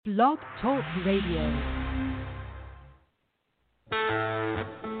Blog Talk Radio.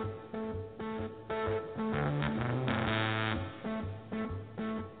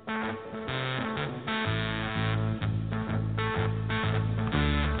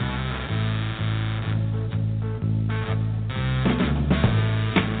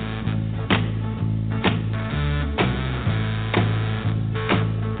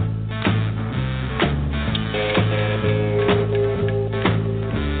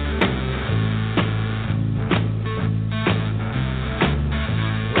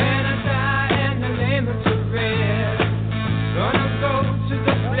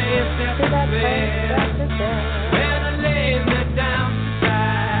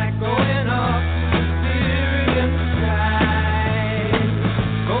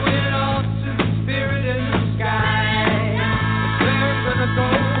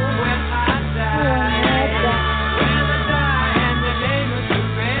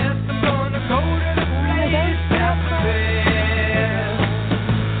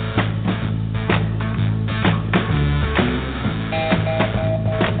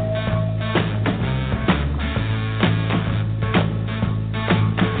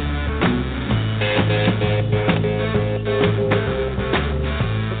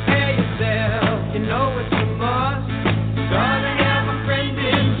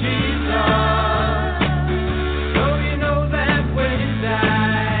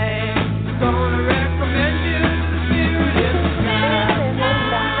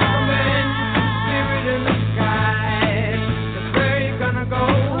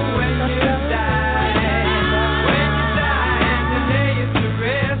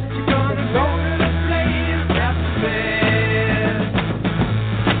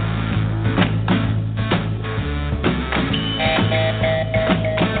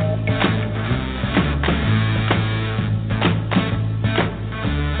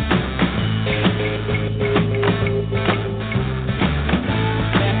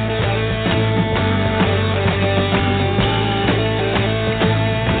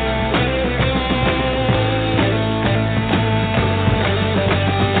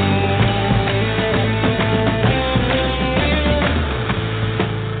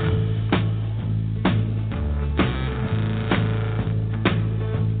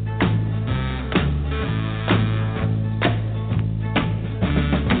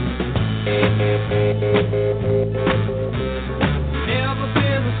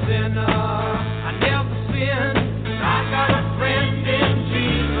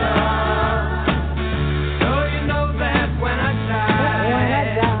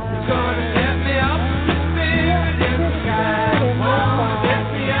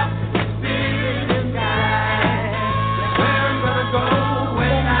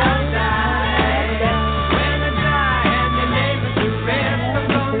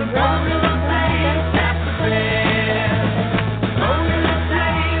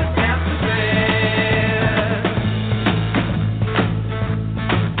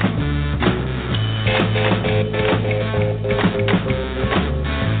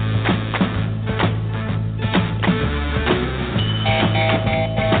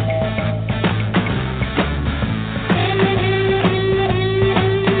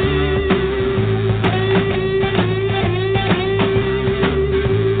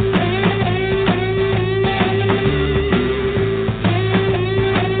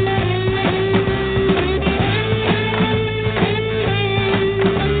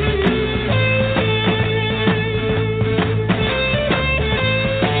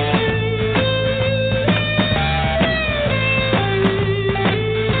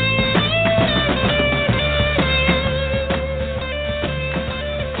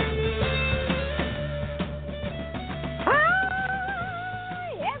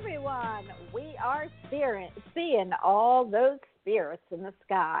 In the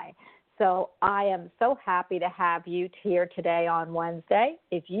sky. So I am so happy to have you here today on Wednesday.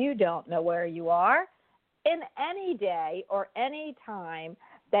 If you don't know where you are, in any day or any time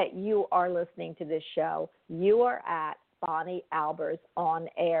that you are listening to this show, you are at Bonnie Albers On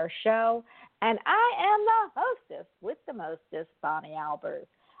Air Show, and I am the hostess with the mostest, Bonnie Albers.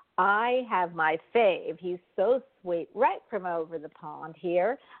 I have my fave. He's so sweet, right from over the pond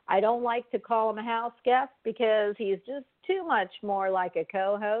here. I don't like to call him a house guest because he's just too much more like a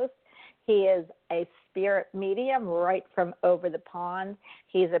co-host. He is a spirit medium right from over the pond.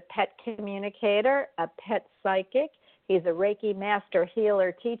 He's a pet communicator, a pet psychic. He's a Reiki master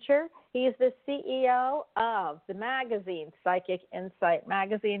healer teacher. He's the CEO of the magazine, Psychic Insight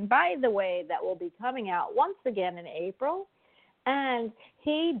Magazine, by the way, that will be coming out once again in April. And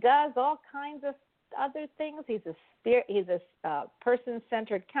he does all kinds of other things. He's a spirit. He's a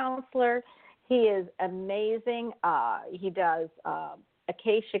person-centered counselor. He is amazing. He does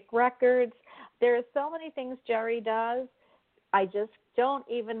Akashic records. There are so many things Jerry does. I just don't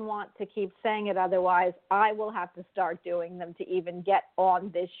even want to keep saying it. Otherwise, I will have to start doing them to even get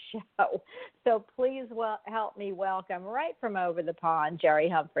on this show. So please help me welcome right from over the pond, Jerry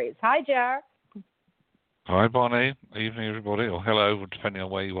Humphreys. Hi, Jerry. Hi, Bonnie. Evening, everybody, or hello, depending on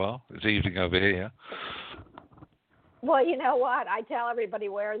where you are. It's evening over here. Well, you know what? I tell everybody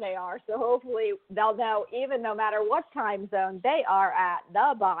where they are, so hopefully they'll know, even no matter what time zone they are at,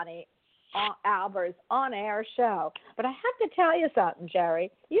 the Bonnie Albers on-air show. But I have to tell you something,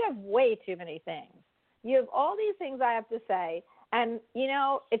 Jerry. You have way too many things. You have all these things I have to say, and,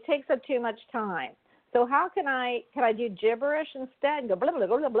 it takes up too much time. So how can I do gibberish instead and go blah, blah,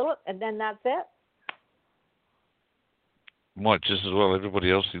 blah, blah, blah, and then that's it? Might just as well.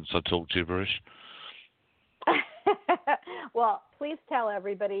 Everybody else thinks I talk gibberish. Well, please tell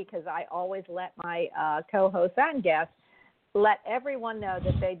everybody, because I always let my co-hosts and guests let everyone know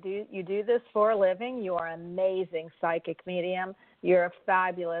that you do this for a living. You are an amazing psychic medium. You're a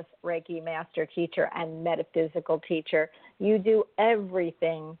fabulous Reiki master teacher and metaphysical teacher. You do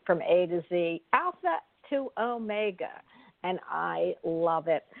everything from A to Z, alpha to omega, and I love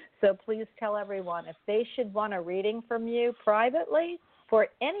it. So please tell everyone if they should want a reading from you privately for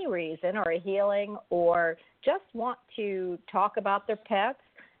any reason, or a healing, or just want to talk about their pets,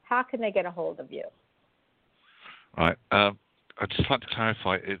 how can they get a hold of you? Right. I'd just like to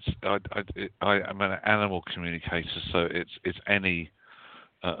clarify. I am an animal communicator, so it's any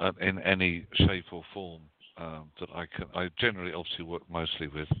in any shape or form that I can. I generally obviously work mostly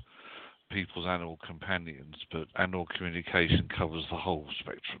with people's animal companions, but animal communication covers the whole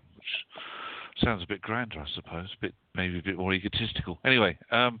spectrum, which sounds a bit grander, I suppose, maybe a bit more egotistical. Anyway,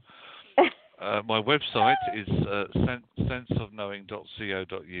 my website is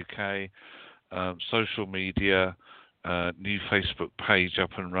senseofknowing.co.uk. Social media, new Facebook page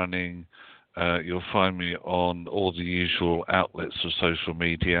up and running. You'll find me on all the usual outlets of social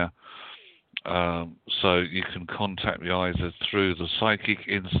media. So you can contact me either through the Psychic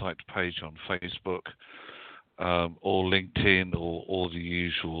Insight page on Facebook, or LinkedIn, or the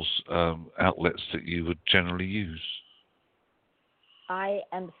usual outlets that you would generally use. I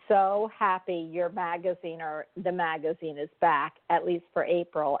am so happy your magazine, or the magazine, is back, at least for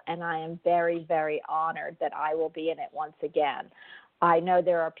April, and I am very, very honored that I will be in it once again. I know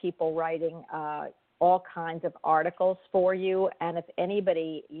there are people writing all kinds of articles for you, and if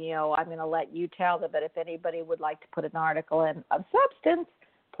anybody, I'm going to let you tell them, but if anybody would like to put an article in of substance,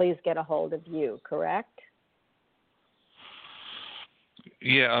 please get a hold of you, correct?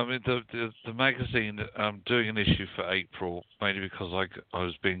 Yeah, I mean, the magazine, I'm doing an issue for April, mainly because I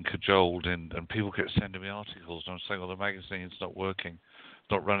was being cajoled, and people kept sending me articles, and I'm saying, well, the magazine's not working,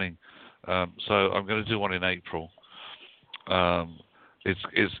 not running. So I'm going to do one in April. It'll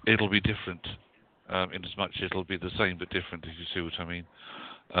be different, in as much it'll be the same but different, if you see what I mean.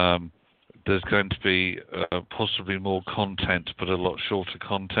 There's going to be possibly more content, but a lot shorter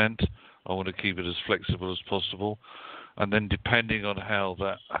content. I want to keep it as flexible as possible. And then, depending on how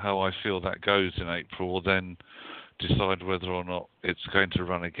I feel that goes in April, we'll then decide whether or not it's going to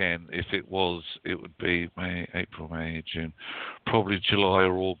run again. If it would be April, May, June. Probably July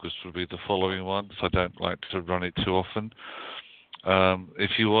or August would be the following one, because I don't like to run it too often.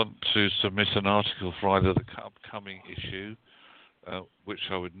 If you want to submit an article for either the upcoming issue,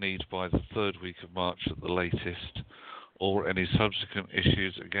 which I would need by the third week of March at the latest, or any subsequent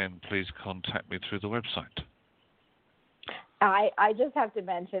issues, again, please contact me through the website. I just have to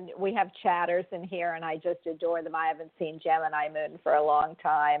mention, we have chatters in here, and I just adore them. I haven't seen Gemini Moon for a long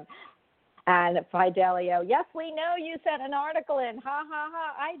time. And Fidelio, yes, we know you sent an article in. Ha, ha,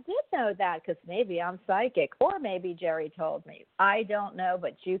 ha. I did know that, because maybe I'm psychic, or maybe Jerry told me. I don't know,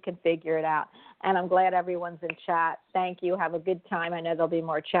 but you can figure it out. And I'm glad everyone's in chat. Thank you. Have a good time. I know there'll be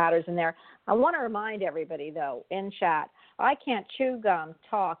more chatters in there. I want to remind everybody, though, in chat, I can't chew gum,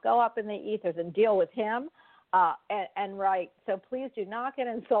 talk, go up in the ethers and deal with him. And write. So please do not get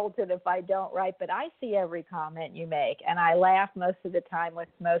insulted if I don't write, but I see every comment you make, and I laugh most of the time with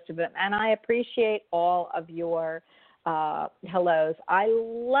most of them, and I appreciate all of your hellos. I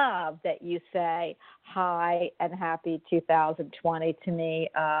love that you say hi and happy 2020 to me,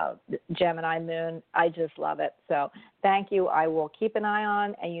 Gemini Moon. I just love it. So thank you. I will keep an eye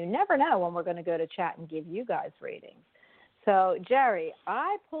on, and you never know when we're going to go to chat and give you guys readings. So, Jerry,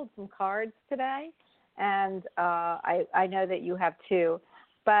 I pulled some cards today. And I know that you have too.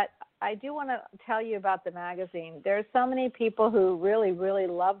 But I do want to tell you about the magazine. There's so many people who really, really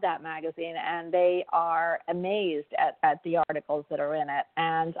love that magazine, and they are amazed at the articles that are in it.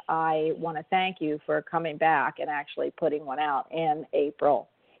 And I want to thank you for coming back and actually putting one out in April.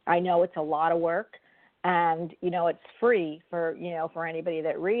 I know it's a lot of work, and, it's free for anybody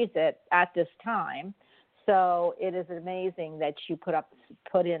that reads it at this time. So it is amazing that you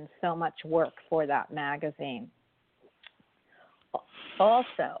put in so much work for that magazine.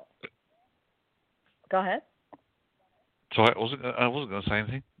 Also, go ahead. Sorry, I wasn't going to say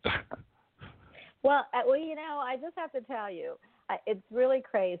anything. Well, I just have to tell you, it's really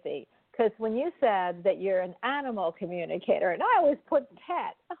crazy because when you said that you're an animal communicator, and I always put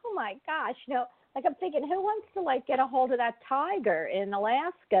pet. Oh my gosh, I'm thinking, who wants to get a hold of that tiger in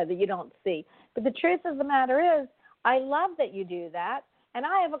Alaska that you don't see? But the truth of the matter is, I love that you do that. And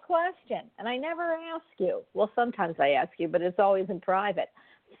I have a question, and I never ask you. Well, sometimes I ask you, but it's always in private.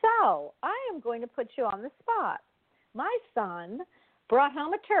 So I am going to put you on the spot. My son brought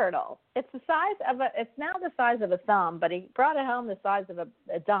home a turtle. It's now the size of a thumb, but he brought it home the size of a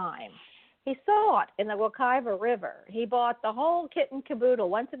dime. He saw it in the Wekiva River. He bought the whole kit and caboodle,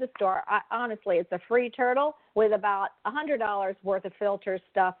 went to the store. Honestly, it's a free turtle with about $100 worth of filter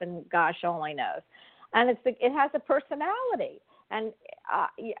stuff, and gosh only knows. And it has a personality. And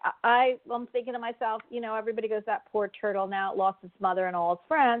I'm thinking to myself, everybody goes, that poor turtle now lost its mother and all its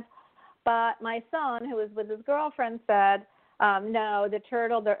friends. But my son, who was with his girlfriend, said, no, the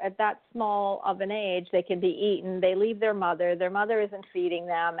turtle, they're at that small of an age, they can be eaten. They leave their mother. Their mother isn't feeding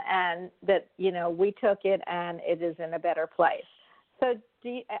them. And that, we took it and it is in a better place. So,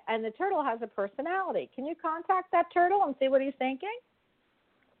 and the turtle has a personality. Can you contact that turtle and see what he's thinking?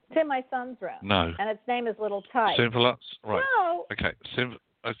 It's in my son's room. No. And its name is Little Tyke. Simple. Right. No. Okay.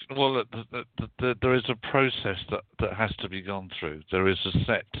 Well, there is a process that has to be gone through. There is a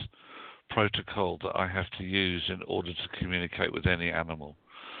set protocol that I have to use in order to communicate with any animal.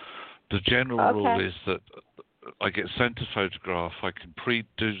 The general rule is that I get sent a photograph. I can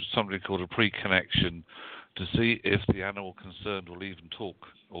do something called a pre-connection to see if the animal concerned will even talk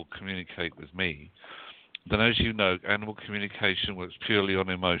or communicate with me. Then, as you know, animal communication works purely on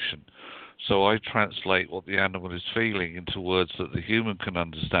emotion. So I translate what the animal is feeling into words that the human can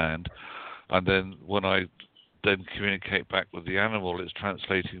understand. And then when I then communicate back with the animal, it's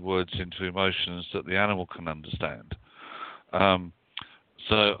translating words into emotions that the animal can understand. So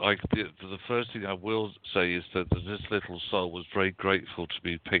the first thing I will say is that this little soul was very grateful to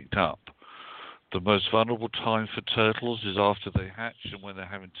be picked up. The most vulnerable time for turtles is after they hatch and when they're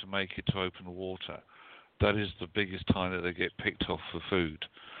having to make it to open water. That is the biggest time that they get picked off for food.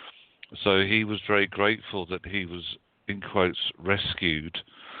 So he was very grateful that he was, in quotes, rescued.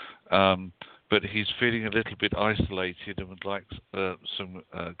 But he's feeling a little bit isolated and would like some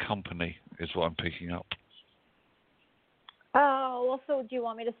company, is what I'm picking up. Oh, well, so do you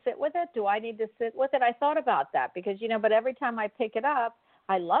want me to sit with it? Do I need to sit with it? I thought about that because, but every time I pick it up,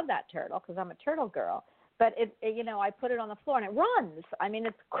 I love that turtle because I'm a turtle girl. But I put it on the floor and it runs. I mean,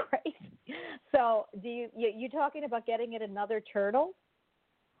 it's crazy. So, you talking about getting it another turtle?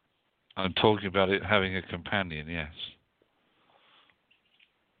 I'm talking about it having a companion. Yes.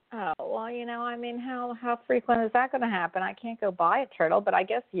 Oh well, how frequent is that going to happen? I can't go buy a turtle, but I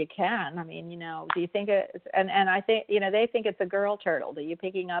guess you can. I mean, do you think it's and I think they think it's a girl turtle. Are you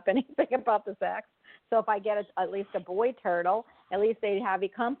picking up anything about the sex? So if I get at least a boy turtle, at least they'd have you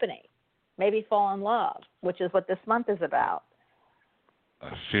company. Maybe fall in love, which is what this month is about.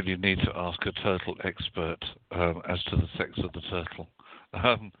 I feel you need to ask a turtle expert as to the sex of the turtle.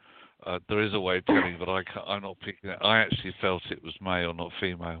 There is a way of telling, but I'm not picking it. I actually felt it was male, not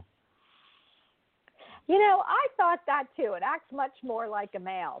female. I thought that too. It acts much more like a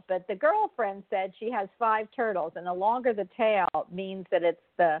male. But the girlfriend said she has 5 turtles, and the longer the tail means that it's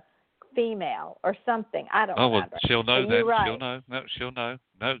the female or something. I don't remember. Well, she'll know then. Right. She'll know. No, she'll know.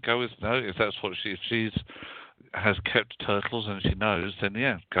 No, go with no. If that's what she's has kept turtles and she knows, then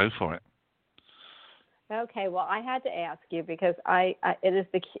yeah, go for it. Okay, well, I had to ask you because it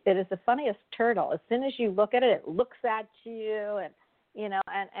is the funniest turtle. As soon as you look at it, it looks at you, and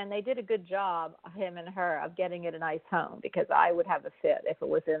and they did a good job, him and her, of getting it a nice home because I would have a fit if it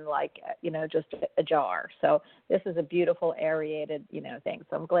was in just a jar. So this is a beautiful aerated thing.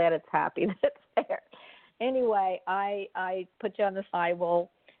 So I'm glad it's happy that it's there. Anyway, I put you on this. I will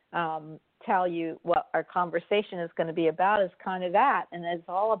tell you what our conversation is going to be about. Is kind of that, and it's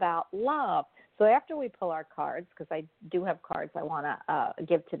all about love. So after we pull our cards, because I do have cards I want to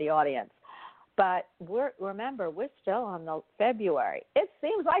give to the audience, but remember, we're still on the February. It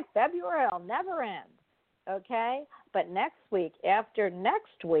seems like February will never end. okay? But next week, after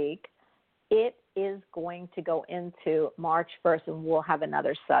next week, it is going to go into March 1st, and we'll have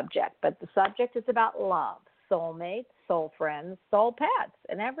another subject. But the subject is about love, soulmates, soul friends, soul pets,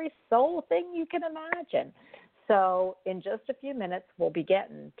 and every soul thing you can imagine. So in just a few minutes, we'll be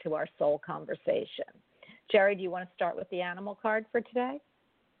getting to our soul conversation. Jerry, do you want to start with the animal card for today?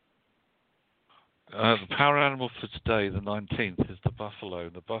 The power animal for today, the 19th, is the buffalo.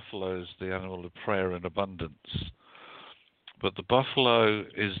 The buffalo is the animal of prayer and abundance. But the buffalo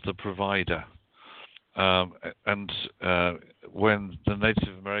is the provider. And when the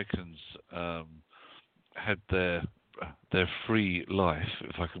Native Americans had their free life,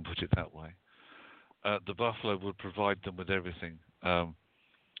 if I can put it that way, the buffalo would provide them with everything: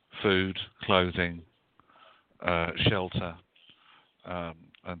 food, clothing, shelter,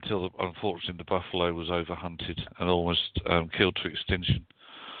 until, unfortunately, the buffalo was overhunted and almost killed to extinction.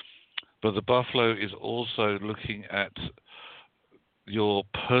 But the buffalo is also looking at your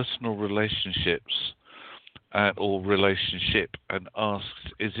personal relationships or relationship and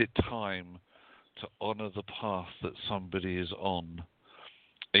asks, is it time to honor the path that somebody is on?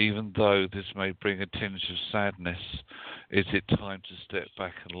 Even though this may bring a tinge of sadness, is it time to step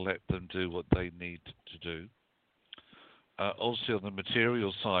back and let them do what they need to do? Also, on the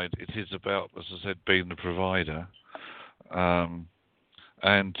material side, it is about, as I said, being the provider.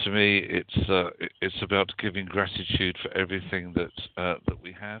 And to me, it's about giving gratitude for everything that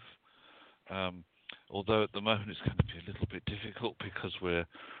we have. Although at the moment it's going to be a little bit difficult because we're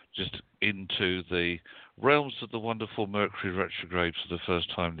just into the realms of the wonderful Mercury retrograde for the first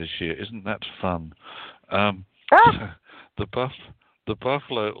time this year. Isn't that fun? The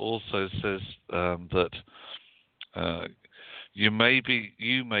buffalo also says that you may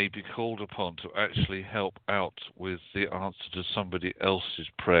be called upon to actually help out with the answer to somebody else's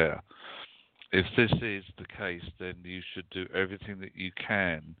prayer. If this is the case, then you should do everything that you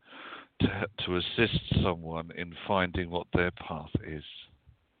can to assist someone in finding what their path is.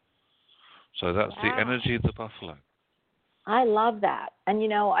 So that's the energy of the buffalo. I love that. And,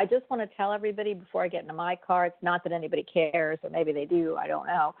 I just want to tell everybody before I get into my cards, not that anybody cares, or maybe they do, I don't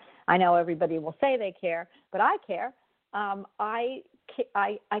know. I know everybody will say they care, but I care. I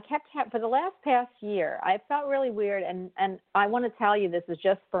kept, for the past year, I felt really weird, and I want to tell you this is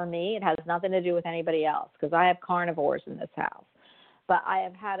just for me. It has nothing to do with anybody else because I have carnivores in this house. But I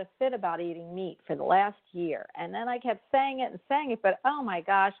have had a fit about eating meat for the last year. And then I kept saying it, but oh my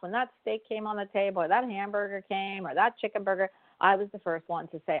gosh, when that steak came on the table or that hamburger came or that chicken burger, I was the first one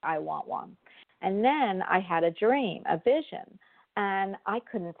to say, I want one. And then I had a dream, a vision, and I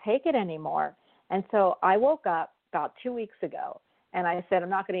couldn't take it anymore. And so I woke up about 2 weeks ago, and I said, I'm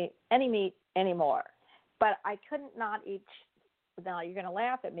not going to eat any meat anymore. But I couldn't not eat. Now, you're going to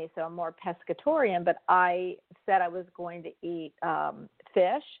laugh at me, so I'm more pescatarian, but I said I was going to eat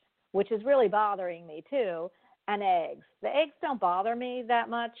fish, which is really bothering me too, and eggs. The eggs don't bother me that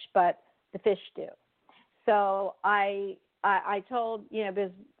much, but the fish do. So I told,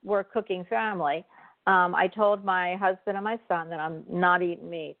 because we're a cooking family, I told my husband and my son that I'm not eating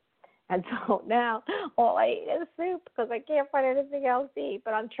meat. And so now all I eat is soup because I can't find anything else to eat,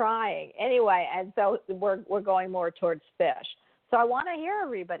 but I'm trying. Anyway, and so we're going more towards fish. So I want to hear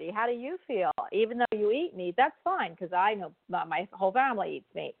everybody. How do you feel? Even though you eat meat, that's fine because I know my whole family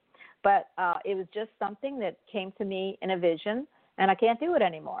eats meat. But it was just something that came to me in a vision, and I can't do it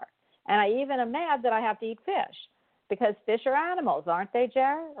anymore. And I even am mad that I have to eat fish because fish are animals, aren't they,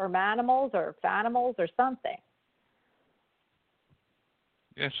 Jer? Or manimals or fanimals or something.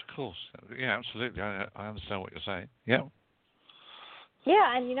 Yes, of course. Yeah, absolutely. I understand what you're saying. Yeah.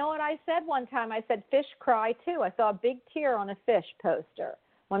 Yeah, and you know what I said one time? I said fish cry too. I saw a big tear on a fish poster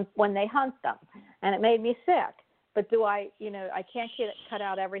when they hunt them, and it made me sick. But I can't cut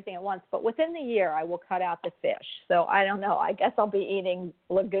out everything at once. But within the year, I will cut out the fish. So I don't know. I guess I'll be eating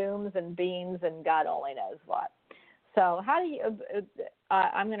legumes and beans and God only knows what. So how do you?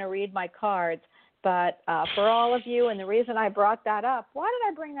 I'm going to read my cards. But for all of you, and the reason I brought that up, why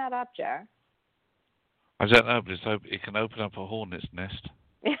did I bring that up, Jer? I don't know, but it can open up a hornet's nest.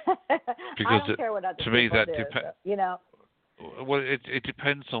 Because I don't care what other people do. Well, it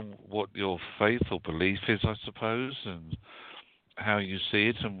depends on what your faith or belief is, I suppose, and how you see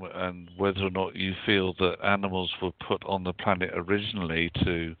it, and whether or not you feel that animals were put on the planet originally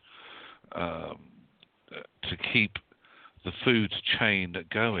to keep the food chain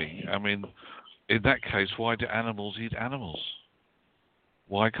going. I mean, in that case, why do animals eat animals?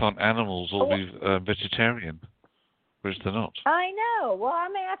 Why can't animals all be vegetarian, whereas they're not? I know. Oh, well,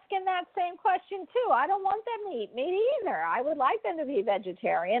 I'm asking that same question, too. I don't want them to eat meat either. I would like them to be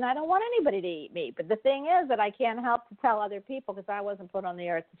vegetarian. I don't want anybody to eat meat. But the thing is that I can't help to tell other people because I wasn't put on the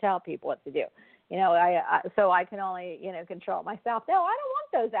earth to tell people what to do. So I can only, control myself. No, I don't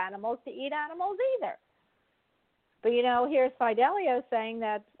want those animals to eat animals either. But, here's Fidelio saying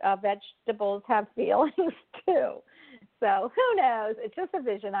that vegetables have feelings, too. So who knows? It's just a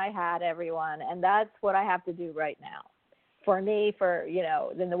vision I had, everyone, and that's what I have to do right now. For me,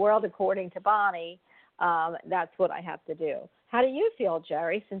 in the world according to Bonnie, that's what I have to do. How do you feel,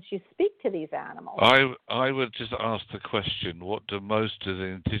 Jerry, since you speak to these animals? I would just ask the question, what do most of the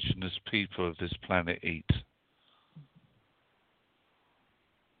indigenous people of this planet eat?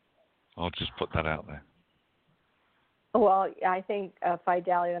 I'll just put that out there. Well, I think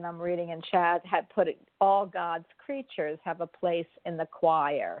Fidelio, and I'm reading in chat, had put it, all God's creatures have a place in the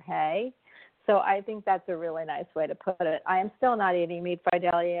choir, hey? So I think that's a really nice way to put it. I am still not eating meat,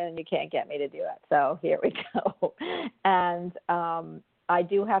 Fidelia, and you can't get me to do it. So here we go. And I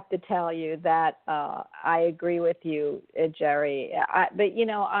do have to tell you that I agree with you, Jerry. But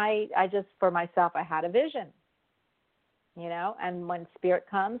I just, for myself, I had a vision, and when spirit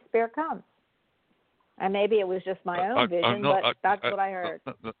comes, spirit comes. And maybe it was just my own vision, but that's what I heard.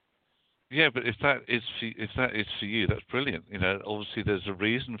 Yeah, but if that is for you, that's brilliant. Obviously there's a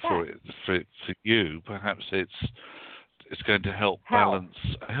reason for it for you. Perhaps it's going to help balance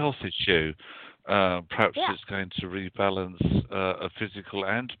a health issue. Perhaps it's going to rebalance a physical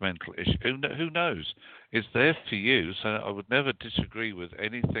and mental issue. Who knows? It's there for you. So I would never disagree with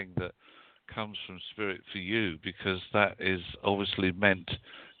anything that comes from spirit for you, because that is obviously meant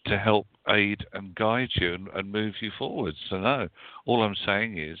to help aid and guide you and move you forward. So no, all I'm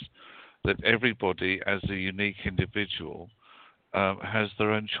saying is that everybody as a unique individual has their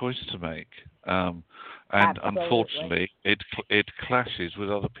own choice to make. And Absolutely. Unfortunately, it clashes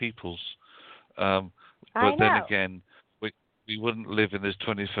with other people's. But then again, we wouldn't live in this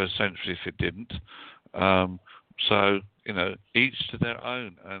 21st century if it didn't. So, each to their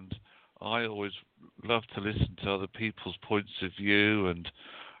own. And I always love to listen to other people's points of view and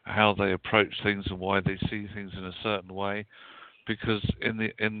how they approach things and why they see things in a certain way, because at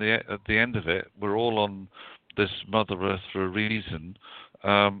the end of it, we're all on this Mother Earth for a reason,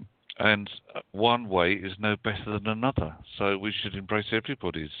 and one way is no better than another. So we should embrace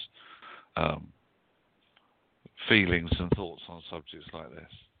everybody's feelings and thoughts on subjects like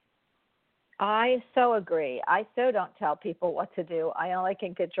this. I so agree. I so don't tell people what to do. I only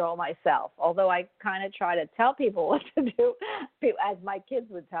can control myself, although I kind of try to tell people what to do, as my kids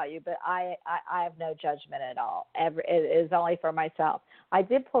would tell you, but I have no judgment at all. It is only for myself. I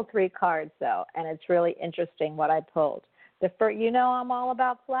did pull 3 cards, though, and it's really interesting what I pulled. The first, I'm all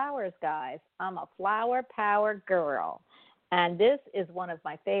about flowers, guys. I'm a flower power girl, and this is one of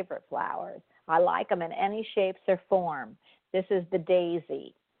my favorite flowers. I like them in any shapes or form. This is the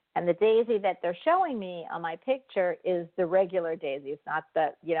daisy. And the daisy that they're showing me on my picture is the regular daisy. It's not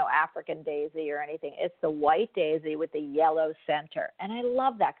the, African daisy or anything. It's the white daisy with the yellow center. And I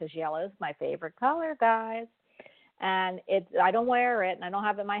love that because yellow is my favorite color, guys. And I don't wear it and I don't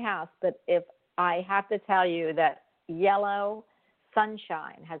have it in my house, but if I have to tell you that yellow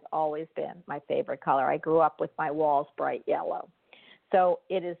sunshine has always been my favorite color. I grew up with my walls bright yellow. So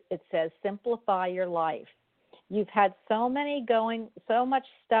it says simplify your life. You've had so much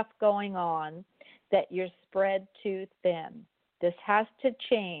stuff going on that you're spread too thin. This has to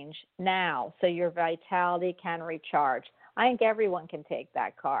change now so your vitality can recharge. I think everyone can take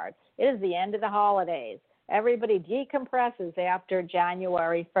that card. It is the end of the holidays. Everybody decompresses after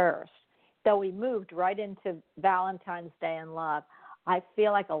January 1st. So we moved right into Valentine's Day and love. I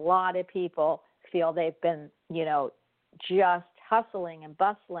feel like a lot of people feel they've been, just hustling and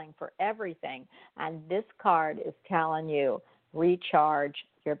bustling for everything. And this card is telling you, recharge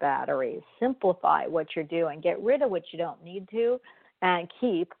your batteries, simplify what you're doing, get rid of what you don't need to, and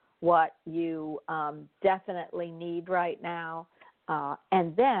keep what you definitely need right now.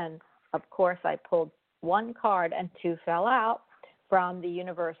 And then, of course, I pulled 1 card and 2 fell out from The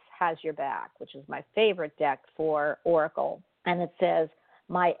Universe Has Your Back, which is my favorite deck for Oracle. And it says,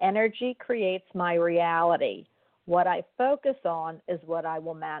 my energy creates my reality. What I focus on is what I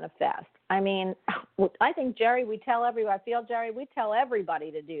will manifest. I mean, I think, Jerry, we tell everybody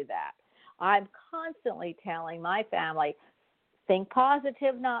to do that. I'm constantly telling my family, think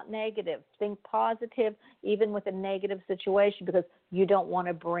positive, not negative. Think positive even with a negative situation, because you don't want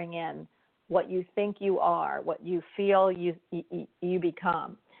to bring in what you think you are, what you feel you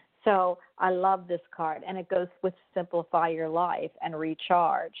become. So I love this card, and it goes with simplify your life and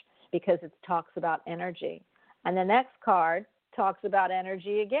recharge, because it talks about energy. And the next card talks about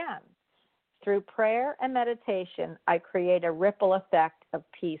energy again. Through prayer and meditation, I create a ripple effect of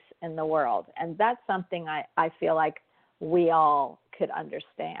peace in the world. And that's something I feel like we all could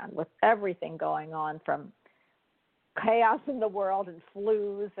understand with everything going on, from chaos in the world and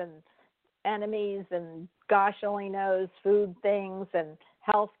flus and enemies and gosh only knows food things and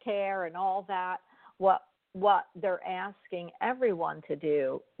health care and all that. What they're asking everyone to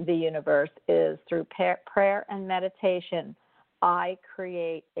do, the universe, is through prayer and meditation, I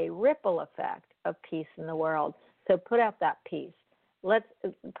create a ripple effect of peace in the world. So put out that peace. Let's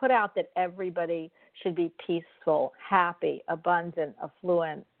put out that everybody should be peaceful, happy, abundant,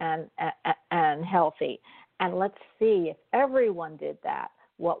 affluent, and healthy. And let's see, if everyone did that,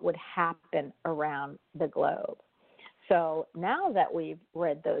 what would happen around the globe. So now that we've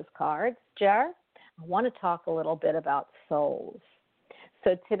read those cards, Jer, I want to talk a little bit about souls.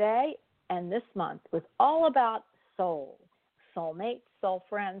 So today and this month was all about souls, soulmates, soul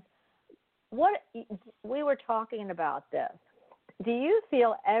friends. What we were talking about this. Do you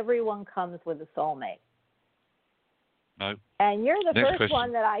feel everyone comes with a soulmate? No. And you're the Next first question.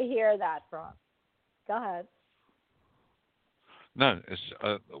 one that I hear that from. Go ahead. No. It's,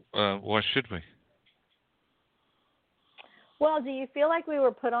 why should we? Well, do you feel like we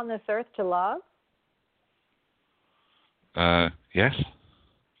were put on this earth to love? Yes.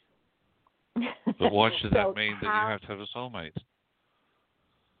 But why should that So mean that you have to have a soulmate?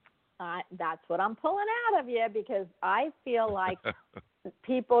 That's what I'm pulling out of you, because I feel like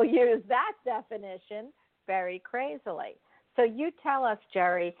people use that definition very crazily. So you tell us,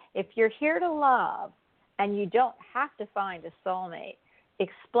 Jerry, if you're here to love and you don't have to find a soulmate,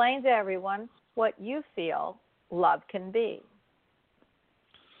 explain to everyone what you feel love can be.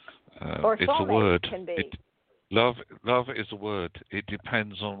 Or it's a soulmate word. can be. Love is a word. It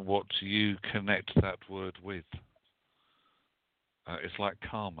depends on what you connect that word with. It's like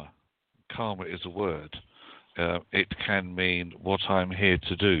karma. Karma is a word. It can mean what I'm here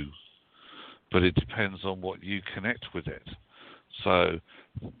to do, but it depends on what you connect with it. So,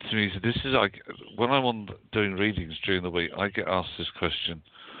 to me, this is like when I'm on doing readings during the week, I get asked this question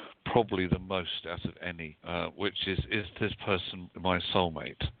probably the most out of any, which is this person my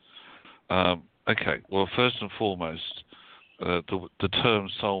soulmate? Okay, well, first and foremost, the term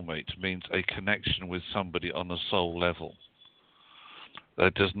soulmate means a connection with somebody on a soul level.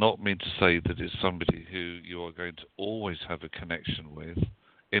 That does not mean to say that it's somebody who you are going to always have a connection with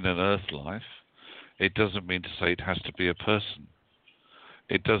in an earth life. It doesn't mean to say it has to be a person.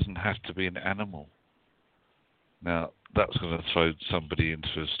 It doesn't have to be an animal. Now, that's going to throw somebody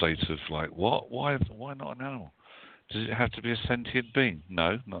into a state of like, what? Why not an animal? Does it have to be a sentient being?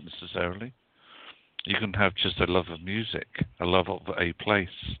 No, not necessarily. You can have just a love of music, a love of a place.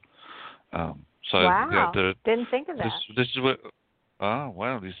 Wow, didn't think of that. This is what...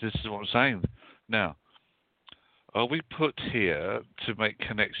 this is what I'm saying. Now, are we put here to make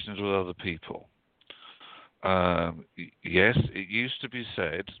connections with other people? Yes, it used to be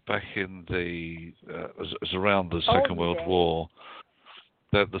said back in the as around the Second World War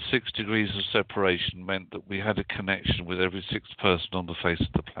that the 6 degrees of separation meant that we had a connection with every sixth person on the face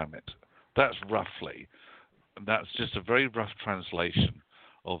of the planet. That's roughly, and that's just a very rough translation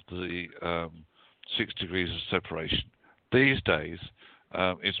of the 6 degrees of separation. These days,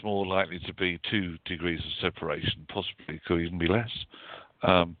 it's more likely to be 2 degrees of separation, possibly could even be less.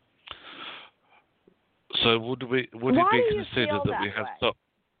 So would it be considered that we have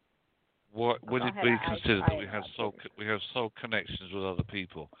we have soul connections with other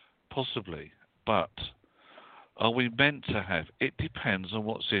people? Possibly, but are we meant to have? It depends on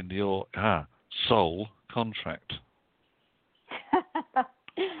what's in your soul contract.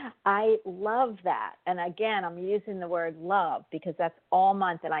 I love that. And again, I'm using the word love because that's all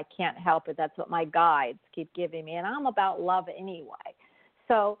month and I can't help it. That's what my guides keep giving me. And I'm about love anyway.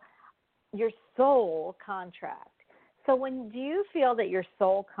 So your soul contract. So do you feel that your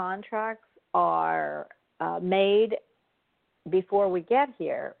soul contracts are made before we get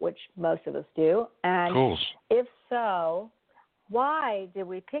here, which most of us do? And of course. If so, why did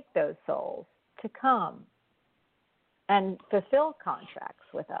we pick those souls to come and fulfill contracts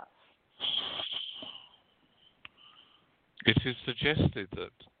with us? It is suggested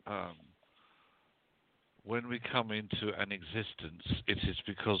that when we come into an existence, it is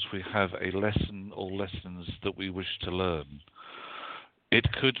because we have a lesson or lessons that we wish to learn.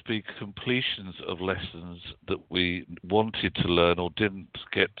 It could be completions of lessons that we wanted to learn or didn't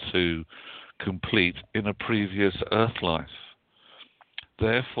get to complete in a previous earth life.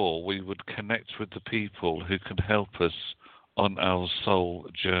 Therefore, we would connect with the people who can help us on our soul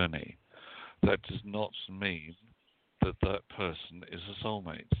journey. That does not mean that that person is a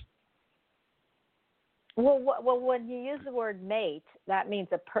soulmate. Well, when you use the word mate, that means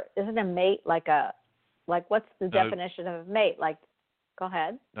isn't a mate like what's the definition of a mate? Like, go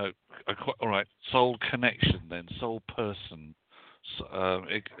ahead. No, all right. Soul connection, then soul person.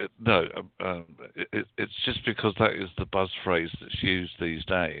 It's just because that is the buzz phrase that's used these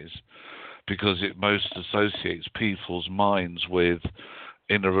days, because it most associates people's minds with,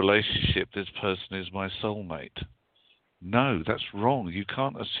 in a relationship, this person is my soulmate. No, that's wrong. You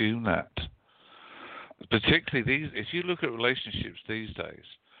can't assume that. Particularly if you look at relationships these days,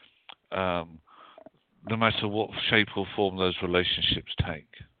 no matter what shape or form those relationships take,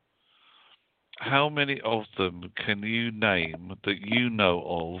 how many of them can you name that you know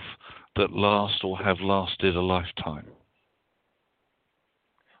of that last or have lasted a lifetime?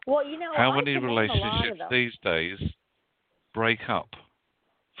 Well, how many relationships these days break up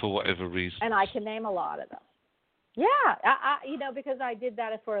for whatever reason? And I can name a lot of them. Yeah, I because I did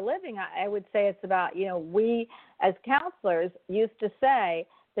that for a living, I would say it's about, we as counselors used to say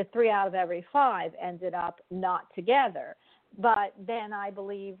that 3 out of every 5 ended up not together. But then I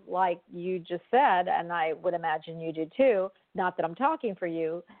believe, like you just said, and I would imagine you do too, not that I'm talking for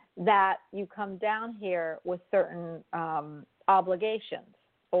you, that you come down here with certain obligations,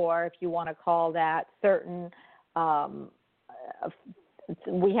 or if you want to call that certain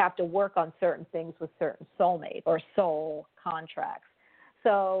we have to work on certain things with certain soulmate or soul contracts.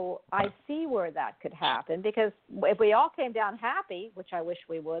 So I see where that could happen, because if we all came down happy, which I wish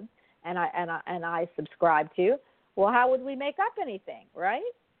we would, and I subscribe to, well, how would we make up anything, right?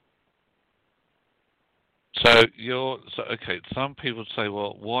 So okay. Some people say,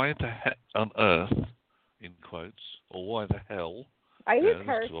 well, why the heck on earth, in quotes, or why the hell? Are you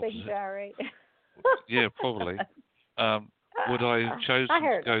cursing, Jerry? Yeah, probably. Would I have chosen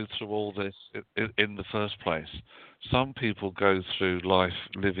to go through all this in the first place? Some people go through life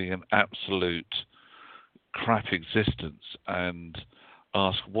living an absolute crap existence and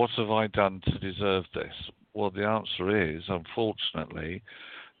ask, what have I done to deserve this? Well, the answer is, unfortunately,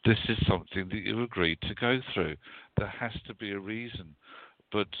 this is something that you agreed to go through. There has to be a reason.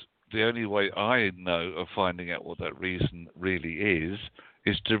 But the only way I know of finding out what that reason really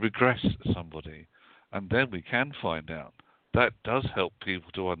is to regress somebody. And then we can find out. That does help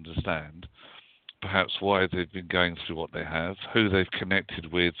people to understand perhaps why they've been going through what they have, who they've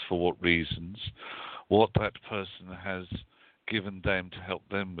connected with for what reasons, what that person has given them to help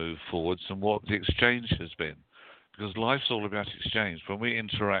them move forwards, and what the exchange has been. Because life's all about exchange. When we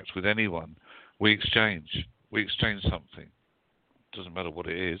interact with anyone, we exchange. We exchange something. Doesn't matter what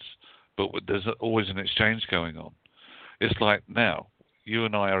it is, but there's always an exchange going on. It's like now, you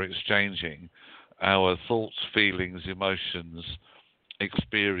and I are exchanging our thoughts, feelings, emotions,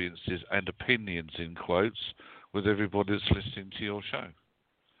 experiences, and opinions, in quotes, with everybody that's listening to your show.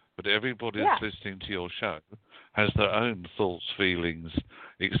 But everybody that's listening to your show has their own thoughts, feelings,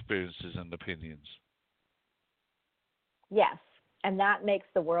 experiences, and opinions. Yes, and that makes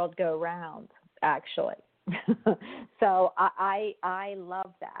the world go round, actually. So I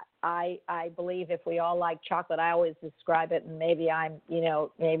love that. I believe if we all like chocolate, I always describe it, and maybe I'm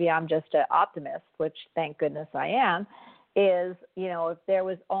just an optimist, which thank goodness I am, is,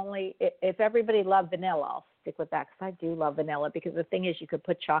 if everybody loved vanilla, I'll stick with that because I do love vanilla, because the thing is you could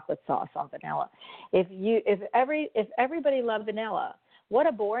put chocolate sauce on vanilla. If everybody loved vanilla, what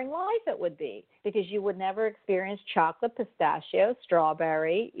a boring life it would be, because you would never experience chocolate, pistachio,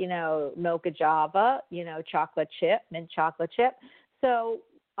 strawberry, mocha java, chocolate chip, mint chocolate chip. So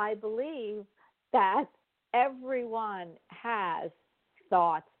I believe that everyone has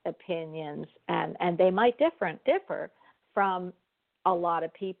thoughts, opinions, and they might differ from a lot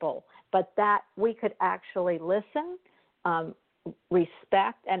of people, but that we could actually listen,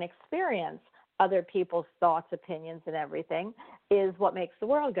 respect, and experience other people's thoughts, opinions, and everything is what makes the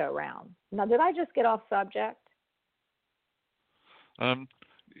world go round. Now, did I just get off subject?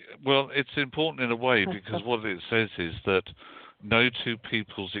 Well, it's important in a way, because what it says is that no two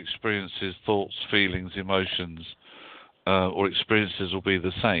people's experiences, thoughts, feelings, emotions, or experiences will be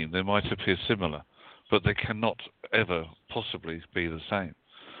the same. They might appear similar, but they cannot ever possibly be the same.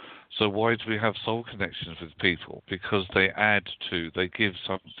 So why do we have soul connections with people? Because they add to, they give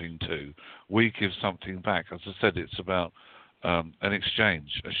something to, we give something back. As I said, it's about an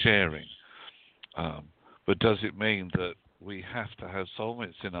exchange, a sharing. But does it mean that we have to have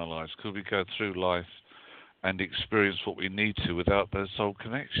soulmates in our lives? Could we go through life and experience what we need to without those soul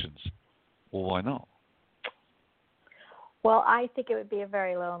connections? Or why not? Well, I think it would be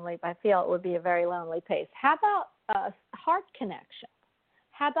I feel it would be a very lonely pace. How about a heart connection?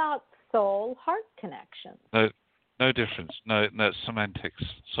 How about soul-heart connection? No, No difference. No, it's semantics.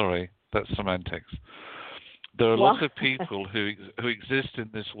 Sorry, that's semantics. There are lots of people who exist in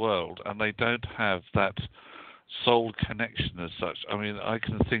this world, and they don't have that soul connection as such. I mean, I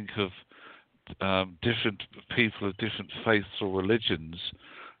can think of different people of different faiths or religions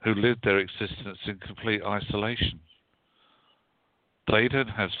who live their existence in complete isolation. They don't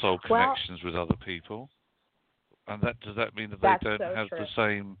have soul connections with other people, and does that mean that they don't have the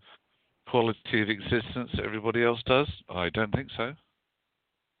same quality of existence that everybody else does? I don't think so.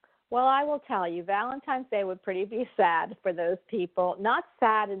 Well, I will tell you, Valentine's Day would be sad for those people. Not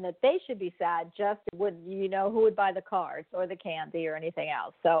sad in that they should be sad, just who would buy the cards or the candy or anything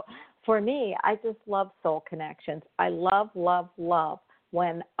else. So for me, I just love soul connections. I love, love, love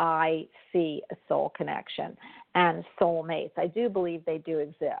when I see a soul connection and soulmates. I do believe they do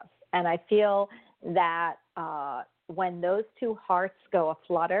exist. And I feel that when those two hearts go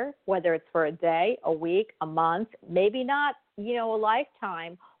aflutter, whether it's for a day, a week, a month, maybe not, a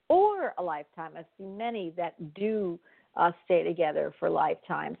lifetime or a lifetime. I've seen many that do stay together for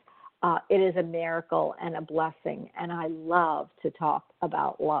lifetimes. It is a miracle and a blessing, and I love to talk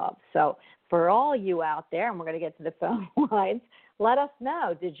about love. So for all you out there, and we're going to get to the phone lines, let us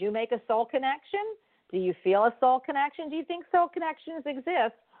know. Did you make a soul connection? Do you feel a soul connection? Do you think soul connections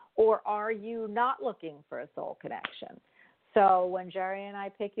exist, or are you not looking for a soul connection? So when Jerry and I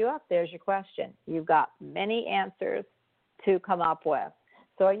pick you up, there's your question. You've got many answers to come up with.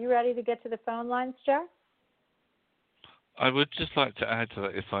 So are you ready to get to the phone lines, Jerry? I would just like to add to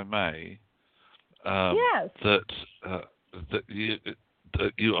that, if I may, yes. that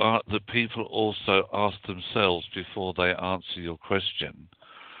people also ask themselves before they answer your question,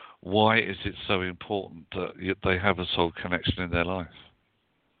 why is it so important that they have a soul connection in their life?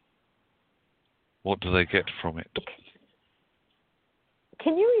 What do they get from it?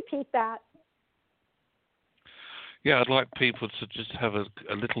 Can you repeat that? Yeah, I'd like people to just have a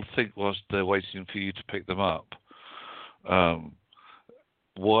little think whilst they're waiting for you to pick them up.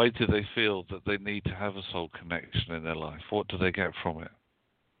 Why do they feel that they need to have a soul connection in their life? What do they get from it?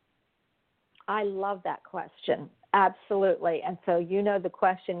 I love that question. Absolutely. And so the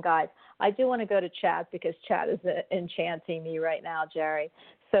question, guys. I do want to go to chat because chat is enchanting me right now, Jerry.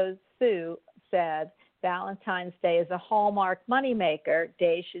 So Sue said, Valentine's Day is a hallmark moneymaker.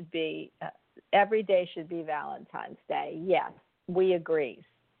 Every day should be Valentine's Day. Yes, we agree.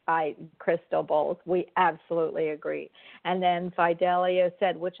 Crystal Bowles, we absolutely agree. And then Fidelio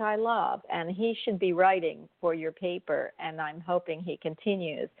said, which I love, and he should be writing for your paper, and I'm hoping he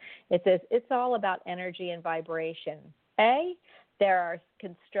continues. It says, it's all about energy and vibration. There are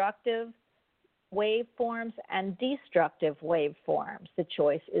constructive waveforms and destructive waveforms. The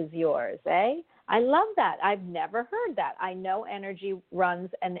choice is yours. I love that. I've never heard that. I know energy runs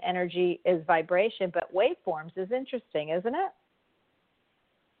and energy is vibration, but waveforms is interesting, isn't it?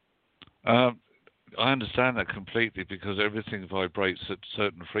 I understand that completely because everything vibrates at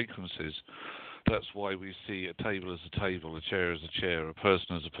certain frequencies. That's why we see a table as a table, a chair as a chair, a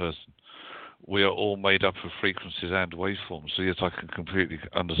person as a person. We are all made up of frequencies and waveforms. So yes, I can completely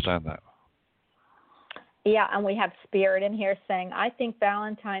understand that. Yeah, and we have Spirit in here saying, I think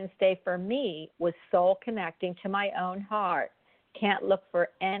Valentine's Day for me was soul connecting to my own heart. Can't look for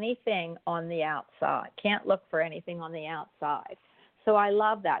anything on the outside. So I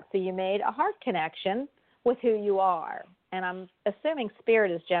love that. So you made a heart connection with who you are. And I'm assuming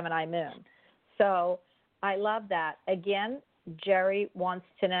Spirit is Gemini Moon. So I love that. Again, Jerry wants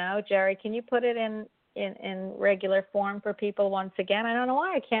to know. Jerry, can you put it in regular form for people once again? I don't know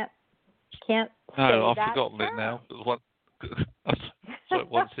why I can't No, I've that forgotten it now. So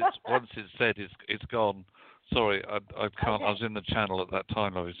once it's said, it's gone. Sorry, I can't. Okay. I was in the channel at that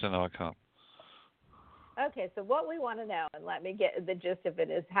time, Lois, so no, I can't. Okay, so what we want to know, and let me get the gist of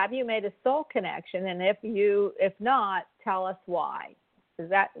it, is have you made a soul connection? And if not, tell us why. Is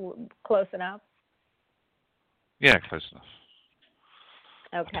that close enough? Yeah, close enough.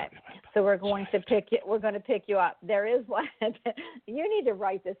 Okay, so we're going to pick you up. There is one. You need to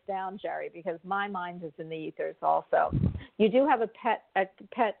write this down, Jerry, because my mind is in the ethers also. You do have a pet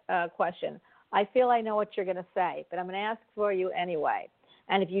question. I feel I know what you're going to say, but I'm going to ask for you anyway.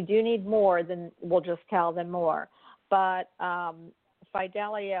 And if you do need more, then we'll just tell them more. But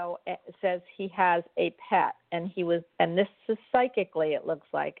Fidelio says he has a pet, and this is psychically, it looks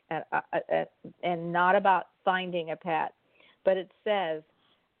like, and not about finding a pet, but it says,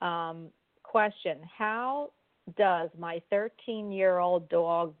 question, how does my 13-year-old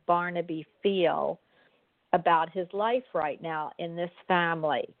dog Barnaby feel about his life right now in this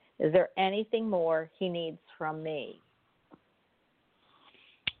family? Is there anything more he needs from me?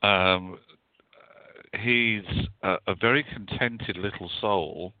 he's a very contented little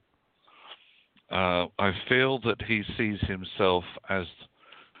soul. I feel that he sees himself as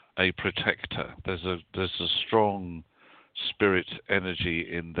a protector. There's a strong spirit energy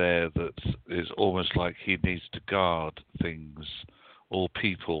in there that is almost like he needs to guard things or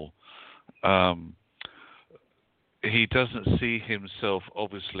people. He doesn't see himself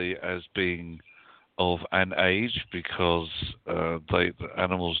obviously as being of an age, because the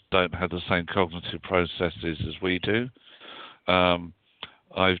animals don't have the same cognitive processes as we do.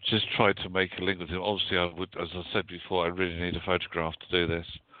 I've just tried to make a link with him. Obviously, I would, as I said before, I really need a photograph to do this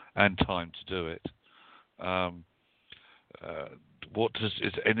and time to do it.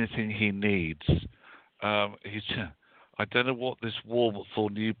 Is anything he needs? I don't know what this warmth or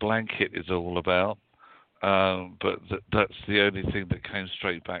new blanket is all about, but that's the only thing that came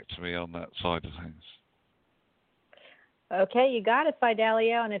straight back to me on that side of things. Okay, you got it,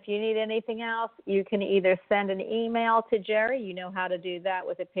 Fidelio. And if you need anything else, you can either send an email to Jerry. You know how to do that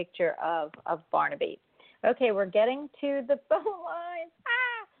with a picture of Barnaby. Okay, we're getting to the phone lines.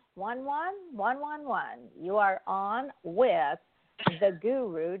 11111. You are on with the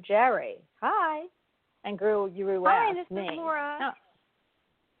Guru, Jerry. Hi. And Guru Hi, this me. is Laura. Oh.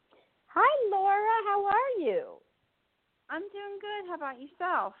 Hi, Laura. How are you? I'm doing good. How about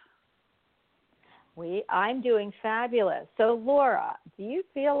yourself? I'm doing fabulous. So, Laura, do you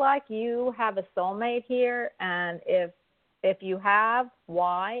feel like you have a soulmate here? And if you have,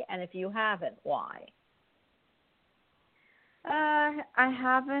 why? And if you haven't, why? I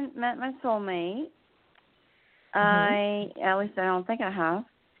haven't met my soulmate. Mm-hmm. At least I don't think I have.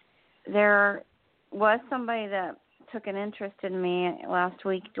 There was somebody that took an interest in me last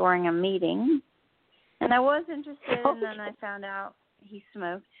week during a meeting, and I was interested, and then I found out he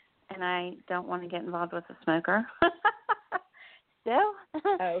smoked, and I don't want to get involved with a smoker. So,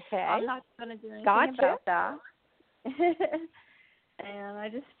 okay, I'm not going to do anything gotcha. about that. And I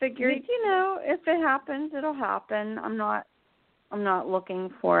just figured, if it happens, it'll happen. I'm not looking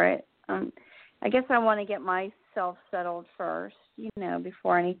for it. I guess I want to get myself settled first,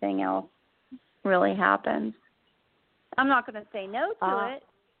 before anything else really happens. I'm not going to say no to it,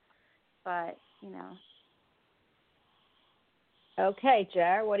 but, Okay,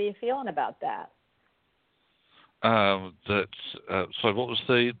 Jer, what are you feeling about that? Sorry, what was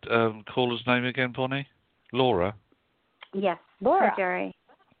the caller's name again, Bonnie? Laura? Yes, Laura. Hi, Jerry.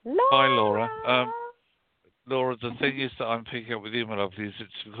 Laura. Hi, Laura. Laura, the thing is that I'm picking up with you, my lovely, is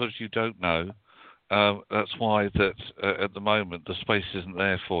it's because you don't know. That's why that at the moment the space isn't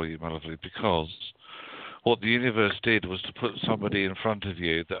there for you, my lovely, because what the universe did was to put somebody in front of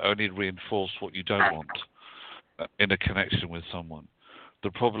you that only reinforced what you don't want in a connection with someone. The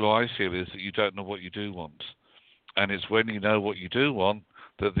problem I feel is that you don't know what you do want. And it's when you know what you do want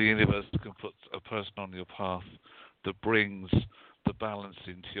that the universe can put a person on your path that brings the balance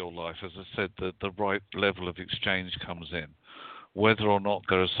into your life. As I said, the right level of exchange comes in. Whether or not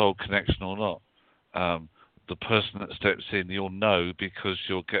they're a soul connection or not, the person that steps in, you'll know, because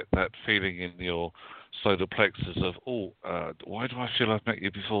you'll get that feeling in your solar plexus of, why do I feel I've met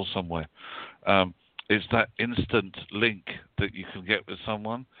you before somewhere? It's that instant link that you can get with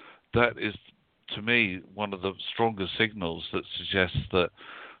someone. That is, to me, one of the strongest signals that suggests that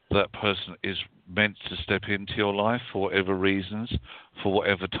that person is meant to step into your life for whatever reasons, for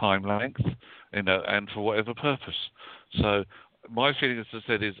whatever time length, and for whatever purpose. So my feeling, as I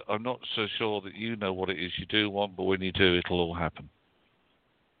said, is I'm not so sure that you know what it is you do want, but when you do, it'll all happen.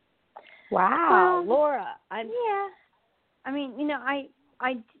 Wow, Laura. I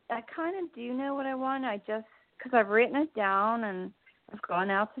kind of do know what I want. I just, because I've written it down and I've gone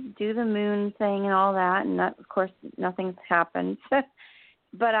out to do the moon thing and all that, and that, of course, nothing's happened.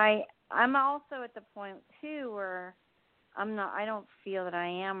 But I'm also at the point, too, where I don't feel that I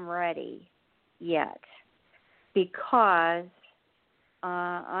am ready yet, because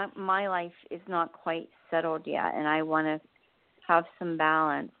my life is not quite settled yet, and I want to have some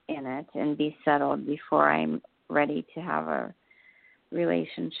balance in it and be settled before I'm ready to have a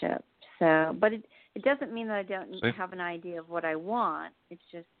relationship. So, but it doesn't mean that I don't have an idea of what I want. It's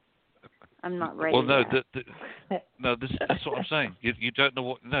just I'm not ready. Well, no, yet. That's what I'm saying. You don't know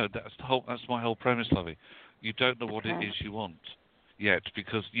what. No, that's my whole premise, lovey. You don't know what it is you want yet,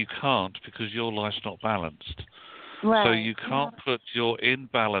 because you can't, because your life's not balanced. Right. So you can't put your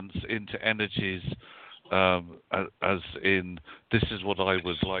imbalance into energies, as in, this is what I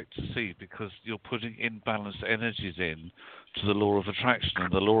would like to see, because you're putting imbalanced energies in to the law of attraction,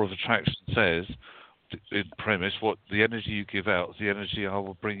 and the law of attraction says, in premise, what the energy you give out is the energy I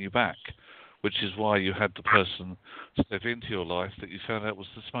will bring you back, which is why you had the person step into your life that you found out was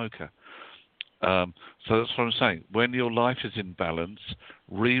the smoker. So that's what I'm saying. When your life is in balance,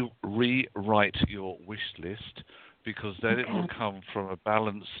 rewrite your wish list, because then it will come from a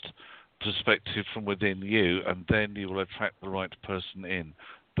balanced perspective from within you, and then you will attract the right person in.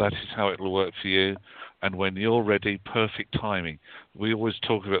 That is how it will work for you. And when you're ready, perfect timing. We always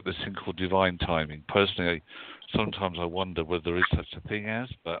talk about this thing called divine timing. Personally, sometimes I wonder whether there is such a thing as,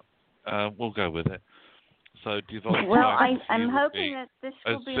 but we'll go with it. So divine timing. I'm hoping that this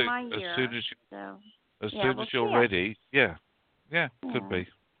will be my year. As soon as you're ready, could be.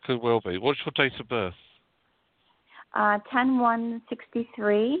 Could well be. What's your date of birth?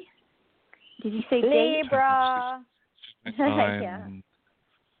 10/1/63. Did you say Libra? Yeah.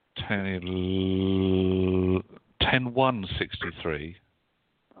 10/1/63.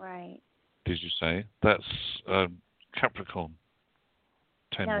 Right. Did you say? That's Capricorn.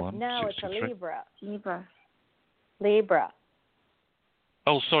 10/1/63. No, it's a Libra.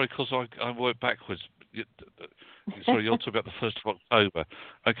 Oh, sorry, because I work backwards. Sorry, you're talking about the 1st of October.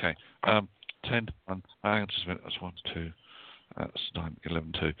 Okay. 10/1. Hang on just a minute. That's 1, 2. That's 9,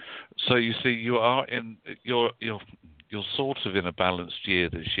 11, 2. So you see, you are in you're sort of in a balanced year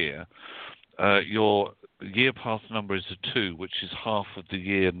this year. Your year path number is a 2, which is half of the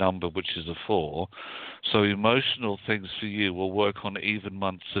year number, which is a 4. So emotional things for you will work on even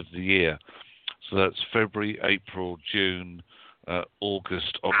months of the year. So that's February, April, June,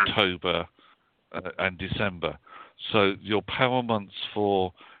 August, October, and December. So your power months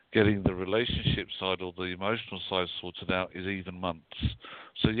for getting the relationship side or the emotional side sorted out is even months.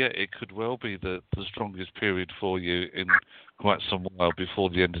 So yeah, it could well be the strongest period for you in quite some while before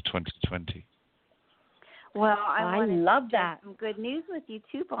the end of 2020. Well, I love that. Some good news with you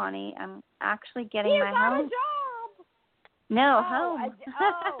too, Bonnie. I'm actually getting my got home. a job. No, home.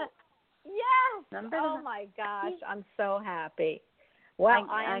 Yes. Oh my gosh, I'm so happy. Well,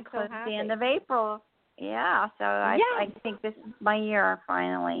 I am so happy. At the end of April. Yeah, so I think this is my year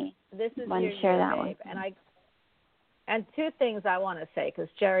finally. This is your year, share that babe. one. And two things I want to say, because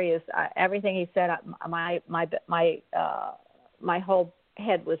Jerry is everything he said. My whole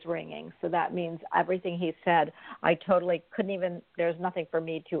head was ringing. So that means everything he said, I totally couldn't even. There's nothing for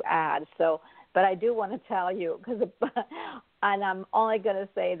me to add. So, but I do want to tell you, and I'm only going to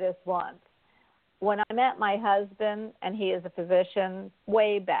say this once. When I met my husband, and he is a physician,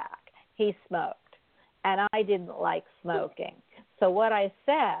 way back, he smoked. And I didn't like smoking. So what I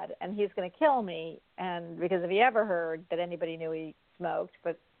said, and he's going to kill me, and because if he ever heard that anybody knew he smoked,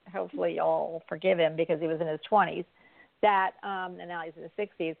 but hopefully y'all forgive him because he was in his 20s, that, and now he's in his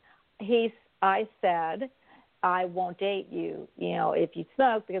 60s, I said, I won't date you, if you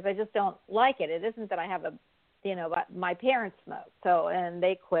smoke, because I just don't like it. It isn't that I have but my parents smoked, so, and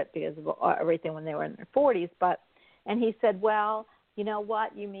they quit because of everything when they were in their 40s, and he said, well, you know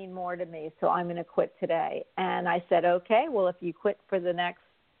what, you mean more to me, so I'm going to quit today. And I said, okay, well, if you quit for the next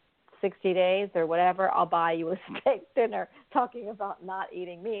 60 days or whatever, I'll buy you a steak dinner, talking about not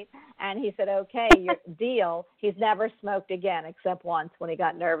eating meat. And he said, okay, your deal. He's never smoked again except once when he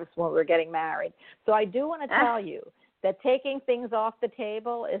got nervous when we were getting married. So I do want to tell you that taking things off the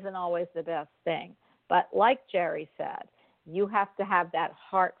table isn't always the best thing. But like Jerry said, you have to have that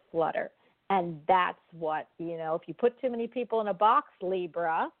heart flutter. And that's what, if you put too many people in a box,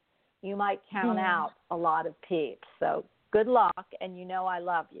 Libra, you might count out a lot of peeps. So good luck, and I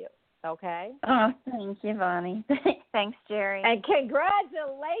love you, okay? Oh, thank you, Bonnie. Thanks, Jerry. And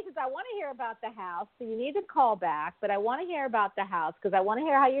congratulations. I want to hear about the house, so you need to call back, but I want to hear about the house because I want to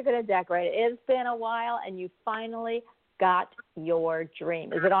hear how you're going to decorate it. It's been a while, and you finally got your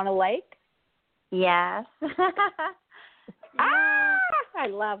dream. Is it on a lake? Yes. I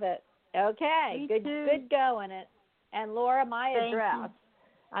love it. Okay, good going it. And Laura, my address.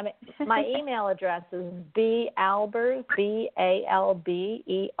 My email address is balbers,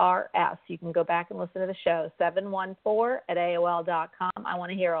 BALBERS. You can go back and listen to the show, 714@AOL.com. I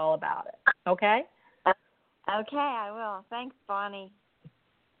want to hear all about it. Okay? Okay, I will. Thanks, Bonnie.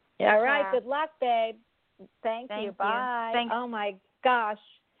 All right. Good luck, babe. Thank you. Bye. Thanks. Oh, my gosh.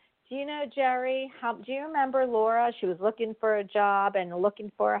 Do you know, Jerry, do you remember Laura? She was looking for a job and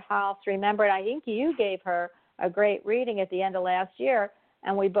looking for a house. Remember, I think you gave her a great reading at the end of last year,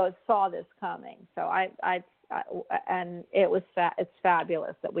 and we both saw this coming. So and it's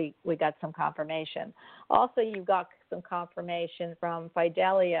fabulous that we got some confirmation. Also, you got some confirmation from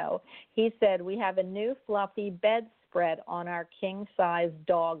Fidelio. He said, we have a new fluffy bedspread on our king-size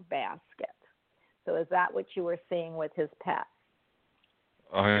dog basket. So is that what you were seeing with his pet?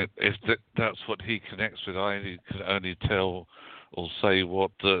 If that's what he connects with, I can only tell or say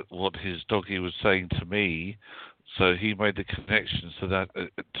what his doggy was saying to me, So he made the connection. So that,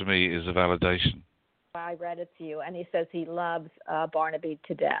 to me, is a validation. I read it to you, and he says he loves Barnaby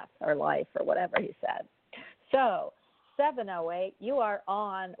to death, or life, or whatever he said. So, 708, you are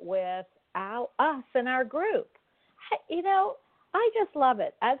on with us in our group. You know, I just love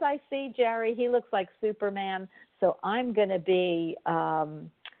it. As I see Jerry, he looks like Superman. So I'm going to be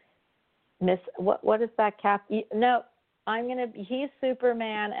Miss. What is that, Cap? No, I'm going to. He's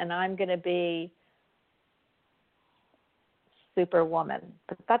Superman, and I'm going to be Superwoman.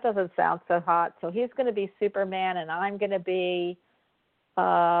 But that doesn't sound so hot. So he's going to be Superman, and I'm going to be.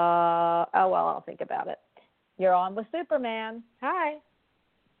 Oh well, I'll think about it. You're on with Superman. Hi.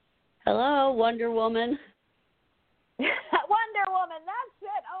 Hello, Wonder Woman. Wonder Woman, that's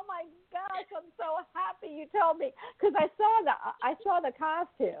it. Oh my gosh, I'm so happy you told me, because I saw the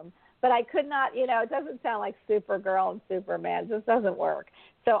costume, but I could not. You know, it doesn't sound like Supergirl and Superman. It just doesn't work.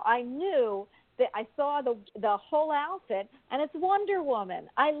 So I knew that I saw the whole outfit, and it's Wonder Woman.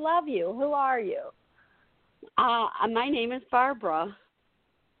 I love you. Who are you? My name is Barbara.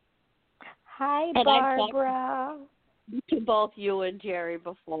 Hi, and Barbara. I've talked to both you and Jerry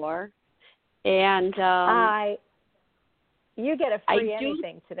before, and you get a free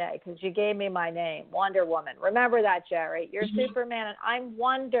anything today because you gave me my name, Wonder Woman. Remember that, Jerry. You're Superman, and I'm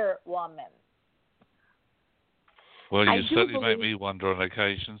Wonder Woman. Well, you certainly make me wonder on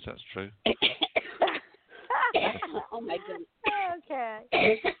occasions. That's true. Oh my goodness.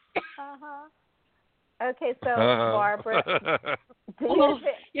 Okay. Okay, so Barbara,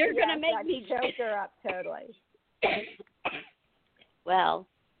 you're going to make me choke her up totally. Well,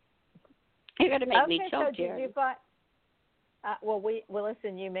 you're going to make me choke, so Jerry. Did you find? Well,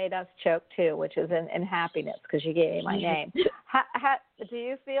 listen. You made us choke too, which is in happiness because you gave me my name. Do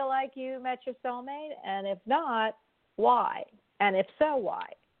you feel like you met your soulmate? And if not, why? And if so, why?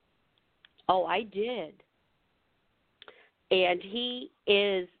 Oh, I did. And he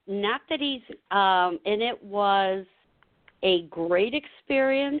is not that he's. And it was a great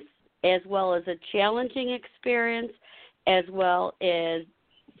experience, as well as a challenging experience, as well as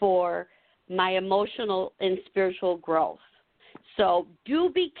for my emotional and spiritual growth. So do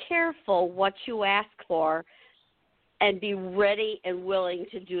be careful what you ask for and be ready and willing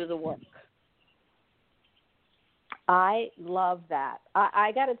to do the work. I love that.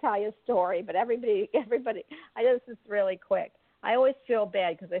 I got to tell you a story, but everybody, this is really quick. I always feel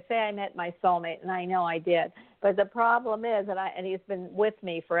bad because I say I met my soulmate, and I know I did. But the problem is, and he's been with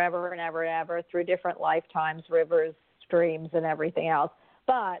me forever and ever and ever through different lifetimes, rivers, streams, and everything else.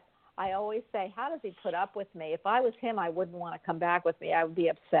 But I always say, how does he put up with me? If I was him, I wouldn't want to come back with me. I would be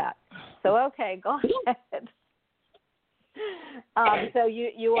upset. So, okay, go ahead. So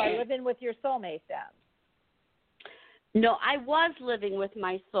you are living with your soulmate then? No, I was living with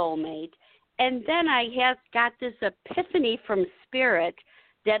my soulmate, and then I got this epiphany from Spirit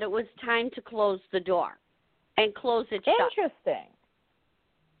that it was time to close the door and close it shut. Interesting.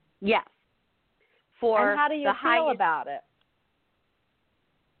 Yes. And how do you feel about it?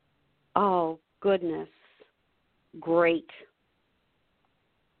 Oh, goodness. Great.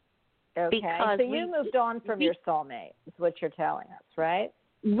 Okay. Because so you moved on from your soulmate, is what you're telling us, right?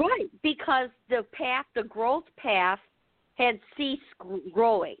 Right, because the growth path had ceased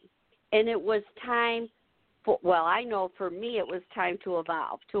growing, and it was time I know for me it was time to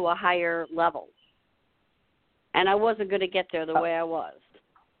evolve to a higher level. And I wasn't going to get there the way I was.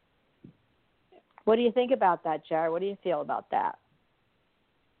 What do you think about that, Jared? What do you feel about that?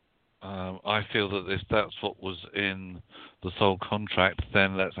 I feel that if that's what was in the soul contract,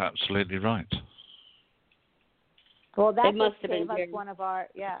 then that's absolutely right. Well, that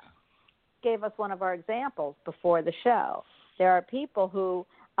gave us one of our examples before the show. There are people who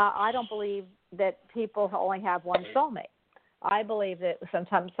I don't believe that people only have one soulmate. I believe that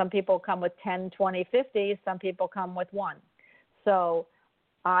sometimes some people come with 10, 20, 50. Some people come with one. So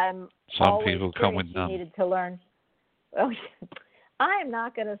some people come with none. Needed to learn. Oh, I am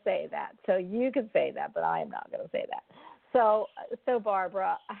not going to say that. So you can say that, but I am not going to say that. So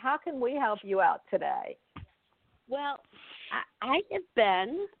Barbara, how can we help you out today? Well, I have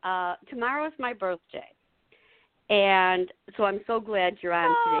been. Tomorrow is my birthday, and so I'm so glad you're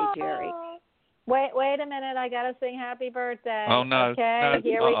on today, Jerry. Wait a minute. I got to sing happy birthday. Oh, no. Okay, no,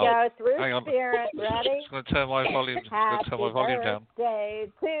 here we go. Through Hang on. Spirit. Ready? I'm just going to turn my volume down. Happy birthday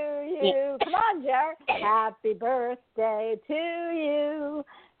to you. Come on, Jerry. Happy birthday to you.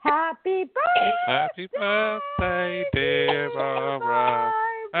 Happy birthday. Happy birthday, dear Barbara.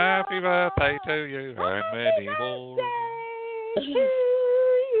 Happy birthday to you and many more. To you.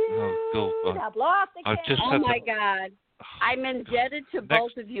 Oh, God. Now blow off the candle. Oh, my God. I'm indebted to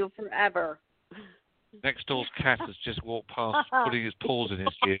both of you forever. Next door's cat has just walked past, putting his paws in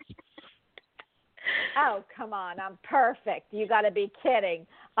his ears. Oh, come on. I'm perfect. You got to be kidding.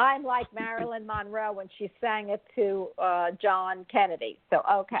 I'm like Marilyn Monroe when she sang it to John Kennedy. So,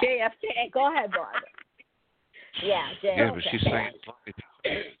 okay. JFK. Go ahead, Barbara. Yeah, JFK. Yeah, but she's saying slightly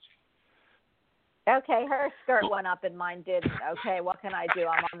different. Okay, her skirt went up and mine didn't. Okay, what can I do?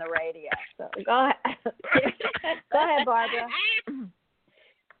 I'm on the radio. So go ahead. Go ahead, Barbara.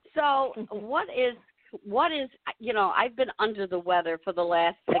 So what is I've been under the weather for the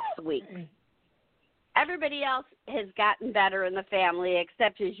last 6 weeks. Everybody else has gotten better in the family,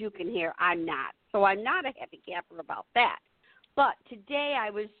 except as you can hear, I'm not. So I'm not a happy camper about that. But today I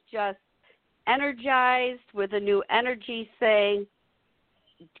was just energized with a new energy saying,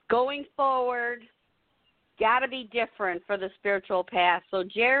 going forward, got to be different for the spiritual path. So,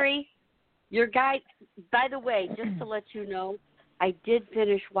 Jerry, your guide, by the way, just to let you know, I did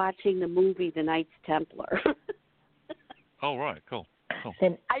finish watching the movie The Knights Templar. Oh, right, cool.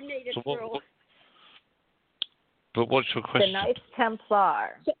 I made it through. But what's your question? The Knights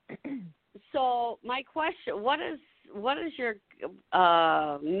Templar. So my question, what is your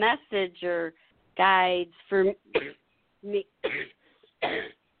message or guides for me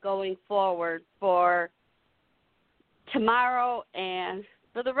going forward for tomorrow and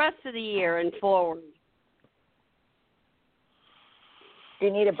for the rest of the year and forward? Do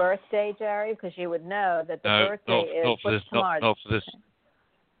you need a birthday, Jerry? Because you would know that the birthday is tomorrow. Not for this.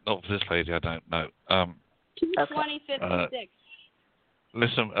 Not for this lady. I don't know. 2056.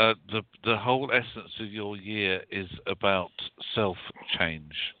 Listen, the whole essence of your year is about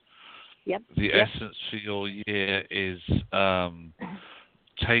self-change. Yep. The essence for your year is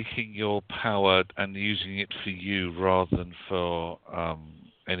taking your power and using it for you rather than for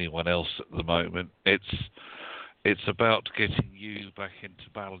anyone else at the moment. It's about getting you back into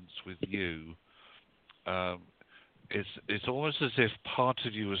balance with you. It's almost as if part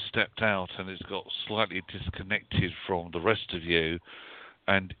of you has stepped out and it's got slightly disconnected from the rest of you,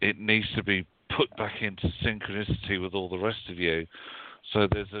 and it needs to be put back into synchronicity with all the rest of you. So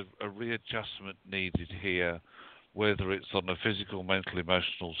there's a readjustment needed here, whether it's on a physical, mental,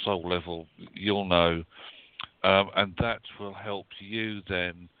 emotional, soul level, you'll know, and that will help you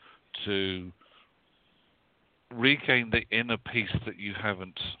then to regain the inner peace that you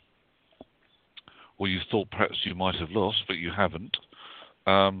haven't, or you thought perhaps you might have lost, but you haven't.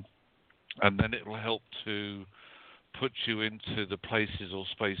 And then it will help to put you into the places or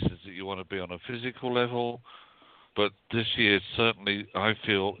spaces that you want to be on a physical level. But this year certainly, I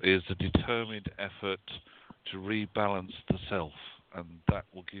feel, is a determined effort to rebalance the self, and that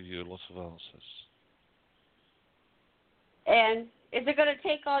will give you a lot of answers. And is it going to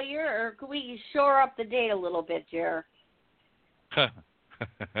take all year, or can we shore up the date a little bit, Jer?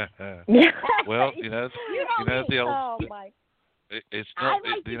 Well, you know the old. Oh my! It's not. I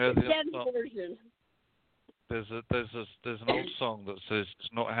like the condensed version. There's an old song that says it's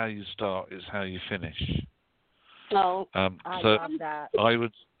not how you start, it's how you finish. Oh, I love that.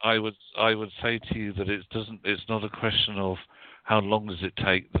 I would say to you that it's not a question of how long does it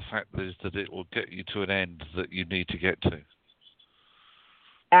take. The fact is that it will get you to an end that you need to get to.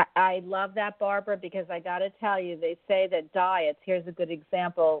 I love that, Barbara, because I got to tell you, they say that diets, here's a good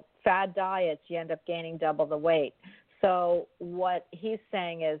example, fad diets, you end up gaining double the weight. So what he's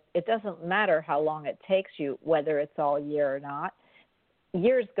saying is it doesn't matter how long it takes you, whether it's all year or not.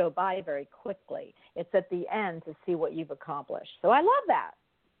 Years go by very quickly. It's at the end to see what you've accomplished. So I love that.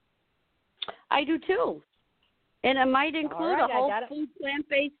 I do too. And it might include a whole food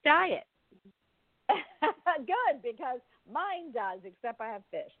plant-based diet. Good, because mine does, except I have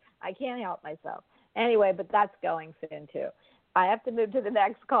fish. I can't help myself. Anyway, but that's going soon too. I have to move to the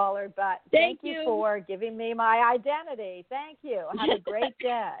next caller, but thank you for giving me my identity. Thank you. Have a great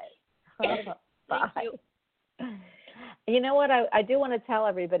day. Bye. Thank you. You know what? I do want to tell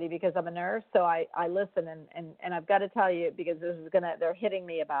everybody, because I'm a nurse, so I listen, and I've got to tell you, because they're hitting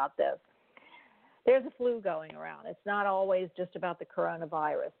me about this. There's a flu going around. It's not always just about the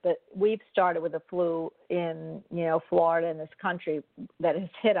coronavirus, but we've started with a flu in, Florida, in this country, that has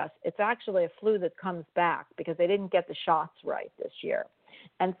hit us. It's actually a flu that comes back because they didn't get the shots right this year.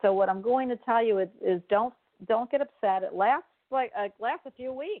 And so what I'm going to tell you is don't get upset. It lasts a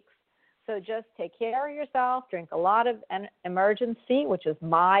few weeks. So just take care of yourself, drink a lot of Emergency, which is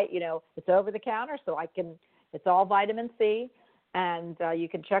it's over the counter, so it's all vitamin C. And you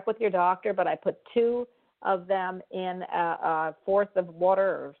can check with your doctor, but I put 2 of them in a fourth of water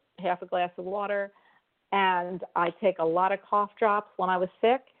or half a glass of water. And I take a lot of cough drops when I was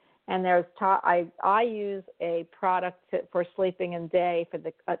sick. And I use a product for sleeping in day for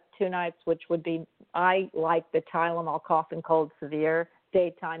the 2 nights, which would be I like the Tylenol cough and cold severe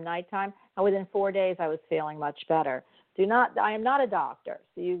daytime, nighttime, and within 4 days I was feeling much better. I am not a doctor,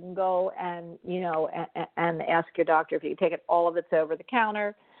 so you can go and, and ask your doctor if you can take it. All of it's over the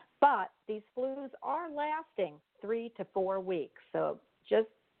counter, but these flus are lasting 3 to 4 weeks. So just,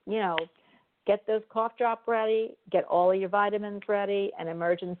 get those cough drop ready, get all of your vitamins ready, and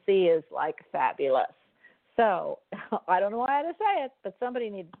emergency is like fabulous. So I don't know why I had to say it, but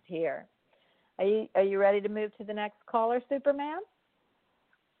somebody needs to hear. Are you ready to move to the next caller, Superman?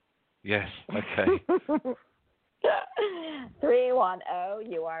 Yes. Okay.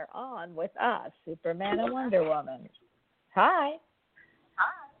 310, you are on with us, Superman and Wonder Woman. Hi.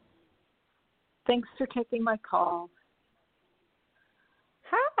 Thanks for taking my call.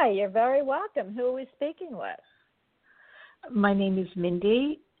 Hi, you're very welcome. Who are we speaking with? My name is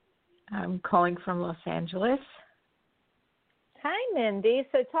Mindy. I'm calling from Los Angeles. Hi, Mindy.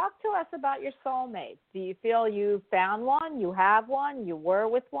 So talk to us about your soulmates. Do you feel you found one, you have one, you were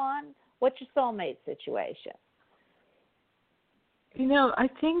with one? What's your soulmate situation? I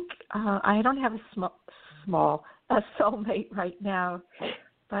think I don't have a soulmate right now,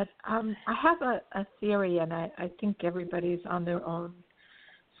 but I have a theory, and I think everybody's on their own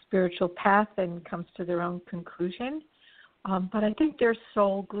spiritual path and comes to their own conclusion. But I think there's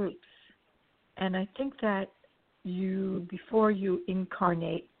soul groups, and I think that before you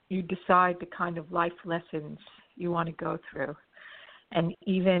incarnate, you decide the kind of life lessons you want to go through, and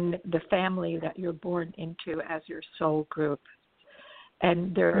even the family that you're born into as your soul group.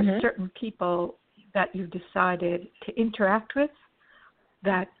 And there are certain people that you've decided to interact with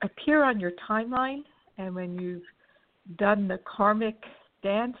that appear on your timeline, and when you've done the karmic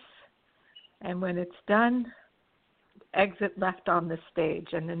dance, and when it's done, exit left on the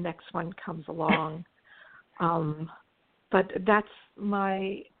stage, and the next one comes along. But that's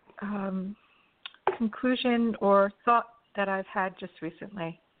my conclusion or thought that I've had just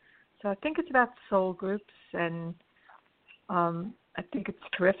recently. So I think it's about soul groups, and I think it's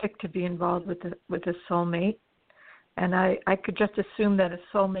terrific to be involved with a soulmate. And I could just assume that a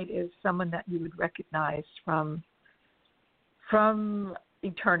soulmate is someone that you would recognize from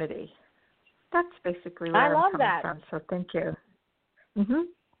eternity. That's basically where I'm coming from. So thank you. Mm-hmm.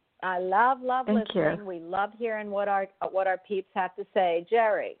 I love Thank listening. You. We love hearing what our peeps have to say.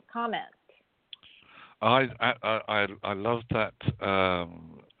 Jerry, comment. I love that You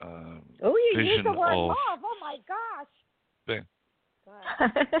vision used the word of love. Oh my gosh. Thing.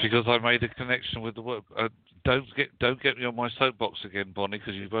 Because I made a connection with the word. Don't get me on my soapbox again, Bonnie,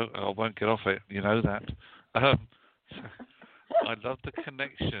 because I won't get off it. You know that. I love the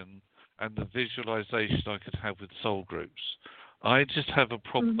connection and the visualization I could have with soul groups. I just have a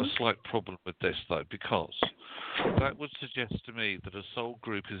slight problem with this, though, because that would suggest to me that a soul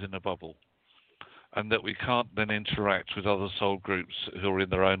group is in a bubble, and that we can't then interact with other soul groups who are in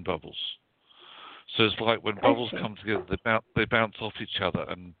their own bubbles. So it's like when bubbles come together, they bounce off each other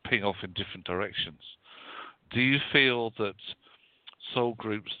and ping off in different directions. Do you feel that soul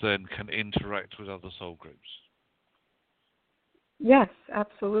groups then can interact with other soul groups? Yes,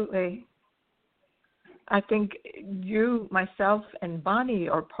 absolutely. I think you, myself, and Bonnie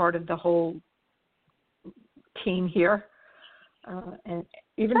are part of the whole team here, and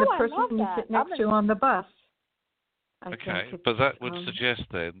even the person you sit next to on the bus. Okay, but that would suggest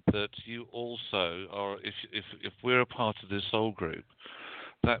then that you also are, if we're a part of this soul group,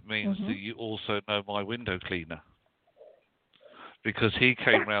 that means that you also know my window cleaner. Because he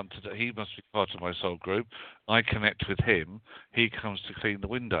came round today, he must be part of my soul group. I connect with him. He comes to clean the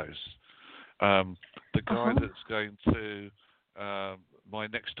windows. The guy that's going to my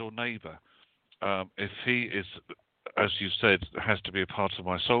next door neighbour, if he is, as you said, has to be a part of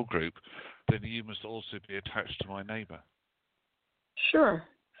my soul group, then you must also be attached to my neighbour. Sure.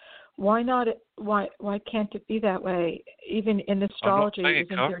 Why not? Why can't it be that way? Even in astrology, isn't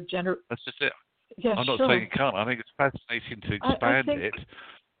there That's just it. Yeah, I'm not saying it can't. I think it's fascinating to expand it.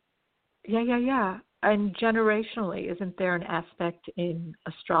 Yeah. And generationally, isn't there an aspect in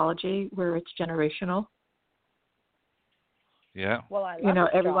astrology where it's generational? Yeah. Well, I love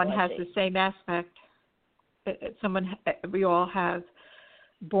everyone has the same aspect. We all have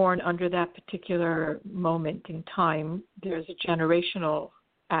born under that particular moment in time. There's a generational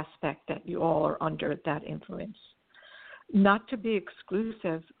aspect that you all are under that influence. Not to be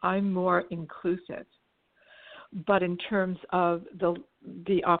exclusive, I'm more inclusive. But in terms of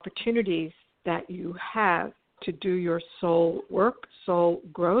the opportunities that you have to do your soul work, soul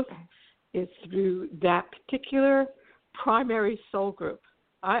growth, is through that particular primary soul group.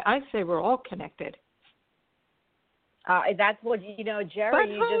 I say we're all connected. That's what Jerry. But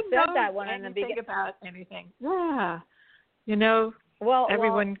you who just said that one in the beginning. beginning. About anything? Yeah,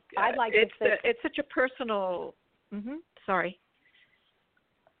 everyone. I'd like it's to say, it's such a personal. Sorry.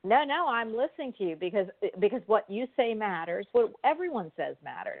 No, I'm listening to you because what you say matters. What everyone says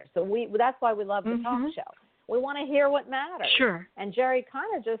matters. So that's why we love the talk show. We want to hear what matters. Sure. And Jerry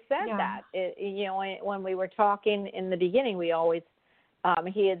kind of just said that. When we were talking in the beginning, we always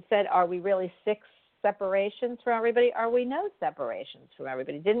he had said, "Are we really 6 separations from everybody? Are we no separations from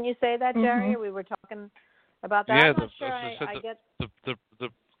everybody?" Didn't you say that, Jerry? We were talking about that. Yeah, I'm not sure I get the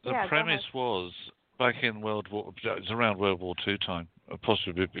premise was back in World War. It was around World War II time, or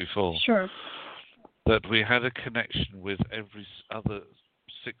possibly a bit before. Sure. That we had a connection with every other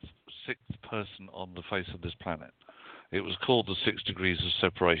sixth person on the face of this planet. It was called the 6 Degrees of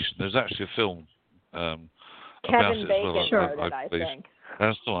Separation. There's actually a film about Kevin it Bacon as well. wrote it, I think.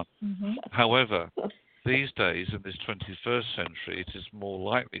 That's the one. However, these days, in this 21st century, it is more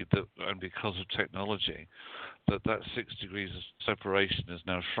likely that, and because of technology, that 6 degrees of separation has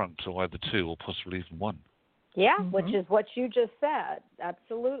now shrunk to either 2 or possibly even 1. Yeah, which is what you just said.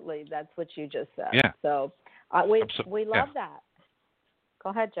 Absolutely, that's what you just said. Yeah. So we love that. Go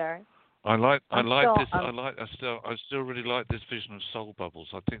ahead, Jerry. I still really like this vision of soul bubbles.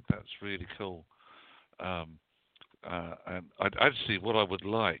 I think that's really cool. And actually, what I would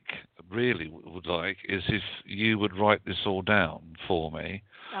like is if you would write this all down for me.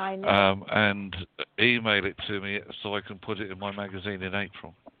 I know. And email it to me so I can put it in my magazine in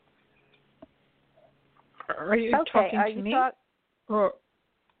April. Are you talking to me or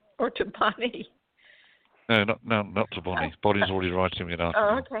to Bonnie? No, not to Bonnie. Bonnie's already writing me an article.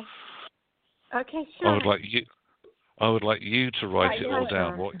 Oh, okay. Okay, sure. I would like you to write it all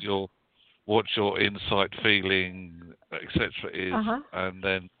down. What your insight, feeling, etc. is, and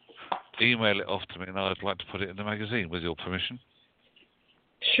then email it off to me, and I'd like to put it in the magazine with your permission.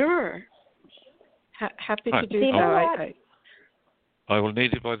 Sure. Happy to do so. I will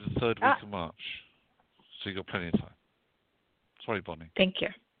need it by the 3rd week of March, so you've got plenty of time. Sorry, Bonnie. Thank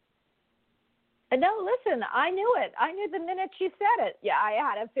you. No, listen, I knew it. I knew the minute you said it. Yeah, I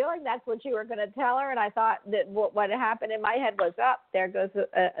had a feeling that's what you were going to tell her, and I thought that what happened in my head was, there goes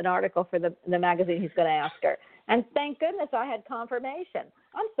an article for the magazine he's going to ask her. And thank goodness I had confirmation.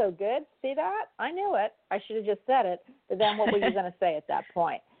 I'm so good. See that? I knew it. I should have just said it. But then what were you going to say at that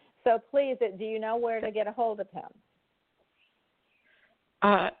point? So please, do you know where to get a hold of him?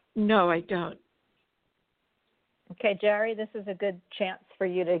 No, I don't. Okay, Jerry, this is a good chance for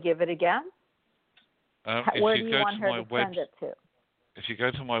you to give it again. Where do you want her to send it to? If you go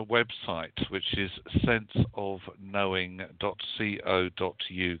to my website, which is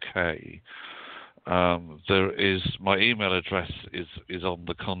senseofknowing.co.uk, there is my email address is on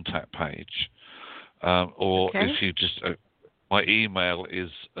the contact page, or if you just my email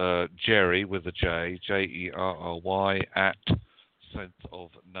is Jerry with a J, Jerry at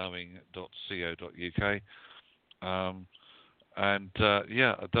senseofknowing.co.uk.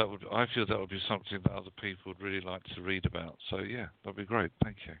 I feel that would be something that other people would really like to read about. So yeah, that'd be great.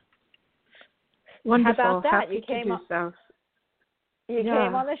 Thank you. Wonderful. How about that? Happy You came to do so. You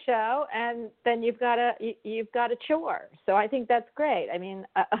came on the show, and then you've got a chore. So I think that's great. I mean,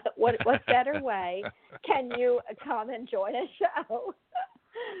 what better way can you come and join a show?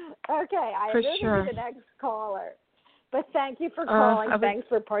 Okay, I'm moving to the next caller. But thank you for calling. Thanks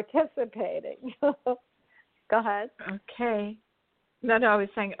for participating. Go ahead. Okay. No, I was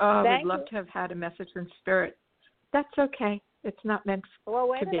saying, I would love to have had a message from Spirit. That's okay. It's not meant to be. Well,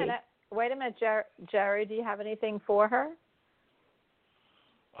 wait a minute, Jerry. Do you have anything for her?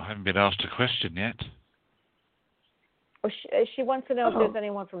 I haven't been asked a question yet. Well, she wants to know if there's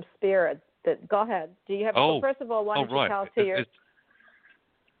anyone from Spirit. Go ahead. Do you have? First of all, why don't you tell us to your?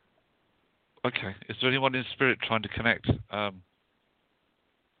 Okay. Is there anyone in Spirit trying to connect?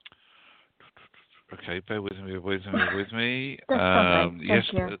 Okay, bear with me. Yes.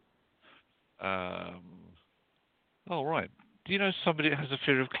 You. All right. Do you know somebody that has a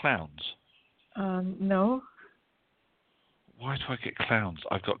fear of clowns? No. Why do I get clowns?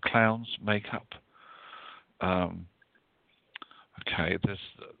 I've got clowns, makeup. Okay, there's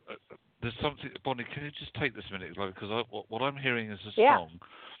something. Bonnie, can you just take this a minute, because what I'm hearing is a song.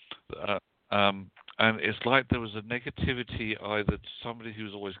 And it's like there was a negativity either to somebody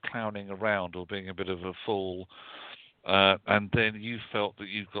who's always clowning around or being a bit of a fool, and then you felt that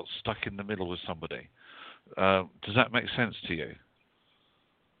you got stuck in the middle with somebody. Does that make sense to you?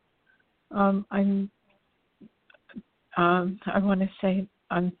 I want to say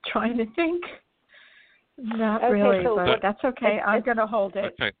I'm trying to think. Not really, but that's okay. I'm going to hold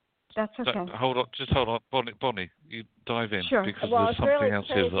it. Okay. That's okay. Hold on, Bonnie, you dive in Sure. because Well, there's it's something really else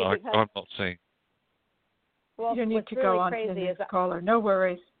here that crazy I'm not seeing. Well, you need what's to really go on to crazy the is next caller. No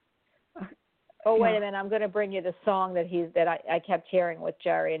worries. Oh, wait Yeah. a minute! I'm going to bring you the song that I kept hearing with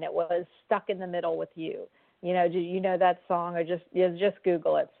Jerry, and it was "Stuck in the Middle with You." You know, do you know that song, or just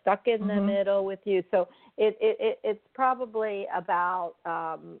Google it? "Stuck in the Middle with You." So it's probably about.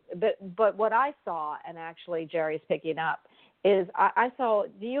 But what I saw, and actually Jerry's picking up, is I saw.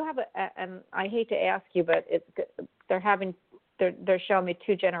 Do you have and I hate to ask you, but they're showing me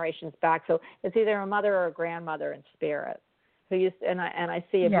 2 generations back, so it's either a mother or a grandmother in spirit who used, and I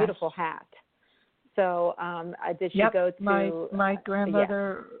see a beautiful hat. So did she go to my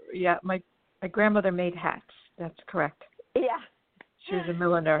grandmother? Yeah, my grandmother made hats. That's correct. Yeah, she was a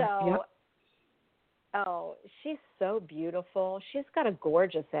milliner. So, oh, she's so beautiful. She's got a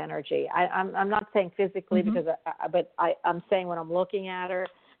gorgeous energy. I'm not saying physically because, but I'm saying when I'm looking at her,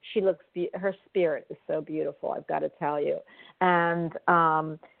 she looks. Her spirit is so beautiful. I've got to tell you, and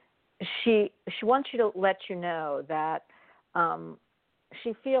she wants you to let you know that.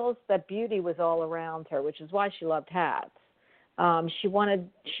 She feels that beauty was all around her, which is why she loved hats.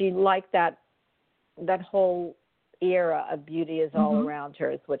 She liked that whole era of beauty is all around her,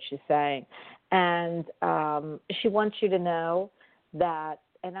 is what she's saying. And she wants you to know that,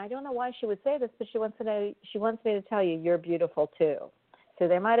 and I don't know why she would say this, but she wants me to tell you, you're beautiful too. So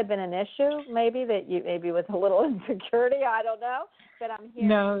there might have been an issue, maybe with a little insecurity, I don't know, but I'm here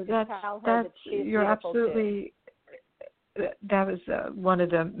to tell her that she's you're beautiful absolutely too. That was one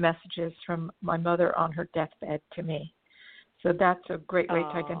of the messages from my mother on her deathbed to me. So that's a great way to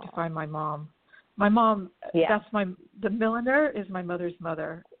identify my mom. My mom, the milliner is my mother's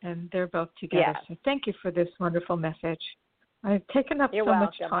mother, and they're both together. So thank you for this wonderful message. I've taken up You're so welcome.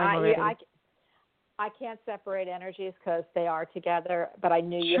 much time already. I can't separate energies because they are together, but I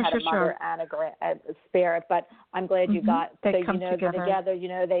knew you had a mother and a spirit, but I'm glad you got, they so come you know together, you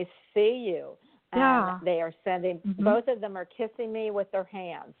know, they see you. And they are sending, both of them are kissing me with their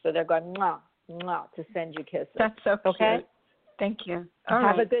hands. So they're going, mwah, mwah, to send you kisses. That's so cute. Okay? Thank you.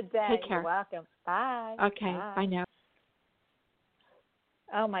 Have a good day. Take care. You're welcome. Bye. Okay. Bye now.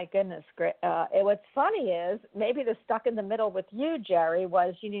 Oh, my goodness. Great. What's funny is maybe the stuck in the middle with you, Jerry,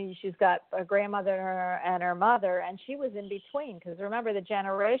 was, you know, she's got a grandmother and her mother, and she was in between. Because remember, the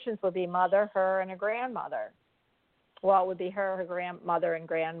generations would be mother, her, and a grandmother. Well, it would be her grandmother and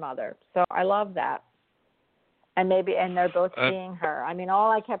grandmother. So I love that. And they're both seeing her. I mean,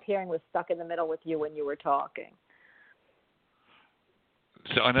 all I kept hearing was stuck in the middle with you when you were talking.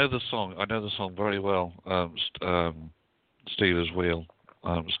 So I know the song very well. Steelers Wheel,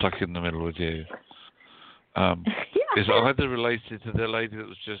 stuck in the middle with you. Is it either related to the lady that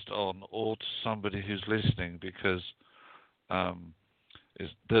was just on, or to somebody who's listening? Because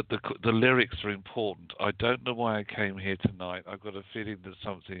the lyrics are important. I don't know why I came here tonight. I've got a feeling that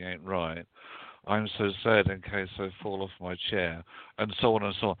something ain't right. I'm so sad in case I fall off my chair, and so on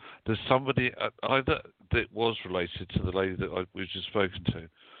and so on. There's somebody either that was related to the lady that we've just spoken to,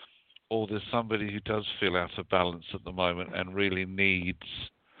 or there's somebody who does feel out of balance at the moment and really needs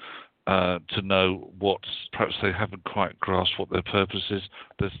to know what, perhaps they haven't quite grasped what their purpose is.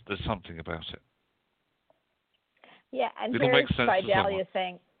 There's something about it. Yeah, and it'll here's make sense Fidelia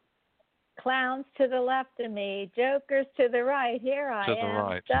saying, clowns to the left of me, jokers to the right. Here I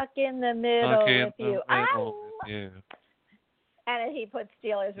am, stuck in the middle with you. And he put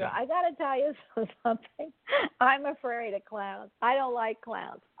Steelers. Yeah. I got to tell you something. I'm afraid of clowns. I don't like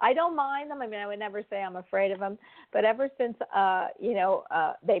clowns. I don't mind them. I mean, I would never say I'm afraid of them. But ever since,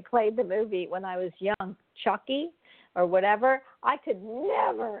 they played the movie when I was young, Chucky or whatever, I could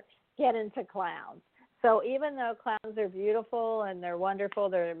never get into clowns. So even though clowns are beautiful and they're wonderful,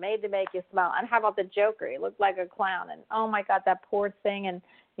 they're made to make you smile. And how about the Joker? He looked like a clown. And, oh, my God, that poor thing. And,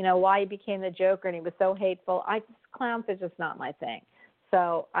 you know, why he became the Joker, and he was so hateful. Clowns are just not my thing.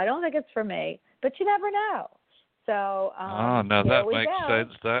 So I don't think it's for me. But you never know. So no, that makes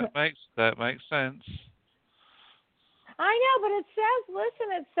sense. That makes sense. I know, but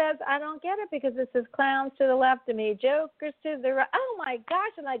it says, I don't get it because it says clowns to the left of me, jokers to the right. Oh, my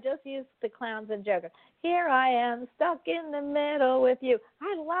gosh, and I just used the clowns and jokers. Here I am, stuck in the middle with you.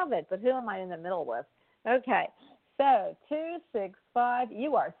 I love it, but who am I in the middle with? Okay, so 265,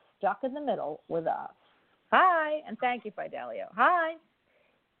 you are stuck in the middle with us. Hi, and thank you, Fidelio. Hi.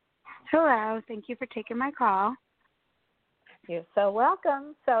 Hello, thank you for taking my call. You're so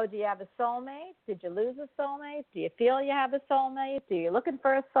welcome. So do you have a soulmate? Did you lose a soulmate? Do you feel you have a soulmate? Do you looking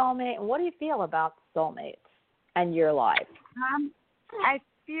for a soulmate? And what do you feel about soulmates and your life? I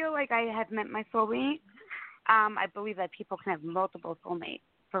feel like I have met my soulmate. I believe that people can have multiple soulmates.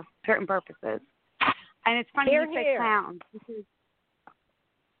 for certain purposes. And it's funny you said clowns.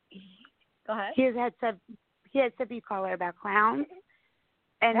 Go ahead. He had said you call her about clowns,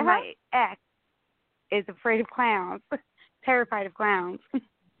 and my ex is afraid of clowns, terrified of clowns.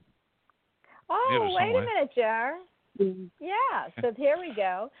 Oh, wait a minute, Jar. Yeah, so here we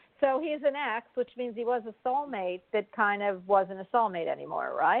go. So he's an ex, which means he was a soulmate that kind of wasn't a soulmate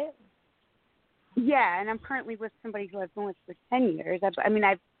anymore, right? Yeah, and I'm currently with somebody who I've been with for 10 years. I've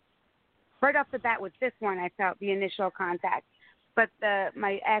right off the bat with this one, I felt the initial contact. But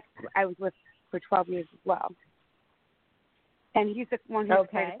my ex I was with for 12 years as well. And he's the one who's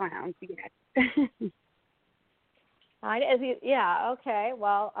afraid of clowns, yes. Okay.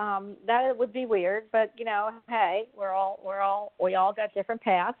 Well, that would be weird, but hey, we all got different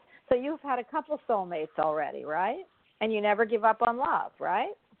paths. So you've had a couple soulmates already, right? And you never give up on love,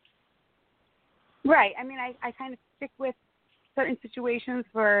 right? Right. I mean, I kind of stick with certain situations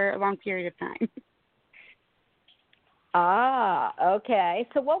for a long period of time. Okay.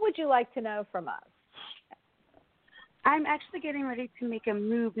 So what would you like to know from us? I'm actually getting ready to make a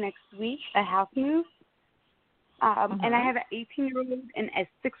move next week, a house move. And I have an 18-year-old and a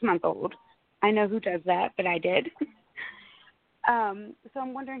 6-month-old. I know who does that, but I did. So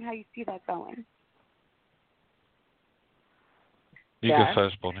I'm wondering how you see that going. You go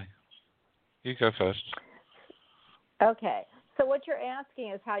first, Bonnie. You go first. Okay. So what you're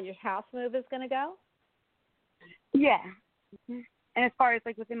asking is how your house move is going to go? Yeah. And as far as,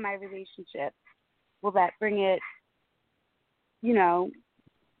 within my relationship, will that bring it, in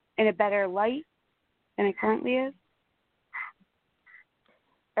a better light than it currently is?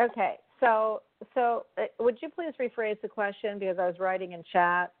 Okay. So would you please rephrase the question, because I was writing in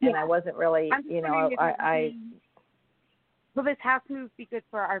chat and I wasn't really, Will this house move be good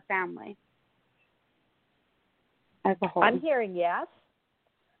for our family as a whole? I'm hearing yes.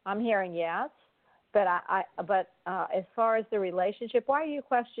 But as far as the relationship, why are you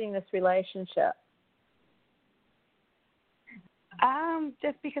questioning this relationship?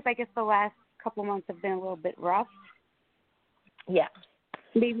 Just because I guess the last couple months have been a little bit rough. Yeah.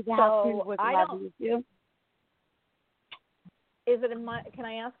 Maybe the house move was lovely with you. Can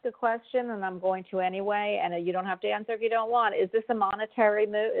I ask a question? And I'm going to anyway, and you don't have to answer if you don't want. Is this a monetary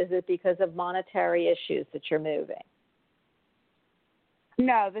move? Is it because of monetary issues that you're moving?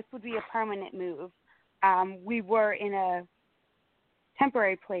 No, this would be a permanent move. We were in a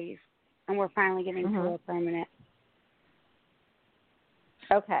temporary place, and we're finally getting to a permanent.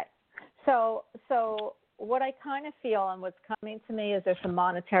 Okay. So what I kind of feel and what's coming to me is there's some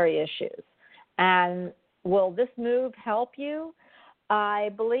monetary issues. And will this move help you? I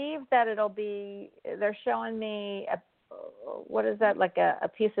believe that they're showing me, what is that, like a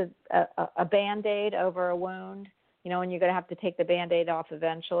piece of, a Band-Aid over a wound, and you're going to have to take the Band-Aid off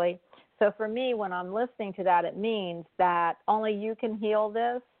eventually. So for me, when I'm listening to that, it means that only you can heal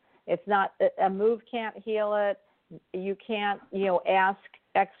this. It's not, a move can't heal it. You can't, ask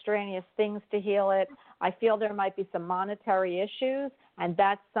extraneous things to heal it. I feel there might be some monetary issues, and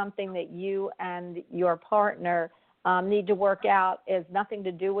that's something that you and your partner need to work out. It has nothing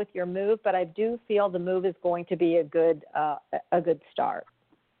to do with your move, but I do feel the move is going to be a good start,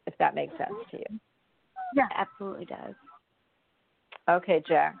 if that makes sense to you. Yeah, absolutely does. Okay,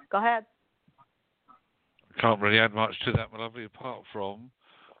 Jack, go ahead. Can't really add much to that, my lovely, apart from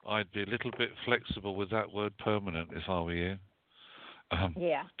I'd be a little bit flexible with that word permanent if I were you.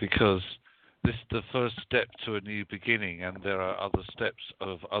 Because this is the first step to a new beginning, and there are other steps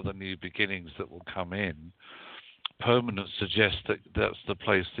of other new beginnings that will come in. Permanent suggests that that's the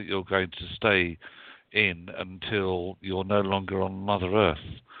place that you're going to stay in until you're no longer on Mother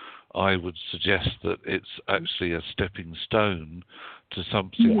Earth. I would suggest that it's actually a stepping stone to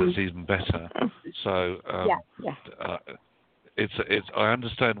something that's even better. So I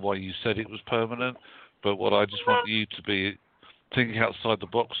understand why you said it was permanent, but what I just want you to be thinking outside the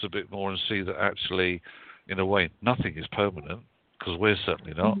box a bit more and see that actually, in a way, nothing is permanent, because we're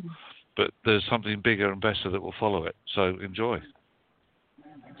certainly not, but there's something bigger and better that will follow it. So enjoy.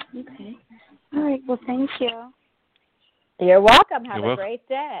 Okay. All right. Well, thank you. You're welcome. Have a great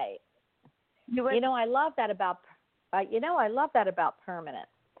day. I love that about permanent.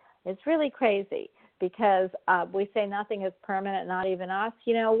 It's really crazy because we say nothing is permanent, not even us.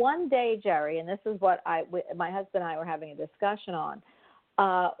 One day, Jerry, and this is what my husband and I were having a discussion on.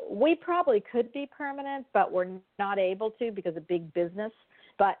 We probably could be permanent, but we're not able to because of big business.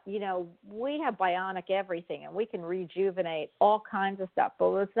 But, we have bionic everything, and we can rejuvenate all kinds of stuff,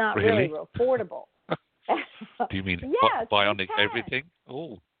 but it's not really affordable. Do you mean yes, bionic everything?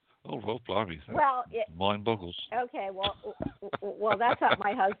 Oh, Oh, well, blimey. Well, Mind boggles. okay. Well, that's up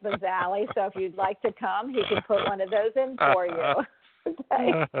my husband's alley. So if you'd like to come, he can put one of those in for you.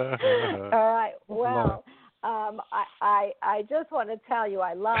 Okay. All right. Well, I just want to tell you,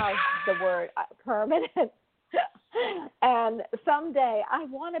 I love the word permanent. And someday I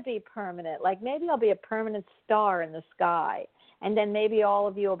want to be permanent. Like maybe I'll be a permanent star in the sky. And then maybe all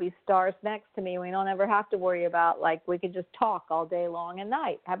of you will be stars next to me. We don't ever have to worry about, like, we could just talk all day long and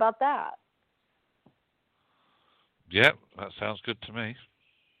night. How about that? Yep, that sounds good to me.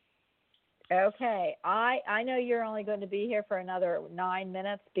 Okay. I know you're only going to be here for another 9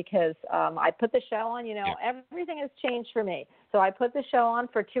 minutes because I put the show on. You know, everything has changed for me. So I put the show on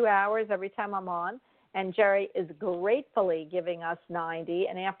for 2 hours every time I'm on. And Jerry is gratefully giving us 90.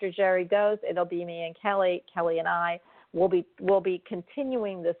 And after Jerry goes, it'll be me and Kelly. Kelly and I will be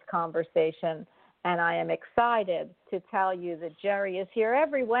continuing this conversation. And I am excited to tell you that Jerry is here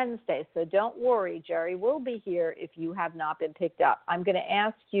every Wednesday. So don't worry, Jerry will be here if you have not been picked up. I'm going to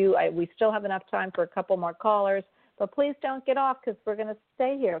ask you, we still have enough time for a couple more callers, but please don't get off because we're going to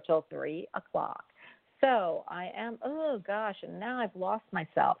stay here till 3 o'clock. So oh gosh, and now I've lost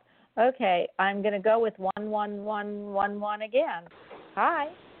myself. Okay, I'm going to go with 11111 again. Hi.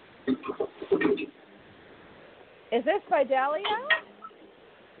 Is this Fidelio?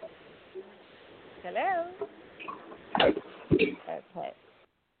 Hello? Okay.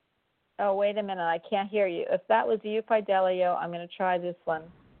 Oh, wait a minute. I can't hear you. If that was you, Fidelio, I'm going to try this one.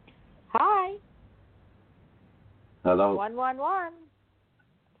 Hi. Hello. 111.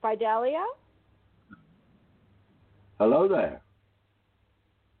 Fidelio? Hello there.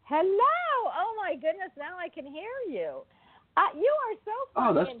 Hello. Oh, my goodness. Now I can hear you. You are so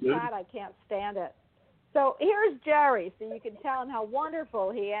funny and chat. I can't stand it. So here's Jerry, so you can tell him how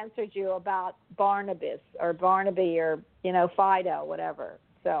wonderful he answered you about Barnabas or Barnaby or, Fido, whatever.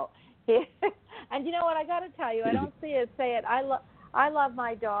 So, and you know what, I got to tell you, I don't see it say it. I love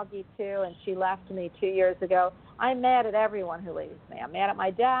my doggie, too, and she left me 2 years ago. I'm mad at everyone who leaves me. I'm mad at my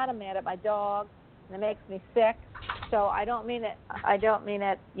dad. I'm mad at my dog, and it makes me sick. So I don't mean it,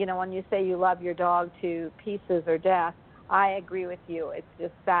 when you say you love your dog to pieces or death. I agree with you. It's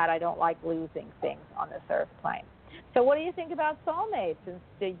just sad. I don't like losing things on this earth plane. So what do you think about soulmates?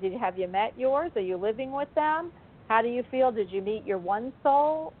 Have you met yours? Are you living with them? How do you feel? Did you meet your one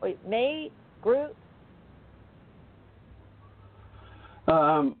soul mate, group?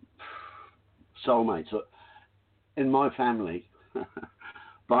 Soulmates. In my family,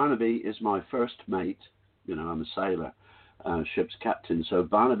 Barnaby is my first mate. I'm a sailor, ship's captain. So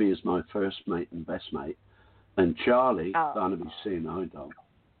Barnaby is my first mate and best mate. And Charlie, Barnaby's C&I dog,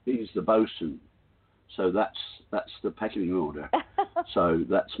 he's the bosun. So that's the pecking order. So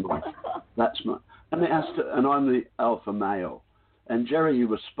that's my, and it has to, and I'm the alpha male. And Jerry, you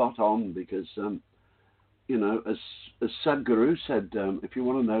were spot on because, as Sadhguru said, if you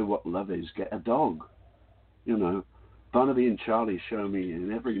want to know what love is, get a dog. Barnaby and Charlie show me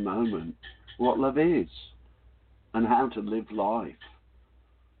in every moment what love is and how to live life.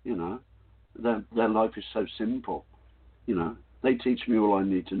 Their life is so simple. They teach me all I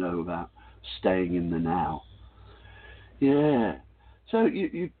need to know about staying in the now. Yeah. So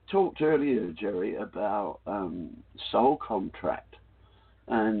you talked earlier, Jerry, about soul contract,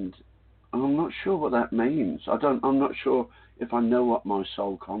 and I'm not sure what that means. I'm not sure if I know what my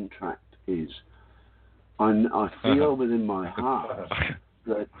soul contract is. I feel within my heart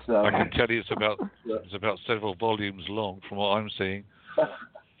that I can tell you it's about several volumes long from what I'm seeing.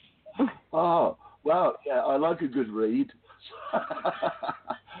 Oh, well, yeah, I like a good read.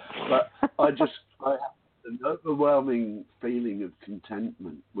 But I have an overwhelming feeling of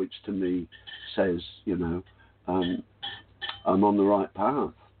contentment, which to me says, I'm on the right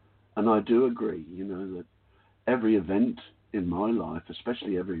path. And I do agree, that every event in my life,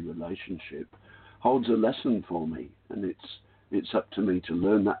 especially every relationship, holds a lesson for me. And it's up to me to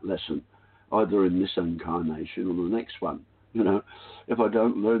learn that lesson, either in this incarnation or the next one. If I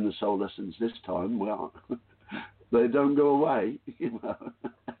don't learn the soul lessons this time, well, they don't go away.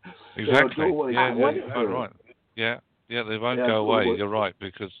 Exactly. So right. Yeah, they won't go away. You're right,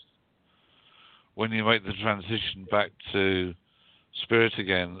 because when you make the transition back to spirit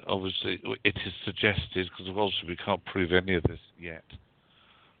again, obviously it is suggested, because obviously we can't prove any of this yet.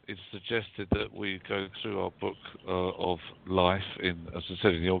 It's suggested that we go through our book of life in, as I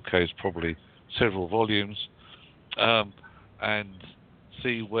said, in your case, probably several volumes. And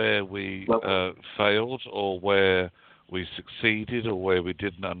see where we failed, or where we succeeded, or where we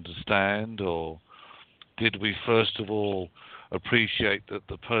didn't understand, or did we first of all appreciate that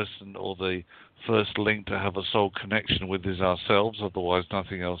the person or the first link to have a soul connection with is ourselves. Otherwise,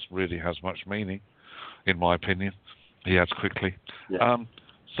 nothing else really has much meaning, in my opinion. He adds quickly. Yeah.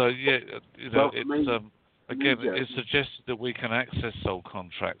 So yeah, it's again, yeah. it's suggested that we can access soul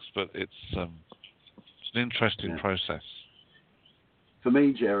contracts, but it's an interesting process. For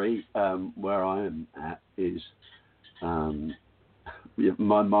me, Jerry, where I am at is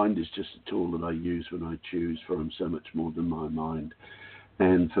my mind is just a tool that I use when I choose, for I'm so much more than my mind.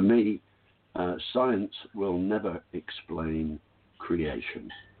 And for me, science will never explain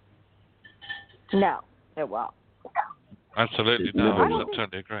creation. No, it won't. Absolutely, no, I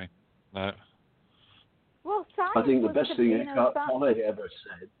totally agree. No. Well, science I think the was best thing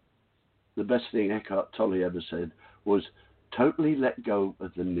Eckhart Tolle ever said, was totally let go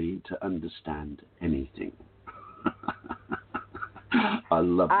of the need to understand anything. I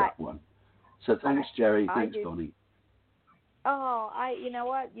love that one. So thanks, Jerry. Thanks, Bonnie. Oh, you know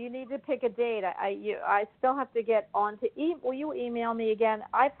what? You need to pick a date. I still have to get on to will you email me again?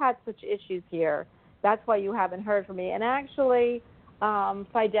 I've had such issues here. That's why you haven't heard from me. And actually,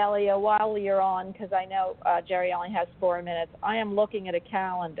 Fidelia, while you're on, because I know Jerry only has 4 minutes, I am looking at a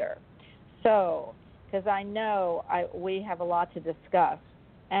calendar. So, because I know we have a lot to discuss.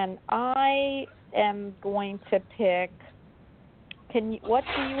 And I am going to pick, what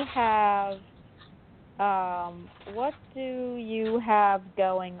do you have? What do you have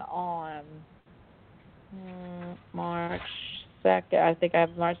going on? March 2nd. I think I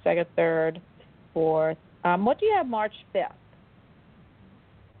have March 2nd, 3rd, 4th. What do you have March 5th?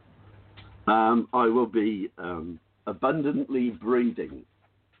 I will be abundantly breathing.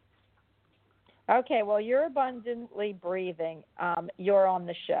 Okay, well, you're abundantly breathing. You're on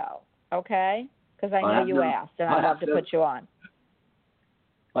the show, okay? Because I know you asked, and I'd love to put you on.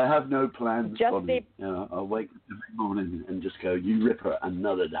 I have no plans, Bonnie. Just I'll wake up every morning and just go, you ripper,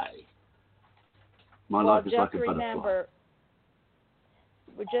 another day. My life is like a butterfly.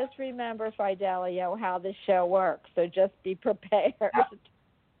 Just remember, Fidelio, how this show works, so just be prepared.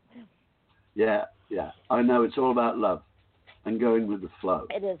 Yeah. I know it's all about love and going with the flow.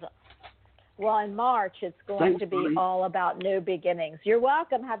 It is. Well, in March, it's going to be all about new beginnings. You're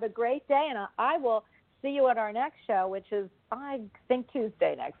welcome. Have a great day, and I will see you at our next show, which is, I think,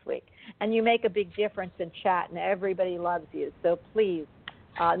 Tuesday next week. And you make a big difference in chat, and everybody loves you. So please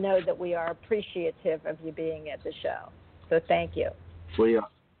know that we are appreciative of you being at the show. So thank you. We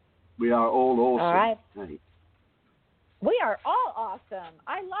are all awesome. All right. Hey. We are all awesome.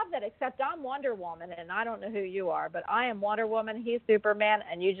 I love that, except I'm Wonder Woman, and I don't know who you are, but I am Wonder Woman, he's Superman,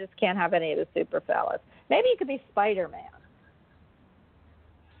 and you just can't have any of the super fellas. Maybe you could be Spider-Man.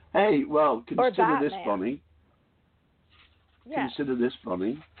 Hey, well, consider this, Batman. Bonnie. Yeah. Consider this,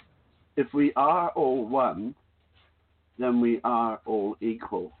 Bonnie. If we are all one, then we are all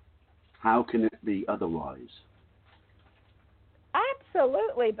equal. How can it be otherwise?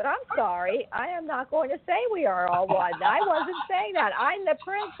 Absolutely, but I'm sorry. I am not going to say we are all one. I wasn't saying that. I'm the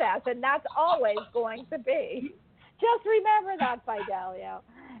princess, and that's always going to be. Just remember that, Fidelio.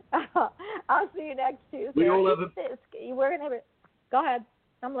 I'll see you next Tuesday. We all have We're going to have Go ahead.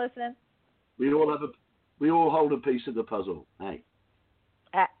 I'm listening. We all hold a piece of the puzzle. Hey.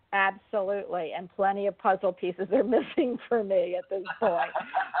 Absolutely, and plenty of puzzle pieces are missing for me at this point.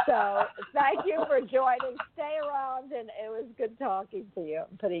 So thank you for joining. Stay around, and it was good talking to you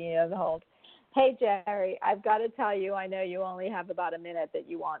and putting you on hold. Hey, Jerry, I've got to tell you, I know you only have about a minute that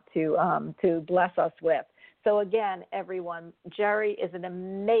you want to bless us with. So again, everyone, Jerry is an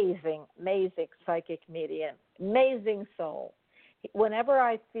amazing, amazing psychic medium, amazing soul. Whenever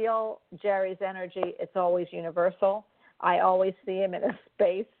I feel Jerry's energy, it's always universal. I always see him in a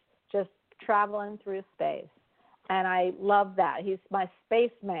space, just traveling through space. And I love that. He's my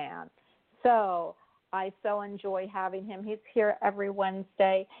spaceman. So I so enjoy having him. He's here every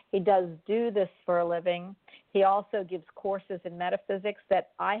Wednesday. He does do this for a living. He also gives courses in metaphysics that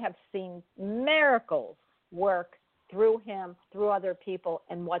I have seen miracles work through him, through other people,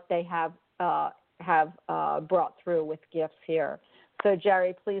 and what they have brought through with gifts here. So,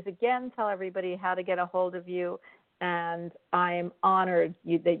 Jerry, please again tell everybody how to get a hold of you. And I am honored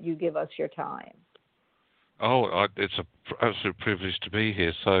that you give us your time. Oh, it's an absolute privilege to be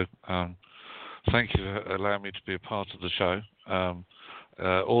here. So thank you for allowing me to be a part of the show.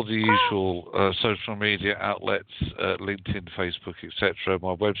 All the usual social media outlets, LinkedIn, Facebook, etc.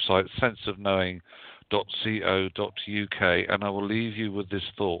 My website, senseofknowing.co.uk. And I will leave you with this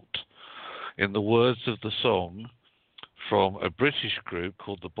thought. In the words of the song from a British group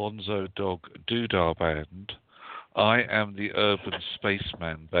called the Bonzo Dog Doodah Band, I am the urban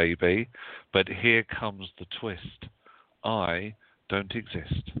spaceman, baby, but here comes the twist. I don't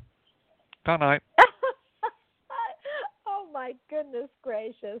exist. Good night. Oh, my goodness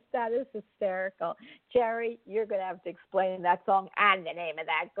gracious. That is hysterical. Jerry, you're going to have to explain that song and the name of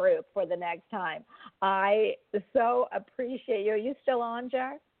that group for the next time. I so appreciate you. Are you still on,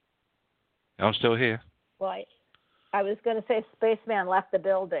 Jerry? I'm still here. Well, I was going to say Spaceman left the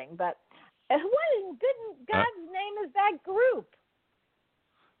building, but what in God's name is that group?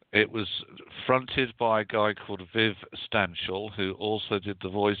 It was fronted by a guy called Viv Stanshall, who also did the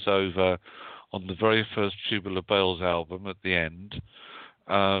voiceover on the very first Tubular Bells album at the end.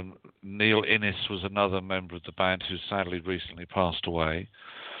 Neil Innes was another member of the band who sadly recently passed away.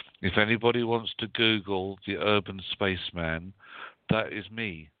 If anybody wants to Google the Urban Spaceman, that is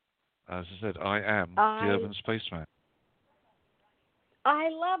me. As I said, I am the Urban Spaceman. I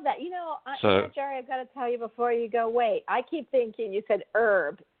love that. Jerry, I've got to tell you before you go, wait. I keep thinking you said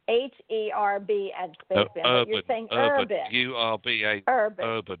herb, H-E-R-B, and spaceman. But you're saying urban. U-R-B-A.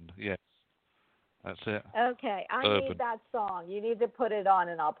 Urban, yes. That's it. Okay, I need that song. You need to put it on,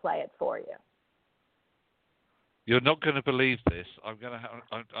 and I'll play it for you. You're not going to believe this. I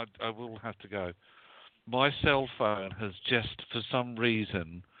will have to go. My cell phone has just, for some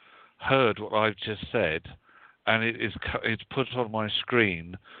reason, heard what I've just said, and it's put on my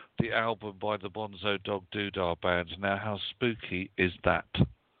screen the album by the Bonzo Dog Doodah Band. Now, how spooky is that?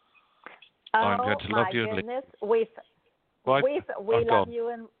 I'm going to love you and leave. We love gone. you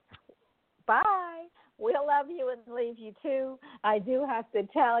and bye. We'll love you and leave you too. I do have to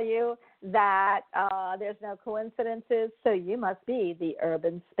tell you that there's no coincidences, so you must be the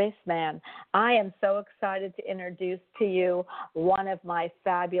Urban Spaceman. I am so excited to introduce to you one of my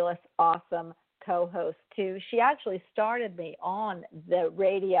fabulous, awesome co-hosts too. She actually started me on the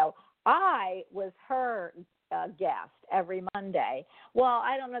radio. I was her guest every Monday. Well,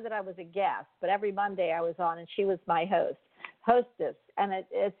 I don't know that I was a guest, but every Monday I was on, and she was my hostess. And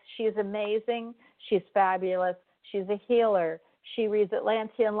she's amazing. She's fabulous. She's a healer. She reads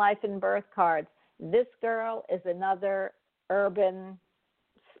Atlantean life and birth cards. This girl is another urban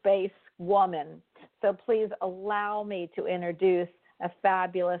space woman. So please allow me to introduce a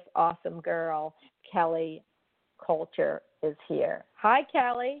fabulous, awesome girl. Kelly Coulter is here. Hi,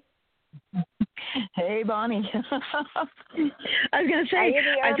 Kelly. Hey, Bonnie. I was gonna say,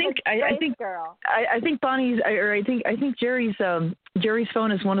 I think Bonnie's, or I think Jerry's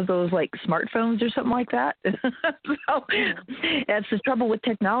phone is one of those like smartphones or something like that. So that's the trouble with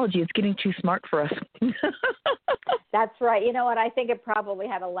technology; it's getting too smart for us. That's right. You know what? I think it probably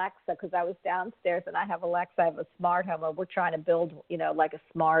had Alexa, because I was downstairs and I have Alexa. I have a smart home, and we're trying to build, like a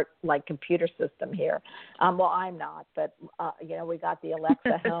smart computer system here. Well, I'm not, but we got the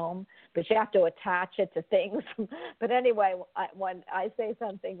Alexa home, but you have to attach it to things. But anyway, when I say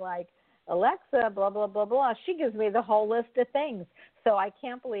something like Alexa, blah, blah, blah, blah, she gives me the whole list of things. So I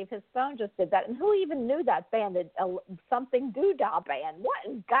can't believe his phone just did that. And who even knew that band, something Doodah band? What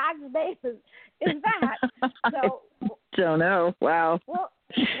in God's name is that? So don't know. Wow. Well,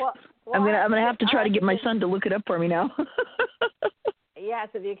 I'm gonna have to try to get my son to look it up for me now. Yes,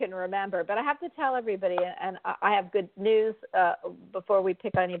 if you can remember. But I have to tell everybody, and I have good news before we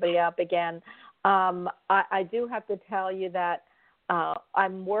pick anybody up again. I do have to tell you that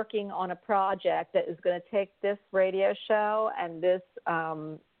I'm working on a project that is going to take this radio show and this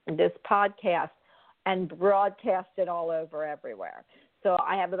podcast and broadcast it all over everywhere. So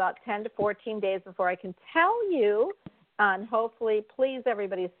I have about 10 to 14 days before I can tell you, and hopefully, please,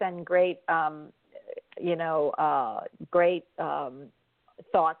 everybody send great, great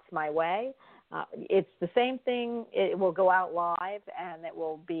thoughts my way. It's the same thing. It will go out live, and it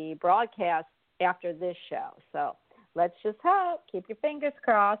will be broadcast after this show. So let's just hope. Keep your fingers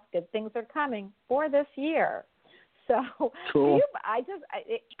crossed. Good things are coming for this year. So cool.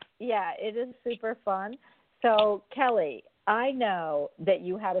 It is super fun. So Kelly, I know that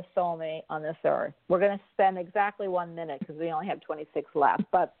you had a soulmate on this earth. We're going to spend exactly 1 minute because we only have 26 left,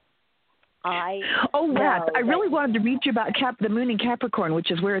 but I really wanted to read you about the moon in Capricorn, which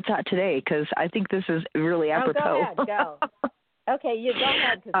is where it's at today, because I think this is really apropos. Oh, go ahead, go. Okay, you go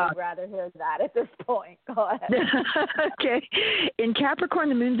ahead, because I'd rather hear that at this point. Go ahead. Okay. In Capricorn,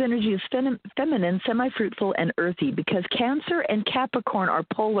 the moon's energy is feminine, semi-fruitful, and earthy. Because Cancer and Capricorn are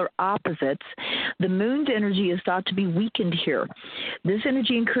polar opposites, the moon's energy is thought to be weakened here. This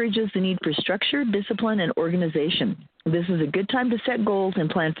energy encourages the need for structure, discipline, and organization. This is a good time to set goals and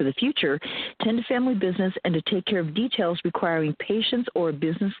plan for the future, tend to family business, and to take care of details requiring patience or a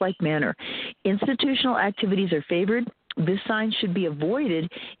business-like manner. Institutional activities are favored. this sign should be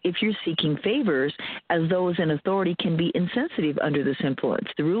avoided if you're seeking favors, as those in authority can be insensitive under this influence.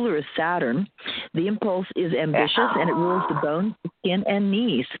 The ruler is Saturn. The impulse is ambitious, and it rules the bones, the skin, and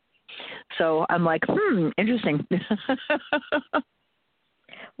knees. So I'm like, interesting.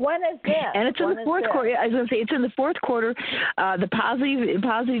 When is this? And it's in the fourth quarter. I was going to say it's in the fourth quarter. The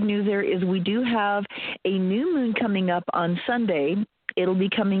positive news there is we do have a new moon coming up on Sunday. It'll be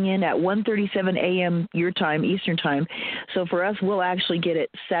coming in at 1:37 a.m. your time, Eastern time. So for us, we'll actually get it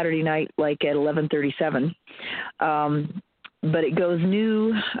Saturday night, like at 11:37. But it goes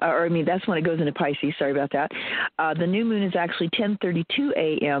that's when it goes into Pisces. Sorry about that. The new moon is actually 10:32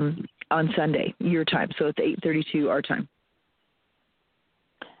 a.m. on Sunday, your time. So it's 8:32 our time.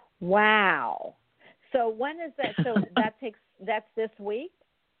 Wow. So when is that? So that's this week?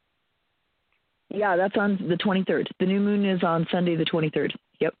 Yeah, that's on the 23rd. The new moon is on Sunday, the 23rd.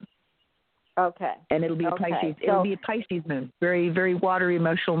 Yep. Okay. And it'll be a Pisces. It'll be a Pisces moon. Very, very watery,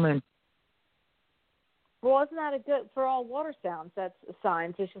 emotional moon. Well, isn't that a good for all water signs?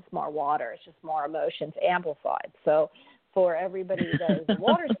 It's just more water. It's just more emotions amplified. So for everybody that is a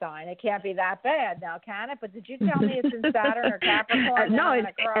water sign, it can't be that bad now, can it? But did you tell me it's in Saturn or Capricorn? No, and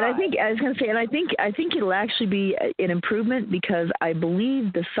I think I was going to say, and I think it'll actually be an improvement because I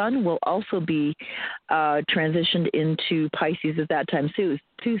believe the sun will also be transitioned into Pisces at that time too.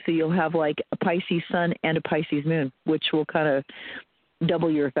 So you'll have like a Pisces sun and a Pisces moon, which will kind of double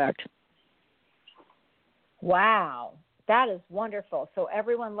your effect. Wow. That is wonderful. So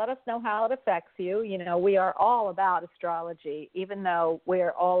everyone, let us know how it affects you. You know, we are all about astrology, even though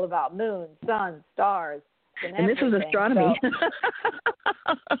we're all about moon, sun, stars, and this is astronomy.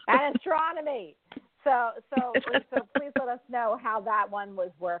 And astronomy. So please let us know how that one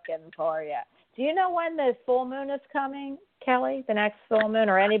was working for you. Do you know when the full moon is coming, Kelly? The next full moon,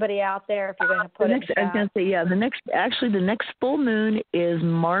 or anybody out there, if you're going to put it down? I was going to say, the next full moon is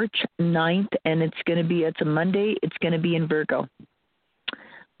March 9th, and it's a Monday. It's going to be in Virgo.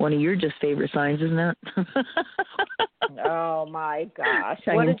 One of your just favorite signs, isn't it? Oh, my gosh.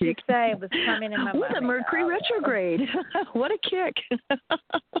 What did you say? It was coming in my mind. The Mercury retrograde. What a kick.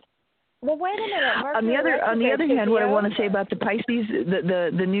 Well, wait a minute. On the other hand, what I want to say about the Pisces,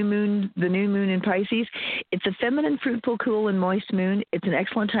 the new moon in Pisces, it's a feminine, fruitful, cool, and moist moon. It's an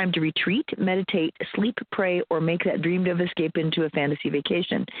excellent time to retreat, meditate, sleep, pray, or make that dreamed of escape into a fantasy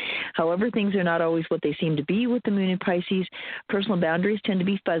vacation. However, things are not always what they seem to be with the moon in Pisces. Personal boundaries tend to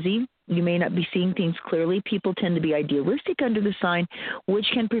be fuzzy. You may not be seeing things clearly. People tend to be idealistic under the sign, which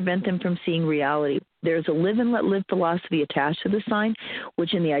can prevent them from seeing reality. There's a live and let live philosophy attached to the sign,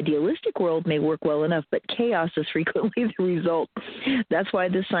 which in the idealistic world may work well enough, but chaos is frequently the result. That's why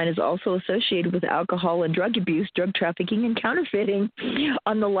this sign is also associated with alcohol and drug abuse, drug trafficking, and counterfeiting.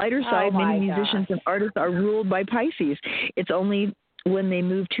 On the lighter side, many musicians and artists are ruled by Pisces. It's only when they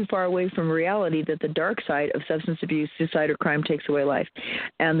move too far away from reality that the dark side of substance abuse, suicide, or crime takes away life.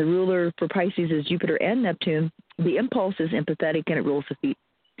 And the ruler for Pisces is Jupiter and Neptune. The impulse is empathetic, and it rules the feet.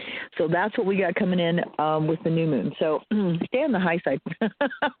 So that's what we got coming in with the new moon. So stay on the high side.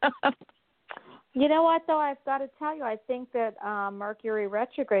 You know what, though? I've got to tell you, I think that Mercury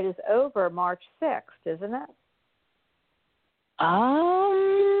retrograde is over March 6th, isn't it?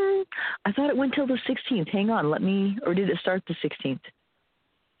 I thought it went till the 16th. Hang on, or did it start the 16th?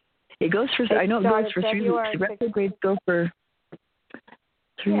 It goes for, I know it goes for 3 weeks. The retrogrades go for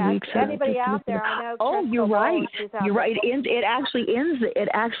 3 weeks. Anybody out there, I know. Oh, you're right. You're right. It actually ends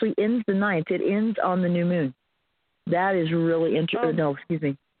the 9th. It ends on the new moon. That is really interesting. No, excuse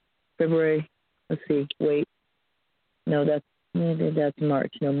me. February. Let's see. Wait. No, that's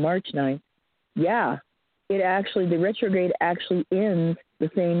March. No, March 9th. Yeah. The retrograde actually ends the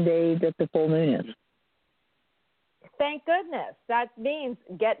same day that the full moon is. Thank goodness. That means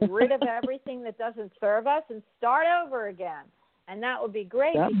get rid of everything that doesn't serve us and start over again. And that would be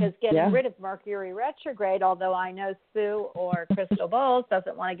great because getting rid of Mercury retrograde, although I know Sue or Crystal Bowles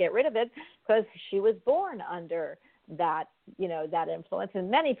doesn't want to get rid of it because she was born under that, that influence, and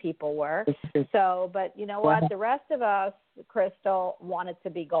many people were. So, but you know what? The rest of us, Crystal, want it to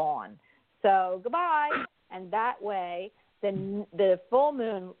be gone. So goodbye. And that way, then the full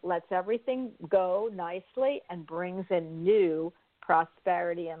moon lets everything go nicely and brings in new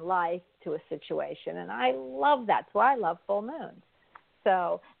prosperity and life to a situation. And I love that. That's why I love full moons.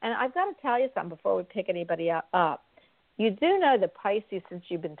 So, and I've got to tell you something before we pick anybody up. You do know that Pisces, since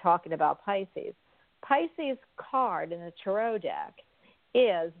you've been talking about Pisces card in the tarot deck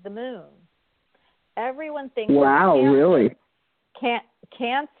is the moon. Everyone thinks really?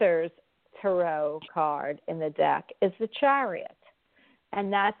 Cancer's tarot card in the deck is the Chariot,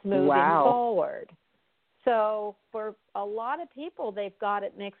 and that's moving forward. So for a lot of people, they've got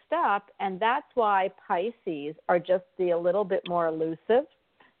it mixed up, and that's why Pisces are just a little bit more elusive.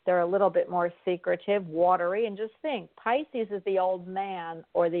 They're a little bit more secretive, watery, and just think, Pisces is the old man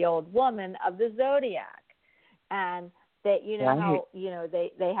or the old woman of the zodiac. And that, you know, right. How, you know, they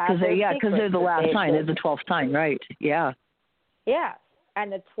have their secrets. Because they're the last sign. They're the 12th sign, right? Yeah. Yes.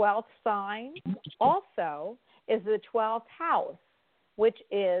 And the 12th sign also is the 12th house, which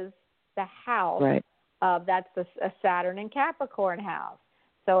is the house right. That's a Saturn and Capricorn house.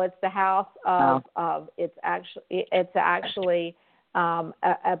 So it's the house of it's actually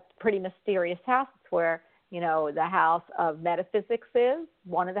a pretty mysterious house. It's where, you know, the house of metaphysics is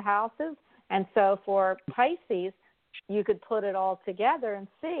one of the houses. And so for Pisces, you could put it all together and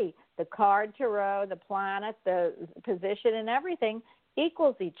see the card tarot, the planet, the position, and everything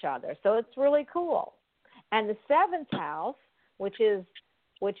equals each other. So it's really cool. And the 7th house, which is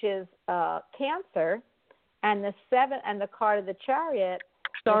Cancer, and the card of the Chariot,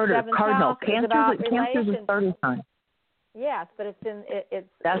 starter cardinal. Cancer's a starter sign. Yes, but it's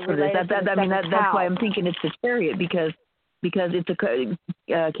that's what it is. That's why I'm thinking it's the Chariot because it's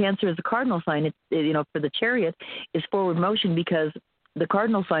Cancer is a cardinal sign. It's, you know, for the Chariot is forward motion because the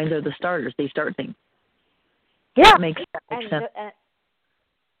cardinal signs are the starters. They start things. Yeah, that makes sense.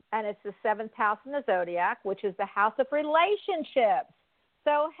 And it's the 7th house in the zodiac, which is the house of relationships.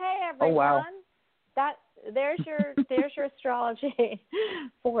 So hey, everyone. Oh, wow. There's your astrology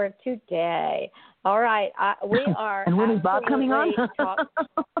for today. All right, we are. And when is Bob coming on?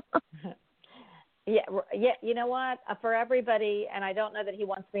 Yeah. You know what? For everybody, and I don't know that he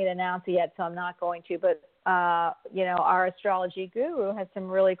wants me to announce it yet, so I'm not going to. But you know, our astrology guru has some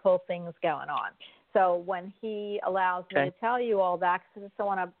really cool things going on. So when he allows me to tell you all that, because I just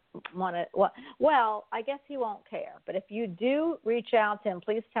don't want to. Well, I guess he won't care. But if you do reach out to him,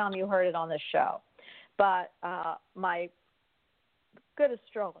 please tell him you heard it on the show. But my good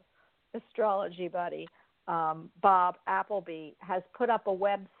astrology buddy, Bob Appleby, has put up a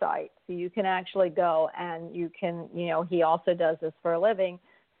website so you can actually go and you can, you know, he also does this for a living.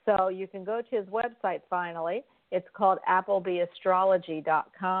 So you can go to his website finally. It's called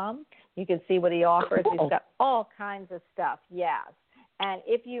ApplebyAstrology.com. You can see what he offers. He's got all kinds of stuff, yes. And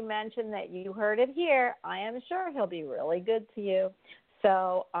if you mention that you heard it here, I am sure he'll be really good to you.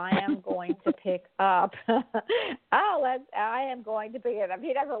 So I am going to pick up. I am going to pick it up. If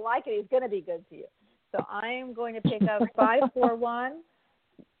he doesn't like it, he's going to be good to you. So I am going to pick up 541.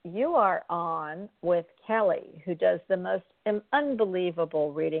 You are on with Kelly, who does the most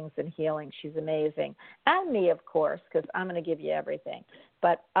unbelievable readings and healing. She's amazing. And me, of course, because I'm going to give you everything.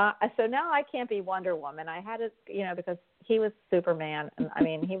 But so now I can't be Wonder Woman. I had to, you know, because he was Superman.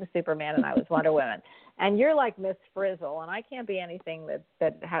 And he was Superman and I was Wonder Woman. And you're like Miss Frizzle, and I can't be anything that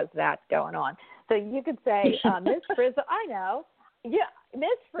has that going on. So you could say, Miss Frizzle, I know. Yeah,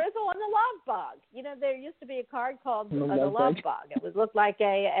 Miss Frizzle and the Love Bug. You know, there used to be a card called the Love Bug. It would look like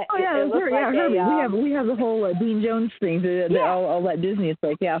a. We have the whole Dean Jones thing. All that Disney. It's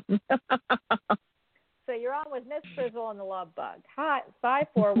like, yeah. So you're on with Miss Frizzle and the Love Bug. Hi,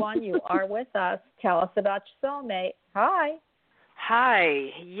 541. You are with us. Tell us about your soulmate. Hi.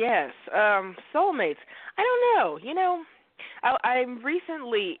 Hi. Yes. Soulmates. I don't know. You know, I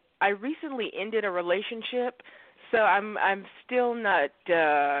recently ended a relationship. So I'm still not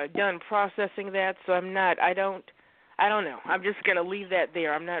done processing that. So I don't know. I'm just gonna leave that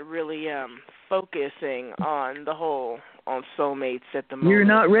there. I'm not really focusing on on soulmates at the moment. You're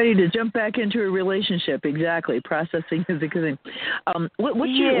not ready to jump back into a relationship. Exactly. Processing is a good thing.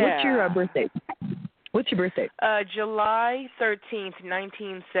 What's your birthday? What's your birthday? July 13th,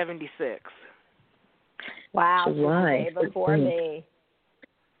 1976. Wow. July. The day before me.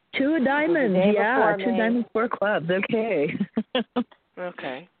 2 diamonds, 2 diamonds, 4 clubs. Okay.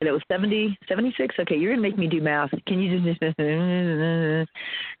 Okay. And it was 76? Okay, you're going to make me do math. Can you just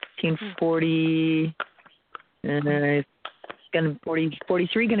 1940, it's going to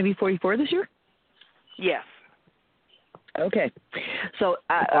 43, going to be 44 this year? Yes. Okay. So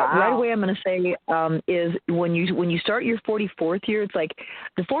right away I'm going to say is when you start your 44th year, it's like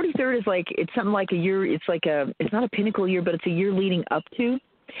the 43rd is like, it's something like a year, it's not a pinnacle year, but it's a year leading up to.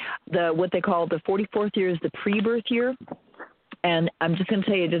 What they call the 44th year is the pre-birth year. And I'm just going to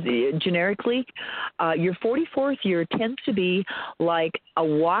tell you just generically, your 44th year tends to be like a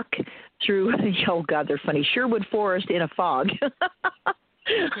walk through, oh God, they're funny, Sherwood Forest in a fog.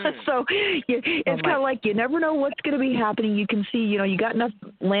 So it's kind of like you never know what's going to be happening. You can see, you got enough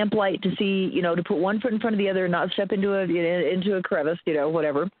lamplight to see, to put one foot in front of the other and not step into a crevice,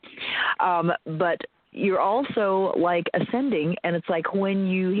 whatever. But you're also like ascending, and it's like when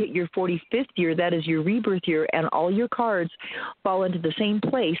you hit your 45th year, that is your rebirth year, and all your cards fall into the same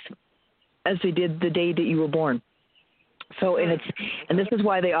place as they did the day that you were born. So, and this is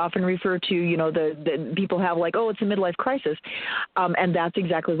why they often refer to, the people have like, oh, it's a midlife crisis. And that's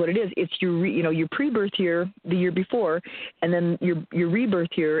exactly what it is. It's your pre-birth year, the year before, and then your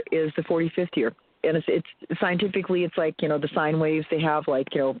rebirth year is the 45th year. And it's scientifically, it's like, the sine waves they have, like,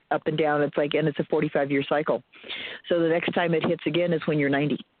 up and down. It's like, and it's a 45-year cycle. So the next time it hits again is when you're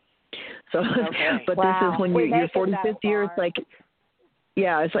 90. So, okay. But wow. This is when your 45th year, it's like,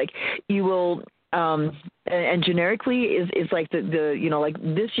 yeah, it's like you will, and generically is like the like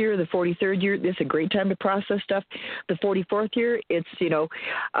this year, the 43rd year, this is a great time to process stuff. The 44th year, it's,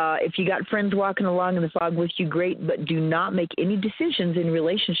 if you got friends walking along in the fog with you, great, but do not make any decisions in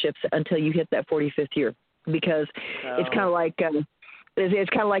relationships until you hit that 45th year, because it's kind of like, it's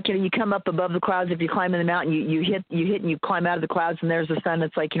kind of like, you come up above the clouds. If you climb in the mountain, you hit and you climb out of the clouds, and there's the sun.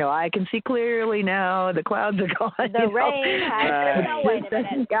 It's like, I can see clearly now. The clouds are gone. The rain has no, wait a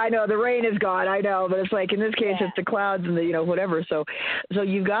minute. I know the rain is gone. I know, but it's like in this case, it's the clouds and the whatever. So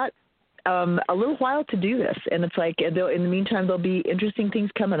you've got a little while to do this, and it's like in the meantime there'll be interesting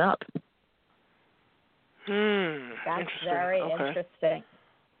things coming up. That's very interesting.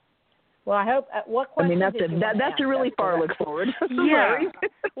 Well, I hope. What question? That's a really far look forward. Yeah.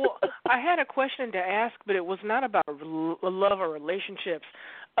 Well, I had a question to ask, but it was not about love or relationships.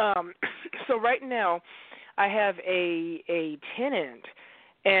 So right now, I have a tenant,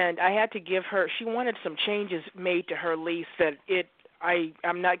 and I had to give her. She wanted some changes made to her lease that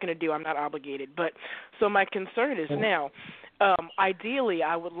I'm not going to do. I'm not obligated. But so my concern is now. Ideally,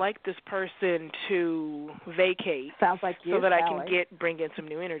 I would like this person to vacate. Sounds like you, so that Sally. I can bring in some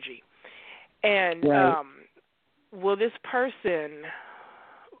new energy. And will this person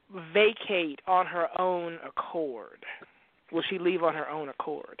vacate on her own accord? Will she leave on her own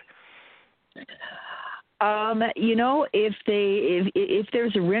accord? If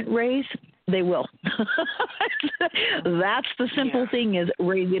there's a rent raise, they will. That's the simple thing is,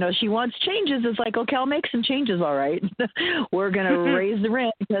 she wants changes. It's like, okay, I'll make some changes. All right. We're going to raise the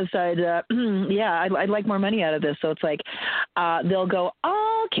rent because I'd like more money out of this. So it's like, they'll go, oh,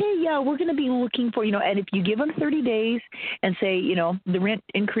 okay, yeah, we're going to be looking for, and if you give them 30 days and say, the rent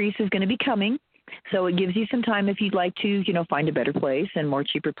increase is going to be coming. So it gives you some time if you'd like to, find a better place and more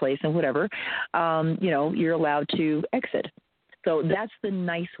cheaper place and whatever, you're allowed to exit. So that's the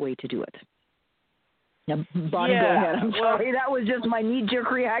nice way to do it. Now, Bonnie, go ahead. I'm sorry. That was just my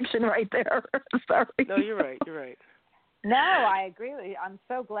knee-jerk reaction right there. Sorry. No, you're right. No, I agree with you. I'm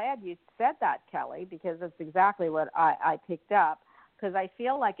so glad you said that, Kelly, because that's exactly what I picked up. Because I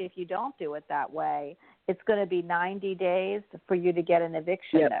feel like if you don't do it that way, it's going to be 90 days for you to get an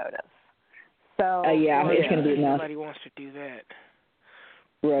eviction notice. So it's going to be enough. Nobody wants to do that.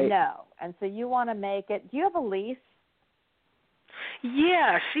 Right. No. And so you want to make it – do you have a lease?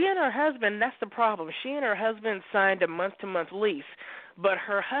 Yeah, she and her husband, that's the problem. She and her husband signed a month-to-month lease, but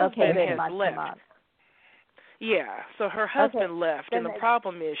her husband has left. Yeah, so her husband left, and the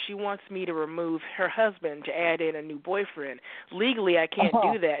problem is she wants me to remove her husband to add in a new boyfriend. Legally, I can't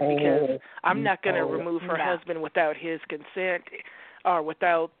do that because I'm not going to remove her husband without his consent or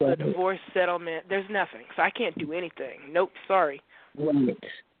without the divorce settlement. There's nothing, so I can't do anything. Nope, sorry. Right.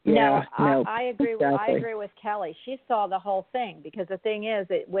 Yeah, no, I agree. I agree with Kelly. She saw the whole thing because the thing is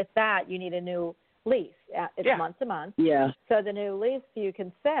that with that you need a new lease. It's month to month. Yeah. So the new lease, you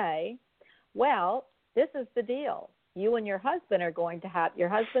can say, well, this is the deal. You and your husband are going to have. Your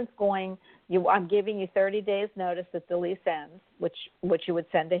husband's going. I'm giving you 30 days notice that the lease ends, which you would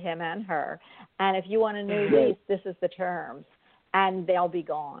send to him and her. And if you want a new lease, this is the terms, and they'll be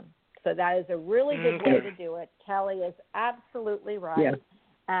gone. So that is a really good way to do it. Kelly is absolutely right. Yeah.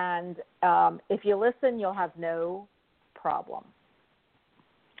 And if you listen, you'll have no problem.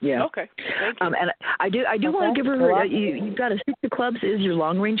 Yeah. Okay. Thank you. And I do want to give her. You've got a 6 of clubs is your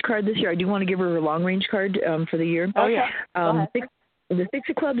long range card this year. I do want to give her her long range card for the year. Oh yeah. The 6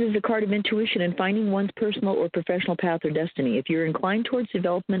 of clubs is a card of intuition and finding one's personal or professional path or destiny. If you're inclined towards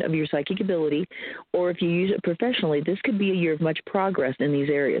development of your psychic ability, or if you use it professionally, this could be a year of much progress in these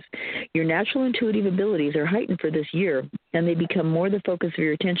areas. Your natural intuitive abilities are heightened for this year, and they become more the focus of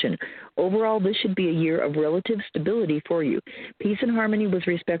your attention. Overall, this should be a year of relative stability for you. Peace and harmony with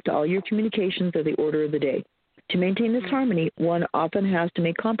respect to all your communications are the order of the day. To maintain this harmony, one often has to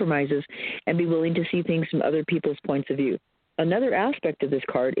make compromises and be willing to see things from other people's points of view. Another aspect of this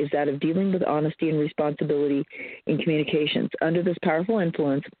card is that of dealing with honesty and responsibility in communications. Under this powerful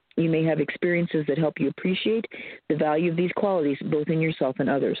influence, you may have experiences that help you appreciate the value of these qualities both in yourself and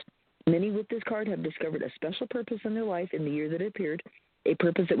others. Many with this card have discovered a special purpose in their life in the year that it appeared, a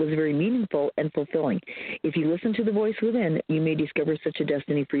purpose that was very meaningful and fulfilling. If you listen to the voice within, you may discover such a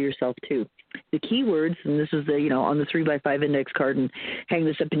destiny for yourself too. The key words, and this is the, on the 3x5 index card, and hang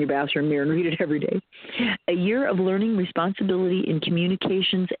this up in your bathroom mirror and read it every day. A year of learning responsibility in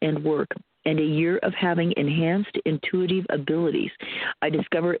communications and work, and a year of having enhanced intuitive abilities. I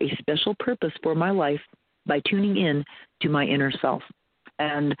discover a special purpose for my life by tuning in to my inner self.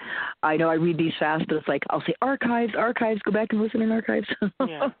 And I know I read these fast, but it's like I'll say archives, go back and listen in archives.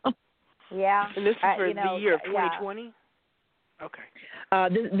 Yeah. Yeah. And this is for the year of 2020? Yeah. Okay.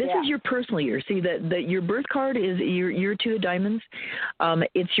 This is your personal year. See, that your birth card is your 2 of diamonds.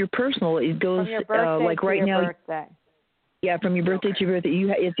 It's your personal. It goes from your birthday like to right your now. Birthday. Yeah, from your birthday to your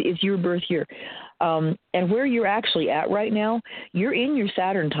birthday. It's your birth year. And where you're actually at right now, you're in your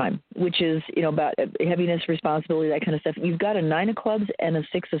Saturn time, which is, about heaviness, responsibility, that kind of stuff. You've got a 9 of clubs and a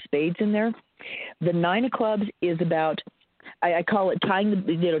 6 of spades in there. The 9 of clubs is about, I call it tying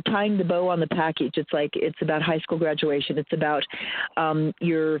the bow on the package. It's about high school graduation. It's about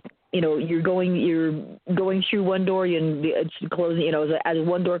you're going through one door and it's closing. As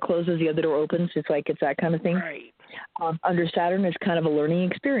one door closes, the other door opens. It's that kind of thing. Right. Under Saturn is kind of a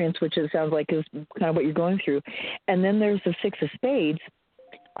learning experience, which it sounds like is kind of what you're going through. And then there's the 6 of spades,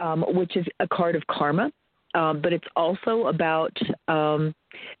 which is a card of karma, but it's also about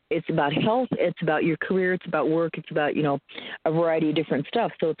it's about health, it's about your career, it's about work, it's about a variety of different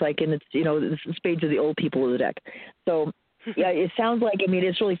stuff. So it's the spades are the old people of the deck. So yeah, it sounds like,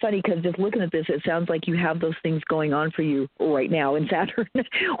 it's really funny because just looking at this, it sounds like you have those things going on for you right now in Saturn,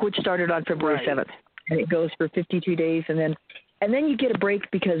 which started on February 7th. And it goes for 52 days, and then you get a break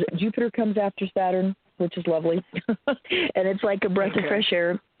because Jupiter comes after Saturn, which is lovely, and it's like a breath of fresh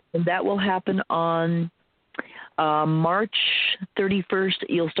air. And that will happen on March 31st.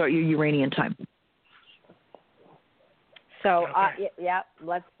 You'll start your Uranian time. So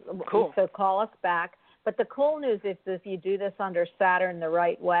let's cool. So call us back. But the cool news is if you do this under Saturn the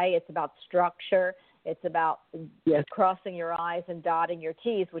right way, it's about structure. It's about crossing your I's and dotting your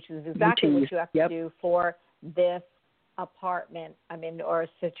T's, which is exactly what you have to do for this apartment, or a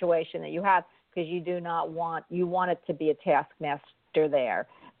situation that you have, because you want it to be a taskmaster there,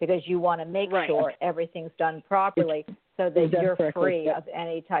 because you want to make sure everything's done properly so that you're free of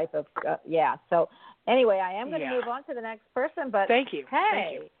any type of, So anyway, I am going to move on to the next person, but thank you.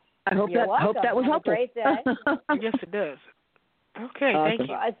 Hey, thank you. I hope that was helpful. Have a great day. Yes, it does. Okay, awesome. Thank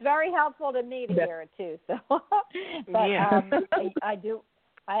you. It's very helpful to me to hear it too. So, but I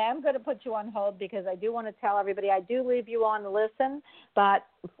am going to put you on hold because I do want to tell everybody I do leave you on to listen, but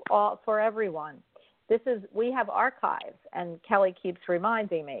for everyone, we have archives, and Kelly keeps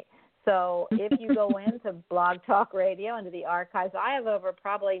reminding me. So if you go into Blog Talk Radio, into the archives, I have over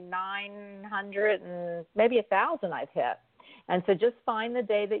probably 900 and maybe 1,000 I've hit. And so just find the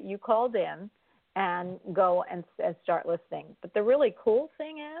day that you called in and go and start listening. But the really cool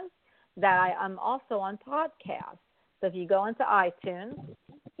thing is that I'm also on podcast. So if you go into iTunes,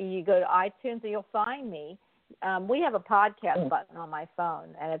 you go to iTunes and you'll find me. We have a podcast button on my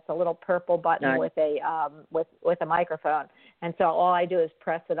phone, and it's a little purple button with a microphone. And so all I do is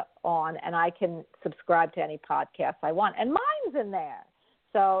press it on, and I can subscribe to any podcast I want. And mine's in there.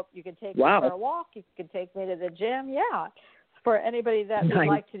 So you can take me for a walk. You can take me to the gym. Yeah. For anybody that would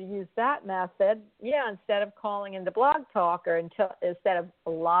like to use that method, instead of calling into Blog Talk or instead of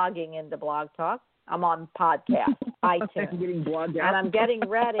logging into Blog Talk, I'm on podcast, iTunes, and I'm getting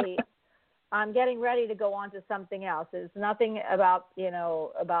ready. I'm getting ready to go on to something else. It's nothing about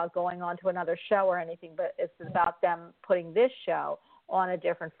about going on to another show or anything, but it's about them putting this show on a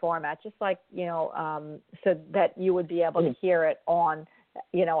different format, just like so that you would be able to hear it on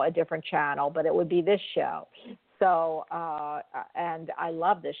a different channel, but it would be this show. So, and I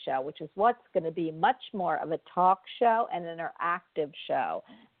love this show, which is what's going to be much more of a talk show and an interactive show.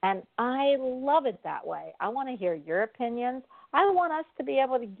 And I love it that way. I want to hear your opinions. I want us to be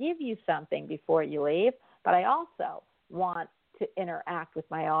able to give you something before you leave, but I also want to interact with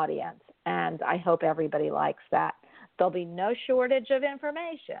my audience, and I hope everybody likes that. There'll be no shortage of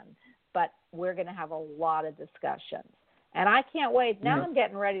information, but we're going to have a lot of discussions. And I can't wait. Now I'm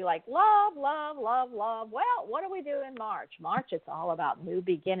getting ready like love, love, love, love. Well, what do we do in March? March, it's all about new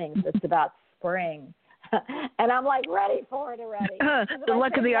beginnings. It's about spring. And I'm like ready for it already. The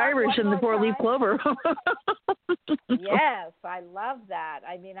luck of the Irish and the four-leaf clover. Yes, I love that.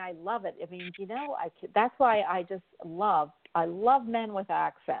 I love it. That's why I love men with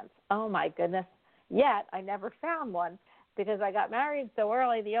accents. Oh, my goodness. Yet I never found one because I got married so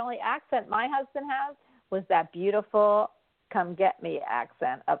early. The only accent my husband has was that beautiful come get me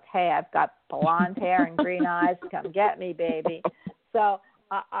accent. Okay, I've got blonde hair and green eyes. Come get me, baby. So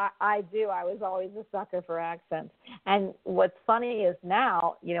I do. I was always a sucker for accents. And what's funny is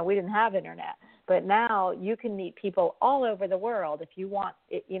now, you know, we didn't have internet, but now you can meet people all over the world. If you want,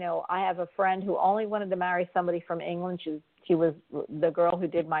 you know, I have a friend who only wanted to marry somebody from England. She was the girl who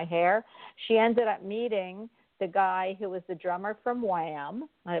did my hair. She ended up meeting the guy who was the drummer from Wham,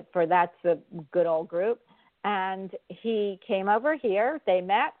 that's a good old group. And he came over here. They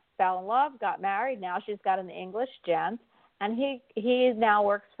met, fell in love, got married. Now she's got an English gent. And he now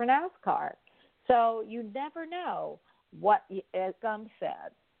works for NASCAR. So you never know what, as Gump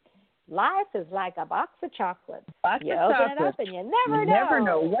said, life is like a box of chocolates. You open it up and you never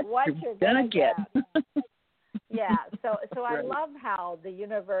know what you're going to get. Yeah, so right. I love how the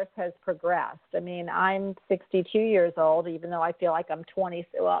universe has progressed. I mean, I'm 62 years old, even though I feel like I'm 20.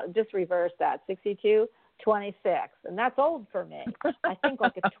 Well, just reverse that, 62, 26. And that's old for me. I think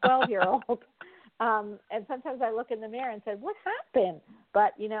like a 12-year-old. And sometimes I look in the mirror and say, what happened?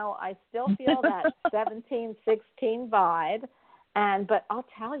 But, you know, I still feel that 17, 16 vibe. But I'll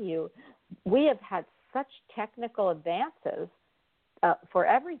tell you, we have had such technical advances for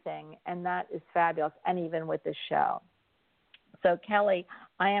everything, and that is fabulous, and even with this show. So, Kelly,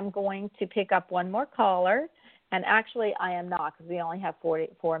 I am going to pick up one more caller. And actually, I am not, because we only have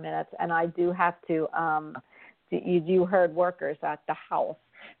 44 minutes, and I do have to, you heard workers at the house.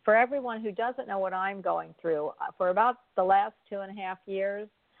 For everyone who doesn't know what I'm going through, for about the last 2.5 years,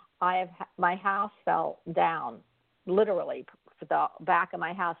 my house fell down, literally, for the back of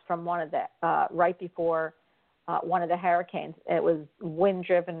my house from one of the, right before one of the hurricanes. It was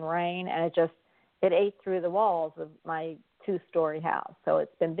wind-driven rain, and it ate through the walls of my 2-story house. So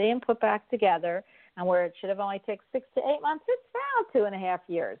it's been being put back together, and where it should have only taken 6 to 8 months, it's now 2.5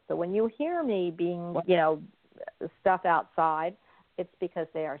 years. So when you hear me being, you know, stuff outside, it's because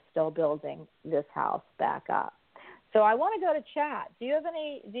they are still building this house back up. So I want to go to chat. Do you have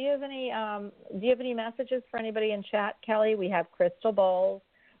any messages for anybody in chat, Kelly? We have Crystal Bowles,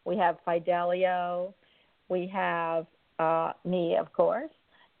 we have Fidelio, we have me, of course.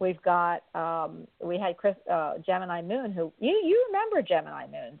 We've got we had Gemini Moon, who you remember Gemini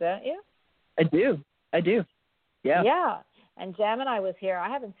Moon, don't you? I do. Yeah. Yeah. And Gemini was here. I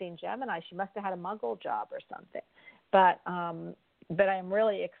haven't seen Gemini. She must have had a muggle job or something. But I'm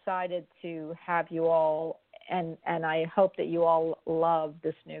really excited to have you all, and I hope that you all love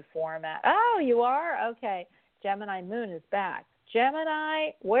this new format. Oh, you are? Okay. Gemini Moon is back.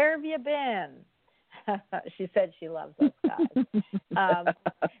 Gemini, where have you been? She said she loves us guys.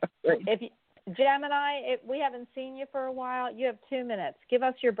 Gemini, if we haven't seen you for a while, you have 2 minutes. Give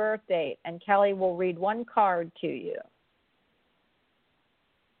us your birth date, and Kelly will read one card to you.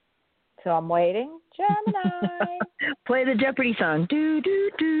 So I'm waiting. Gemini. Play the Jeopardy song. Do, do,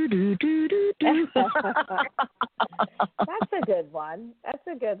 do, do, do, do, do. That's a good one.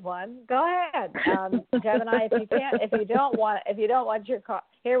 Go ahead. Gemini, if you don't want your card,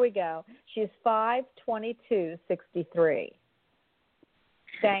 here we go. She's 5/22/63.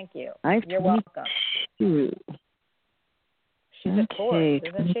 Thank you. You're welcome. She's a Taurus,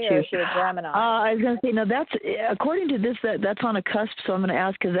 isn't she, or is she a Gemini? I was going to say, no, that's, according to this, that's on a cusp, so I'm going to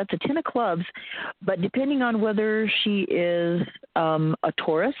ask, because that's a 10 of clubs, but depending on whether she is a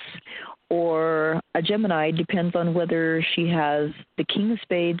Taurus or a Gemini, depends on whether she has the King of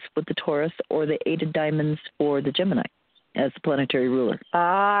Spades with the Taurus or the 8 of Diamonds for the Gemini as the planetary ruler.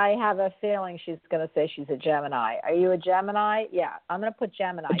 I have a feeling she's going to say she's a Gemini. Are you a Gemini? Yeah, I'm going to put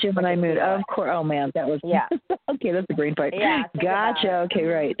Gemini. Gemini moon. Of course. Oh man, that was okay. That's a brain fight. Yeah. Gotcha. Okay.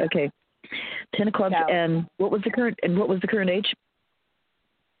 Right. Okay. 10 of clubs. So, and what was the current age?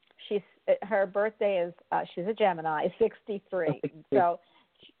 Her birthday is she's a Gemini, 63. So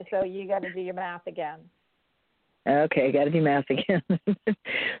you got to do your math again. Okay, got to do math again.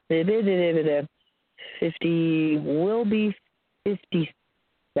 50 will be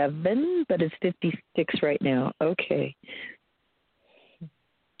 57, but it's 56 right now. Okay.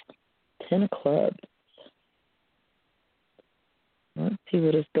 10 of clubs. Let's see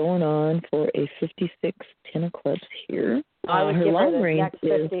what is going on for a 56 10 of clubs here. I would her give long her the range next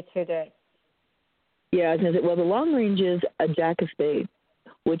 52 days. Yeah, I was going to say, well, the long range is a Jack of Spades,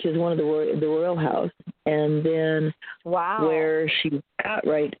 which is one of the royal house, and then where she's at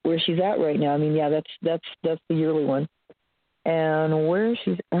right now. I mean, yeah, that's the yearly one, and where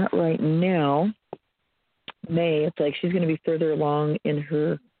she's at right now, May. It's like she's going to be further along in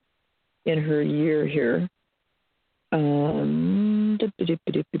her year here.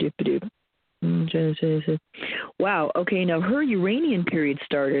 Wow. Okay. Now her Uranian period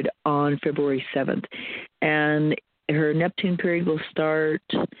started on February 7th, and her Neptune period will start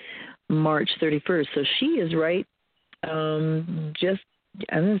March 31st. So she is right. Just,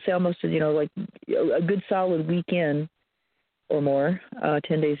 I'm going to say almost, like a good solid weekend or more,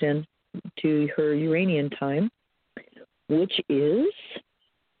 10 days in to her Uranian time, which gives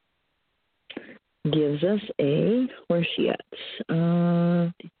us where's she at?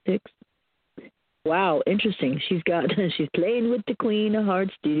 6. Wow, interesting. She's playing with the Queen of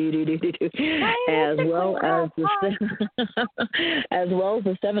Hearts, as well as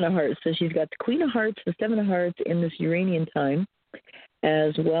the Seven of Hearts. So she's got the Queen of Hearts, the Seven of Hearts in this Uranian time,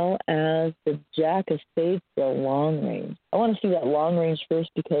 as well as the Jack of Spades for long range. I want to see that long range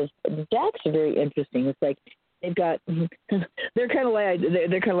first because the Jacks are very interesting. It's like they've got they're kind of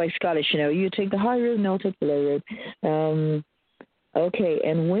like Scottish. You take the high road and I'll take the low road. Okay,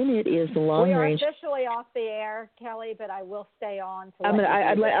 and when it is the long range, we are officially off the air, Kelly, but I will stay on. I'll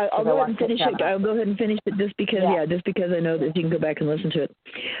go ahead and finish it. I'll go ahead and finish it just because I know that you can go back and listen to it.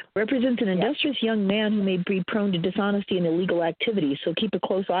 Represents an industrious young man who may be prone to dishonesty and illegal activities. So keep a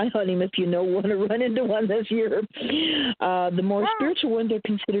close eye on him if you want to run into one this year. The more spiritual ones are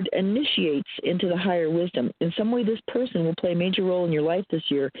considered initiates into the higher wisdom. In some way, this person will play a major role in your life this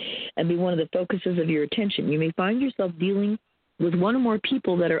year and be one of the focuses of your attention. You may find yourself dealing with one or more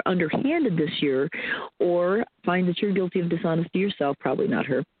people that are underhanded this year, or find that you're guilty of dishonesty yourself, probably not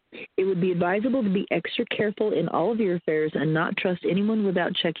her. It would be advisable to be extra careful in all of your affairs and not trust anyone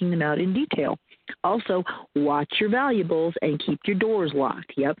without checking them out in detail. Also, watch your valuables and keep your doors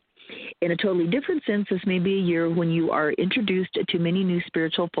locked. Yep. In a totally different sense, this may be a year when you are introduced to many new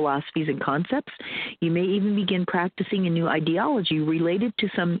spiritual philosophies and concepts. You may even begin practicing a new ideology related to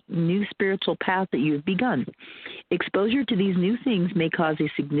some new spiritual path that you have begun. Exposure to these new things may cause a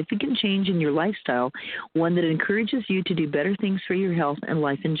significant change in your lifestyle, one that encourages you to do better things for your health and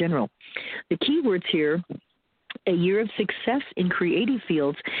life in general. The key words here: a year of success in creative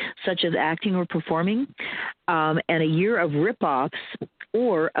fields such as acting or performing, and a year of rip-offs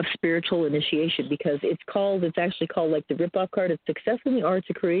or of spiritual initiation, because it's actually called like the rip-off card of success in the arts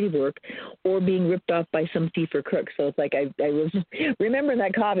of creative work or being ripped off by some thief or crook. So it's like I was remembering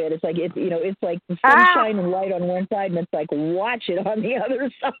that comment. It's like it's like the sunshine and light on one side, and it's like watch it on the other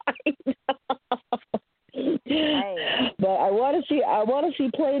side. But I want to see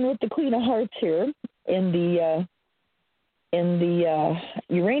playing with the Queen of Hearts here in the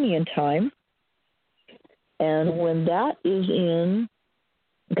Uranian time, and when that is in,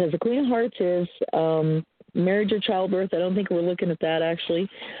 because the Queen of Hearts is marriage or childbirth. I don't think we're looking at that actually,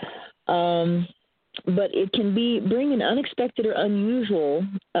 but it can bring an unexpected or unusual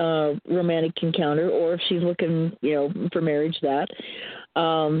romantic encounter, or if she's looking for marriage, that.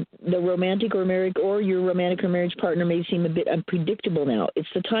 The romantic or your romantic or marriage partner may seem a bit unpredictable now. It's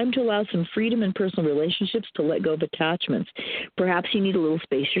the time to allow some freedom in personal relationships, to let go of attachments. Perhaps you need a little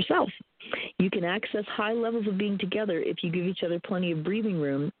space yourself. You can access high levels of being together if you give each other plenty of breathing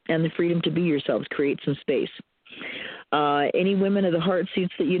room and the freedom to be yourselves. Create some space. Any women of the heart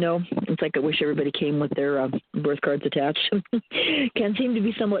suits that it's like I wish everybody came with their birth cards attached, can seem to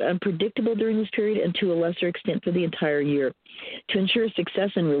be somewhat unpredictable during this period and to a lesser extent for the entire year. To ensure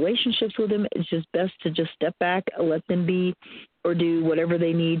success in relationships with them, it's just best to just step back, let them be or do whatever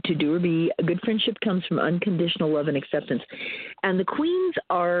they need to do or be. A good friendship comes from unconditional love and acceptance. And the queens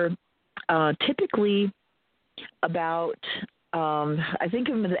are typically about... I think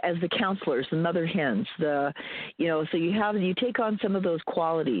of them as the counselors, the mother hens. So you take on some of those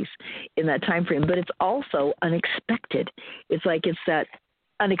qualities in that time frame, but it's also unexpected. It's that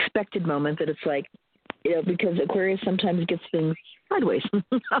unexpected moment that it's like, because Aquarius sometimes gets things sideways.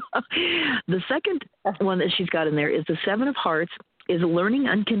 The second one that she's got in there is the Seven of Hearts, is learning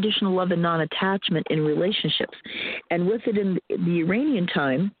unconditional love and non-attachment in relationships, and with it in the Uranian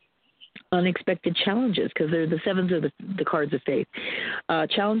time. Unexpected challenges, because the sevens are the cards of faith.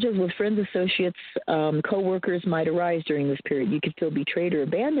 Challenges with friends, associates, co-workers might arise during this period. You could feel betrayed or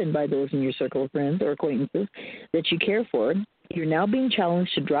abandoned by those in your circle of friends or acquaintances that you care for. You're now being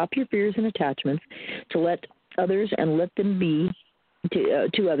challenged to drop your fears and attachments, to let others and let them be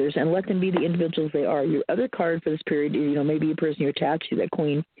to others and let them be the individuals they are. Your other card for this period, maybe a person you're attached to, that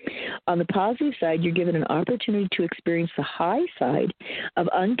queen. On the positive side, you're given an opportunity to experience the high side of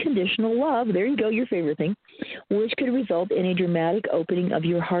unconditional love. There you go, your favorite thing, which could result in a dramatic opening of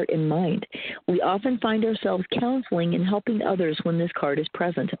your heart and mind. We often find ourselves counseling and helping others when this card is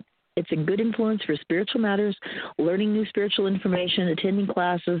present. It's a good influence for spiritual matters, learning new spiritual information, attending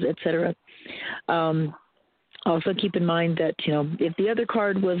classes, etc. Also keep in mind that, if the other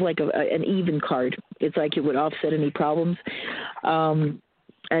card was like an even card, it's like it would offset any problems.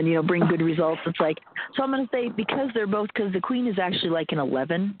 and bring good results. It's like, so I'm going to say, because the Queen is actually like an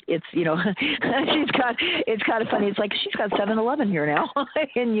 11. It's it's kind of funny. It's like she's got 7-11 here now,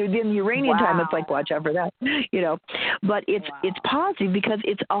 and in Uranian time, it's like, watch out for that, But it's positive because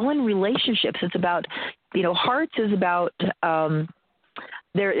it's all in relationships. It's about, hearts is about.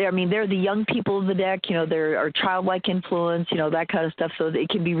 They're the young people of the deck, there are childlike influence, that kind of stuff. So it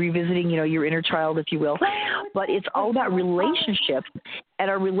can be revisiting, your inner child, if you will. But it's all about relationships, and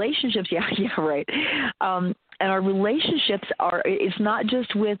our relationships. Yeah, right. And our relationships it's not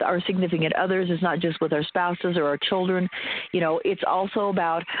just with our significant others. It's not just with our spouses or our children. It's also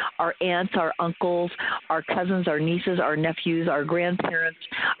about our aunts, our uncles, our cousins, our nieces, our nephews, our grandparents,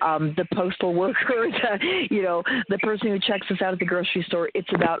 the postal worker, the person who checks us out at the grocery store. It's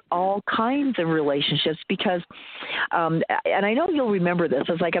about all kinds of relationships because, and I know you'll remember this.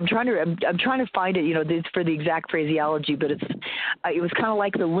 It's like I'm trying to find it, for the exact phraseology, but it was kind of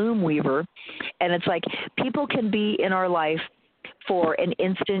like the loom weaver, and it's like people can be in our life for an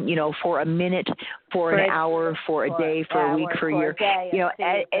instant, for a minute, for an hour, for a day, for a week, for a year,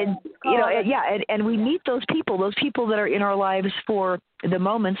 and we meet those people that are in our lives for the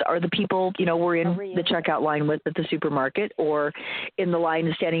moments are the people, we're in the checkout line with at the supermarket, or in the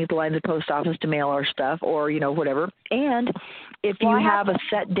line, standing at the line at the post office to mail our stuff, or, whatever. And if you have a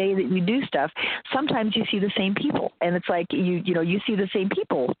set day that you do stuff, sometimes you see the same people, and it's like, you see the same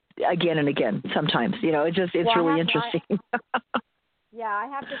people again and again sometimes, it's really interesting. Yeah, I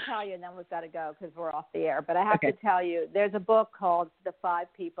have to tell you, and then we've got to go because we're off the air. But I have to tell you, there's a book called The 5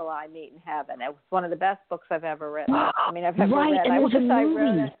 People I Meet in Heaven. It was one of the best books I've ever written. I've ever read. And I wish there's a I movie.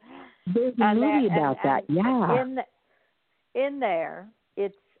 wrote it. There's a movie about that, yeah. In there,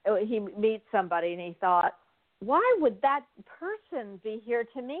 he meets somebody, and he thought, why would that person be here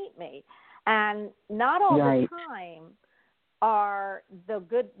to meet me? And not all the time are the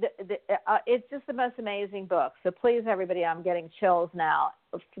good. It's just the most amazing book. So please, everybody, I'm getting chills now.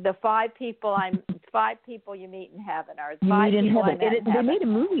 The 5 people you meet in heaven are 5 people I met in heaven. They made a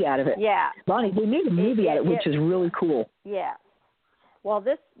movie out of it. Yeah, Bonnie, they made a movie out of it, which is really cool. Yeah. Well,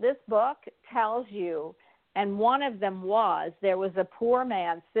 this book tells you, and one of them there was a poor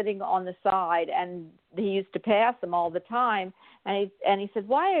man sitting on the side, and he used to pass him all the time, and he said,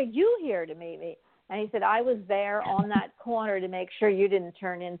 "Why are you here to meet me?" And he said, "I was there on that corner to make sure you didn't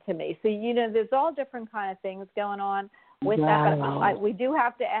turn into me." So, there's all different kind of things going on with that. But we do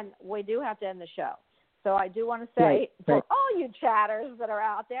have to end the show. So I do want to say, for all you chatters that are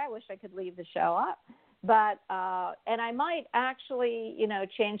out there, I wish I could leave the show up. But, and I might actually,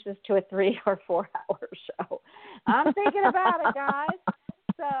 change this to a 3 or 4 hour show. I'm thinking about it, guys.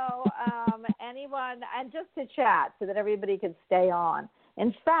 So anyone, and just to chat so that everybody can stay on.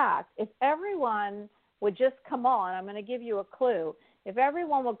 In fact, if everyone would just come on, I'm going to give you a clue. If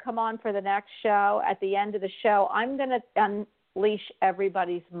everyone would come on for the next show, at the end of the show, I'm going to unleash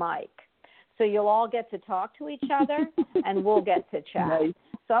everybody's mic. So you'll all get to talk to each other, and we'll get to chat. Nice.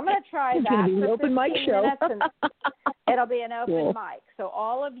 So I'm going to try that for 15 open mic show. Minutes, and it'll be an open mic. So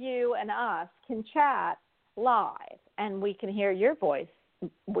all of you and us can chat live, and we can hear your voice.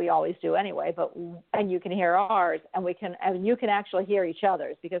 We always do anyway, and you can hear ours, and you can actually hear each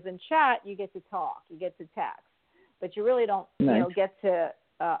other's, because in chat you get to talk, you get to text, but you really don't, get to.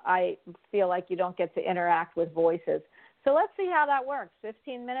 I feel like you don't get to interact with voices. So let's see how that works.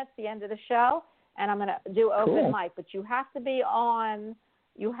 15 minutes, the end of the show, and I'm going to do open mic, but you have to be on.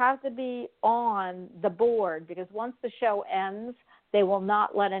 You have to be on the board, because once the show ends, they will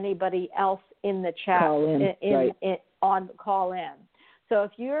not let anybody else in the chat call in. So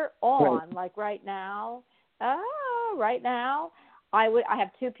if you're on, like right now, I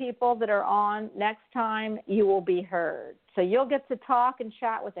have 2 people that are on. Next time, you will be heard. So you'll get to talk and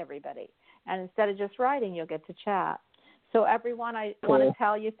chat with everybody. And instead of just writing, you'll get to chat. So everyone, I want to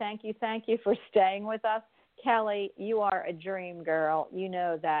tell you thank you for staying with us. Kelly, you are a dream girl. You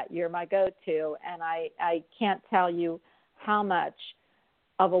know that. You're my go-to. And I can't tell you how much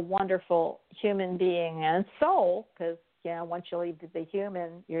of a wonderful human being and soul, because once you leave the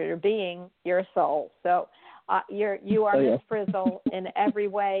human, you're a being, you're a soul. So you are Miss Frizzle in every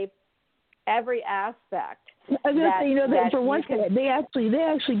way, every aspect. I was going to say, that for one thing, they actually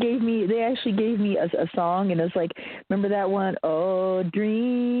gave me a song, and it's like, remember that one? Oh,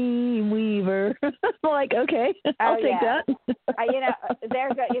 Dreamweaver. I'm like, okay, I'll take that.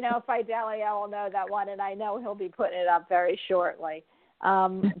 Fidelio will know that one, and I know he'll be putting it up very shortly.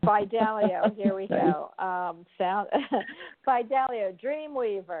 Fidelio, here we go. Fidelio,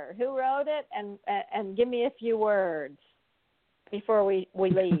 Dreamweaver. Who wrote it? And give me a few words before we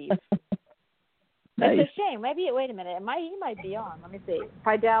leave. Nice. It's a shame. Maybe, wait a minute. He might be on. Let me see.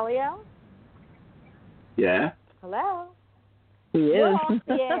 Fidelio? Yeah. Hello? He is. You're off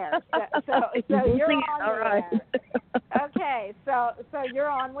the air. So you're on all the right. air. Okay, so you're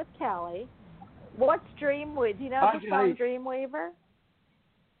on with Kelly. What's Dreamweaver? Do you know the song Dreamweaver?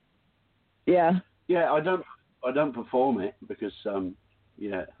 Yeah. Yeah, I don't perform it because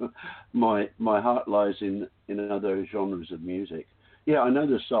my heart lies in other genres of music. Yeah, I know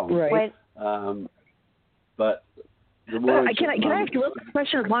the song. Right. But the words. Can I ask you a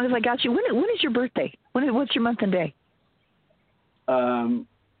question? As long as I got you, when is your birthday? What's your month and day?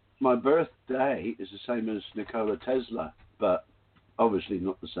 My birthday is the same as Nikola Tesla, but obviously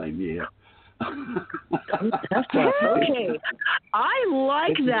not the same year. Okay, I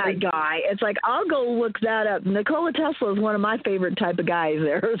like that guy. It's like, I'll go look that up. Nikola Tesla is one of my favorite type of guys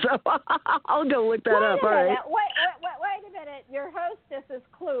there, so I'll go look that up. All right. Wait a minute. Your hostess is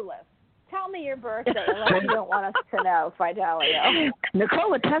clueless. Tell me your birthday, unless you don't want us to know, Fidelio.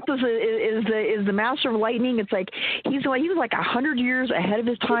 Nikola Tesla is the master of lightning. It's like he was like 100 years ahead of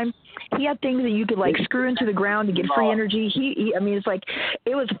his time. He had things that you could like screw into the ground to get free energy. It's like,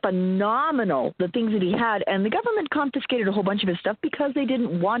 it was phenomenal, the things that he had, and the government confiscated a whole bunch of his stuff because they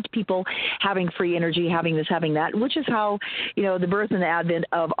didn't want people having free energy, having this, having that, which is how, the birth and the advent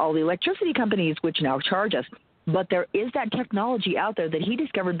of all the electricity companies, which now charge us. But there is that technology out there that he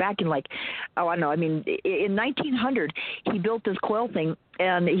discovered back in in 1900, he built this coil thing,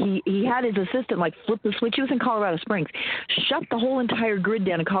 and he had his assistant like flip the switch. He was in Colorado Springs, shut the whole entire grid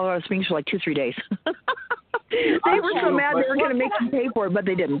down in Colorado Springs for like 2-3 days. They were so mad they were going to make him pay for it, but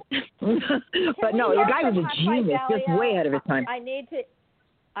they didn't. But no, the guy was a genius, just way ahead of his time. I need to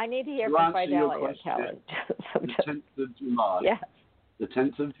hear from Fidelio, Kelly. The 10th of July. Yes. The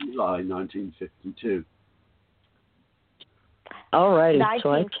 10th of July, 1952. All right.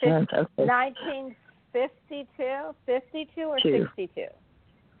 1952, 52 or 62?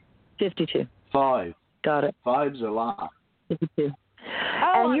 52. 5. Got it. 5's a lot. 52.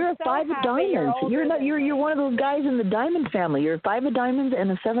 Oh, and you're a 5 of diamonds. You're one of those guys in the diamond family. You're a 5 of diamonds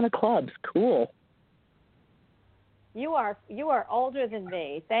and a 7 of clubs. Cool. You are older than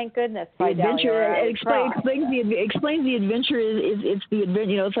me. Thank goodness. The adventure explains the adventure it's the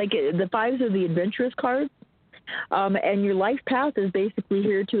adventure. It's like the 5s are the adventurous cards. And your life path is basically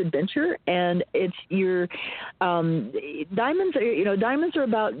here to adventure, and it's your diamonds are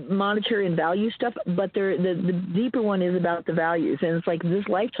about monetary and value stuff, but the deeper one is about the values, and it's like this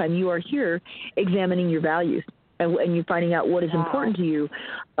lifetime you are here examining your values and you're finding out what is important to you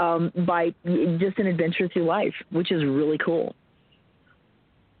by just an adventure through life, which is really cool.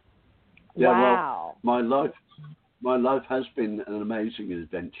 Yeah, wow. Well, my life has been an amazing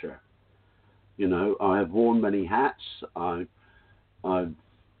adventure. I have worn many hats. I've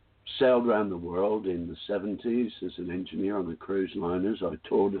sailed around the world in the 70s as an engineer on the cruise liners. I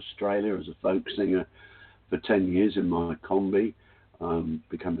toured Australia as a folk singer for 10 years in my combi.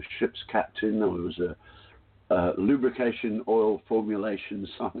 Become a ship's captain. I was a lubrication oil formulation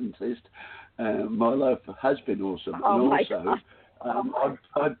scientist. My life has been awesome. Oh, and also,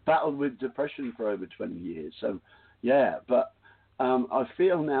 I've battled with depression for over 20 years. So, yeah, but I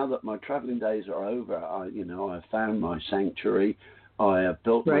feel now that my traveling days are over. I found my sanctuary. I have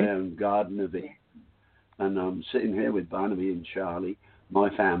built my own garden of Eden, and I'm sitting here with Barnaby and Charlie,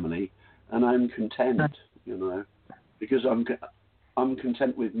 my family, and I'm content. Because I'm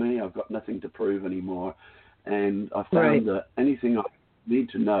content with me. I've got nothing to prove anymore, and I found that anything I need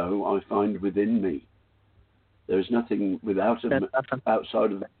to know, I find within me. There's nothing outside of me that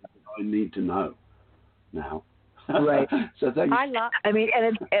I need to know now. Right. So thank you.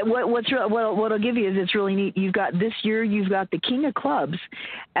 What'll give you is it's really neat. You've got this year. You've got the King of Clubs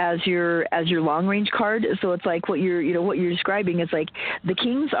as your long range card. So it's like what you're describing. It's like the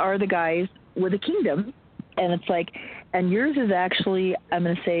kings are the guys with a kingdom, and it's like, and yours is actually, I'm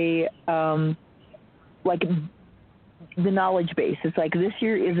going to say, like the knowledge base. It's like this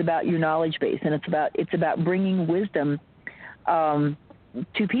year is about your knowledge base, and it's about bringing wisdom to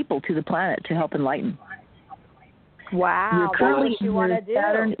people, to the planet, to help enlighten. Wow. You're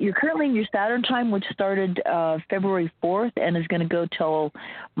currently in your Saturn time, which started February 4th and is going to go till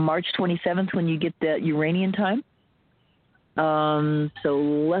March 27th when you get the Uranian time. So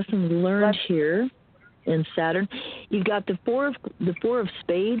lessons learned here in Saturn. You've got the four of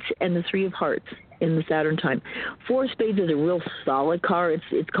spades and the 3 of hearts in the Saturn time. 4 of spades is a real solid card.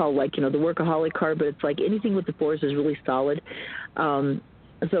 It's called the workaholic card, but it's like anything with the 4s is really solid.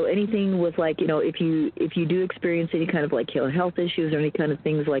 So anything with if you do experience any kind of health issues or any kind of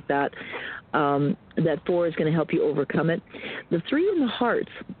things like that, that 4 is going to help you overcome it. The 3 in the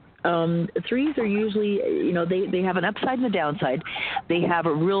hearts Threes are usually, they have an upside and a downside. They have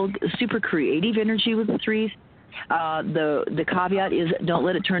a real super creative energy with the threes. The caveat is don't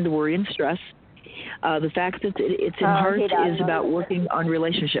let it turn to worry and stress. The fact that it's in heart is about working on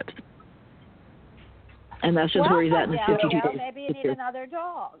relationships. And that's just where he's at in the 52 days. Maybe you need another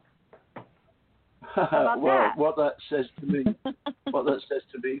dog. Well, what that says to me,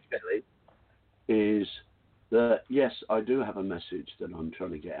 Kelly, is that yes, I do have a message that I'm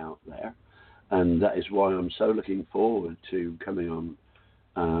trying to get out there, and that is why I'm so looking forward to coming on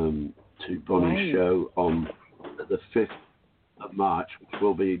to Bonnie's show on the 5th of March, which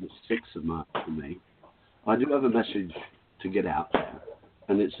will be the 6th of March for me. I do have a message to get out there,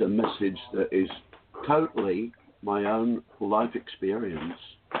 and it's a message that is totally my own life experience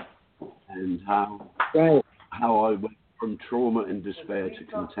and how I went from trauma and despair to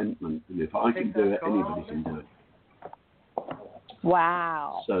contentment. And if I can do it, anybody can do it.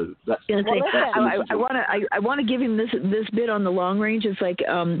 Wow. So that's. I want to give him this bit on the long range. It's like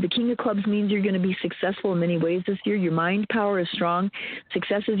the King of Clubs means you're going to be successful in many ways this year. Your mind power is strong.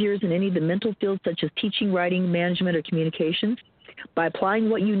 Success is yours in any of the mental fields such as teaching, writing, management, or communications. By applying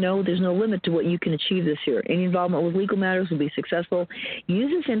what you know, there's no limit to what you can achieve this year. Any involvement with legal matters will be successful. Use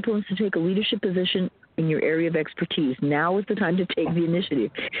this influence to take a leadership position in your area of expertise. Now is the time to take the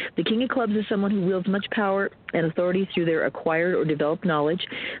initiative. The King of Clubs is someone who wields much power and authority through their acquired or developed knowledge.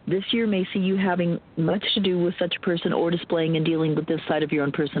 This year may see you having much to do with such a person or displaying and dealing with this side of your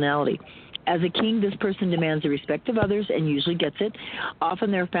own personality. As a king, this person demands the respect of others and usually gets it.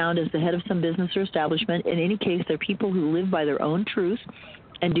 Often they're found as the head of some business or establishment. In any case, they're people who live by their own truth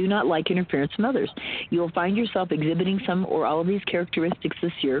and do not like interference from others. You'll find yourself exhibiting some or all of these characteristics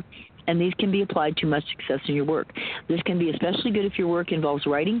this year, and these can be applied to much success in your work. This can be especially good if your work involves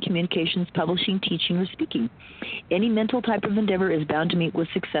writing, communications, publishing, teaching, or speaking. Any mental type of endeavor is bound to meet with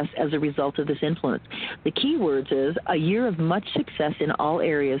success as a result of this influence. The key words is a year of much success in all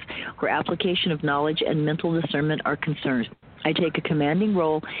areas where application of knowledge and mental discernment are concerned. I take a commanding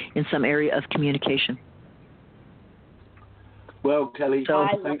role in some area of communication. Well, Kelly,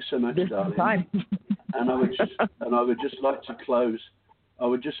 thanks so much, darling. And I would just like to close. I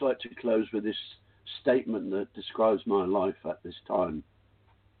would just like to close with this statement that describes my life at this time.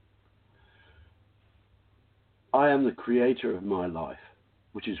 I am the creator of my life,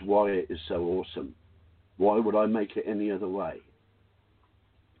 which is why it is so awesome. Why would I make it any other way?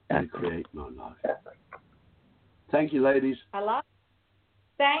 To create my life. Thank you, ladies. I love it.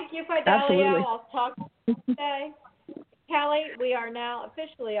 Thank you, Fidelio. Absolutely. I'll talk to you today. Kelly, we are now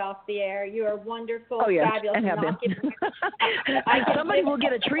officially off the air. You are wonderful, fabulous. And have been. Somebody will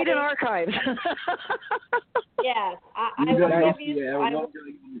get a treat in archives. Yes, I will give you.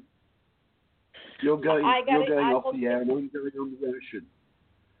 You're going off the air, and I'm going on the ocean.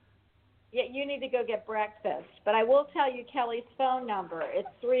 Yeah, you need to go get breakfast. But I will tell you Kelly's phone number. It's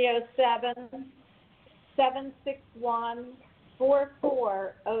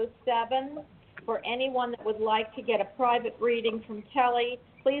 307-761-4407. For anyone that would like to get a private reading from Kelly,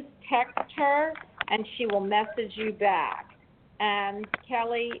 please text her, and she will message you back. And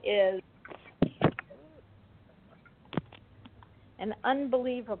Kelly is an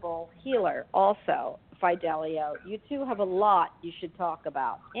unbelievable healer also, Fidelio. You two have a lot you should talk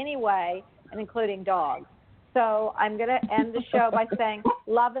about anyway, and including dogs. So I'm going to end the show by saying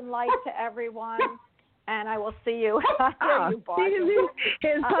love and light to everyone. And I will see you.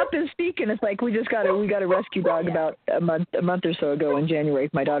 His pup is speaking. It's like we got a rescue dog about a month or so ago in January.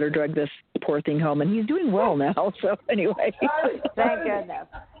 My daughter dragged this poor thing home, and he's doing well now. So anyway, thank goodness.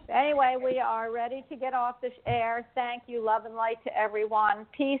 Anyway, we are ready to get off the air. Thank you. Love and light to everyone.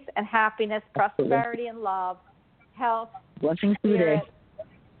 Peace and happiness, prosperity and love, health, blessings to the day.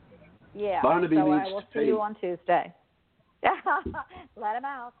 Yeah. Barnaby so I will see you on Tuesday. Let him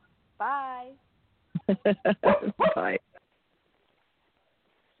out. Bye. Bye.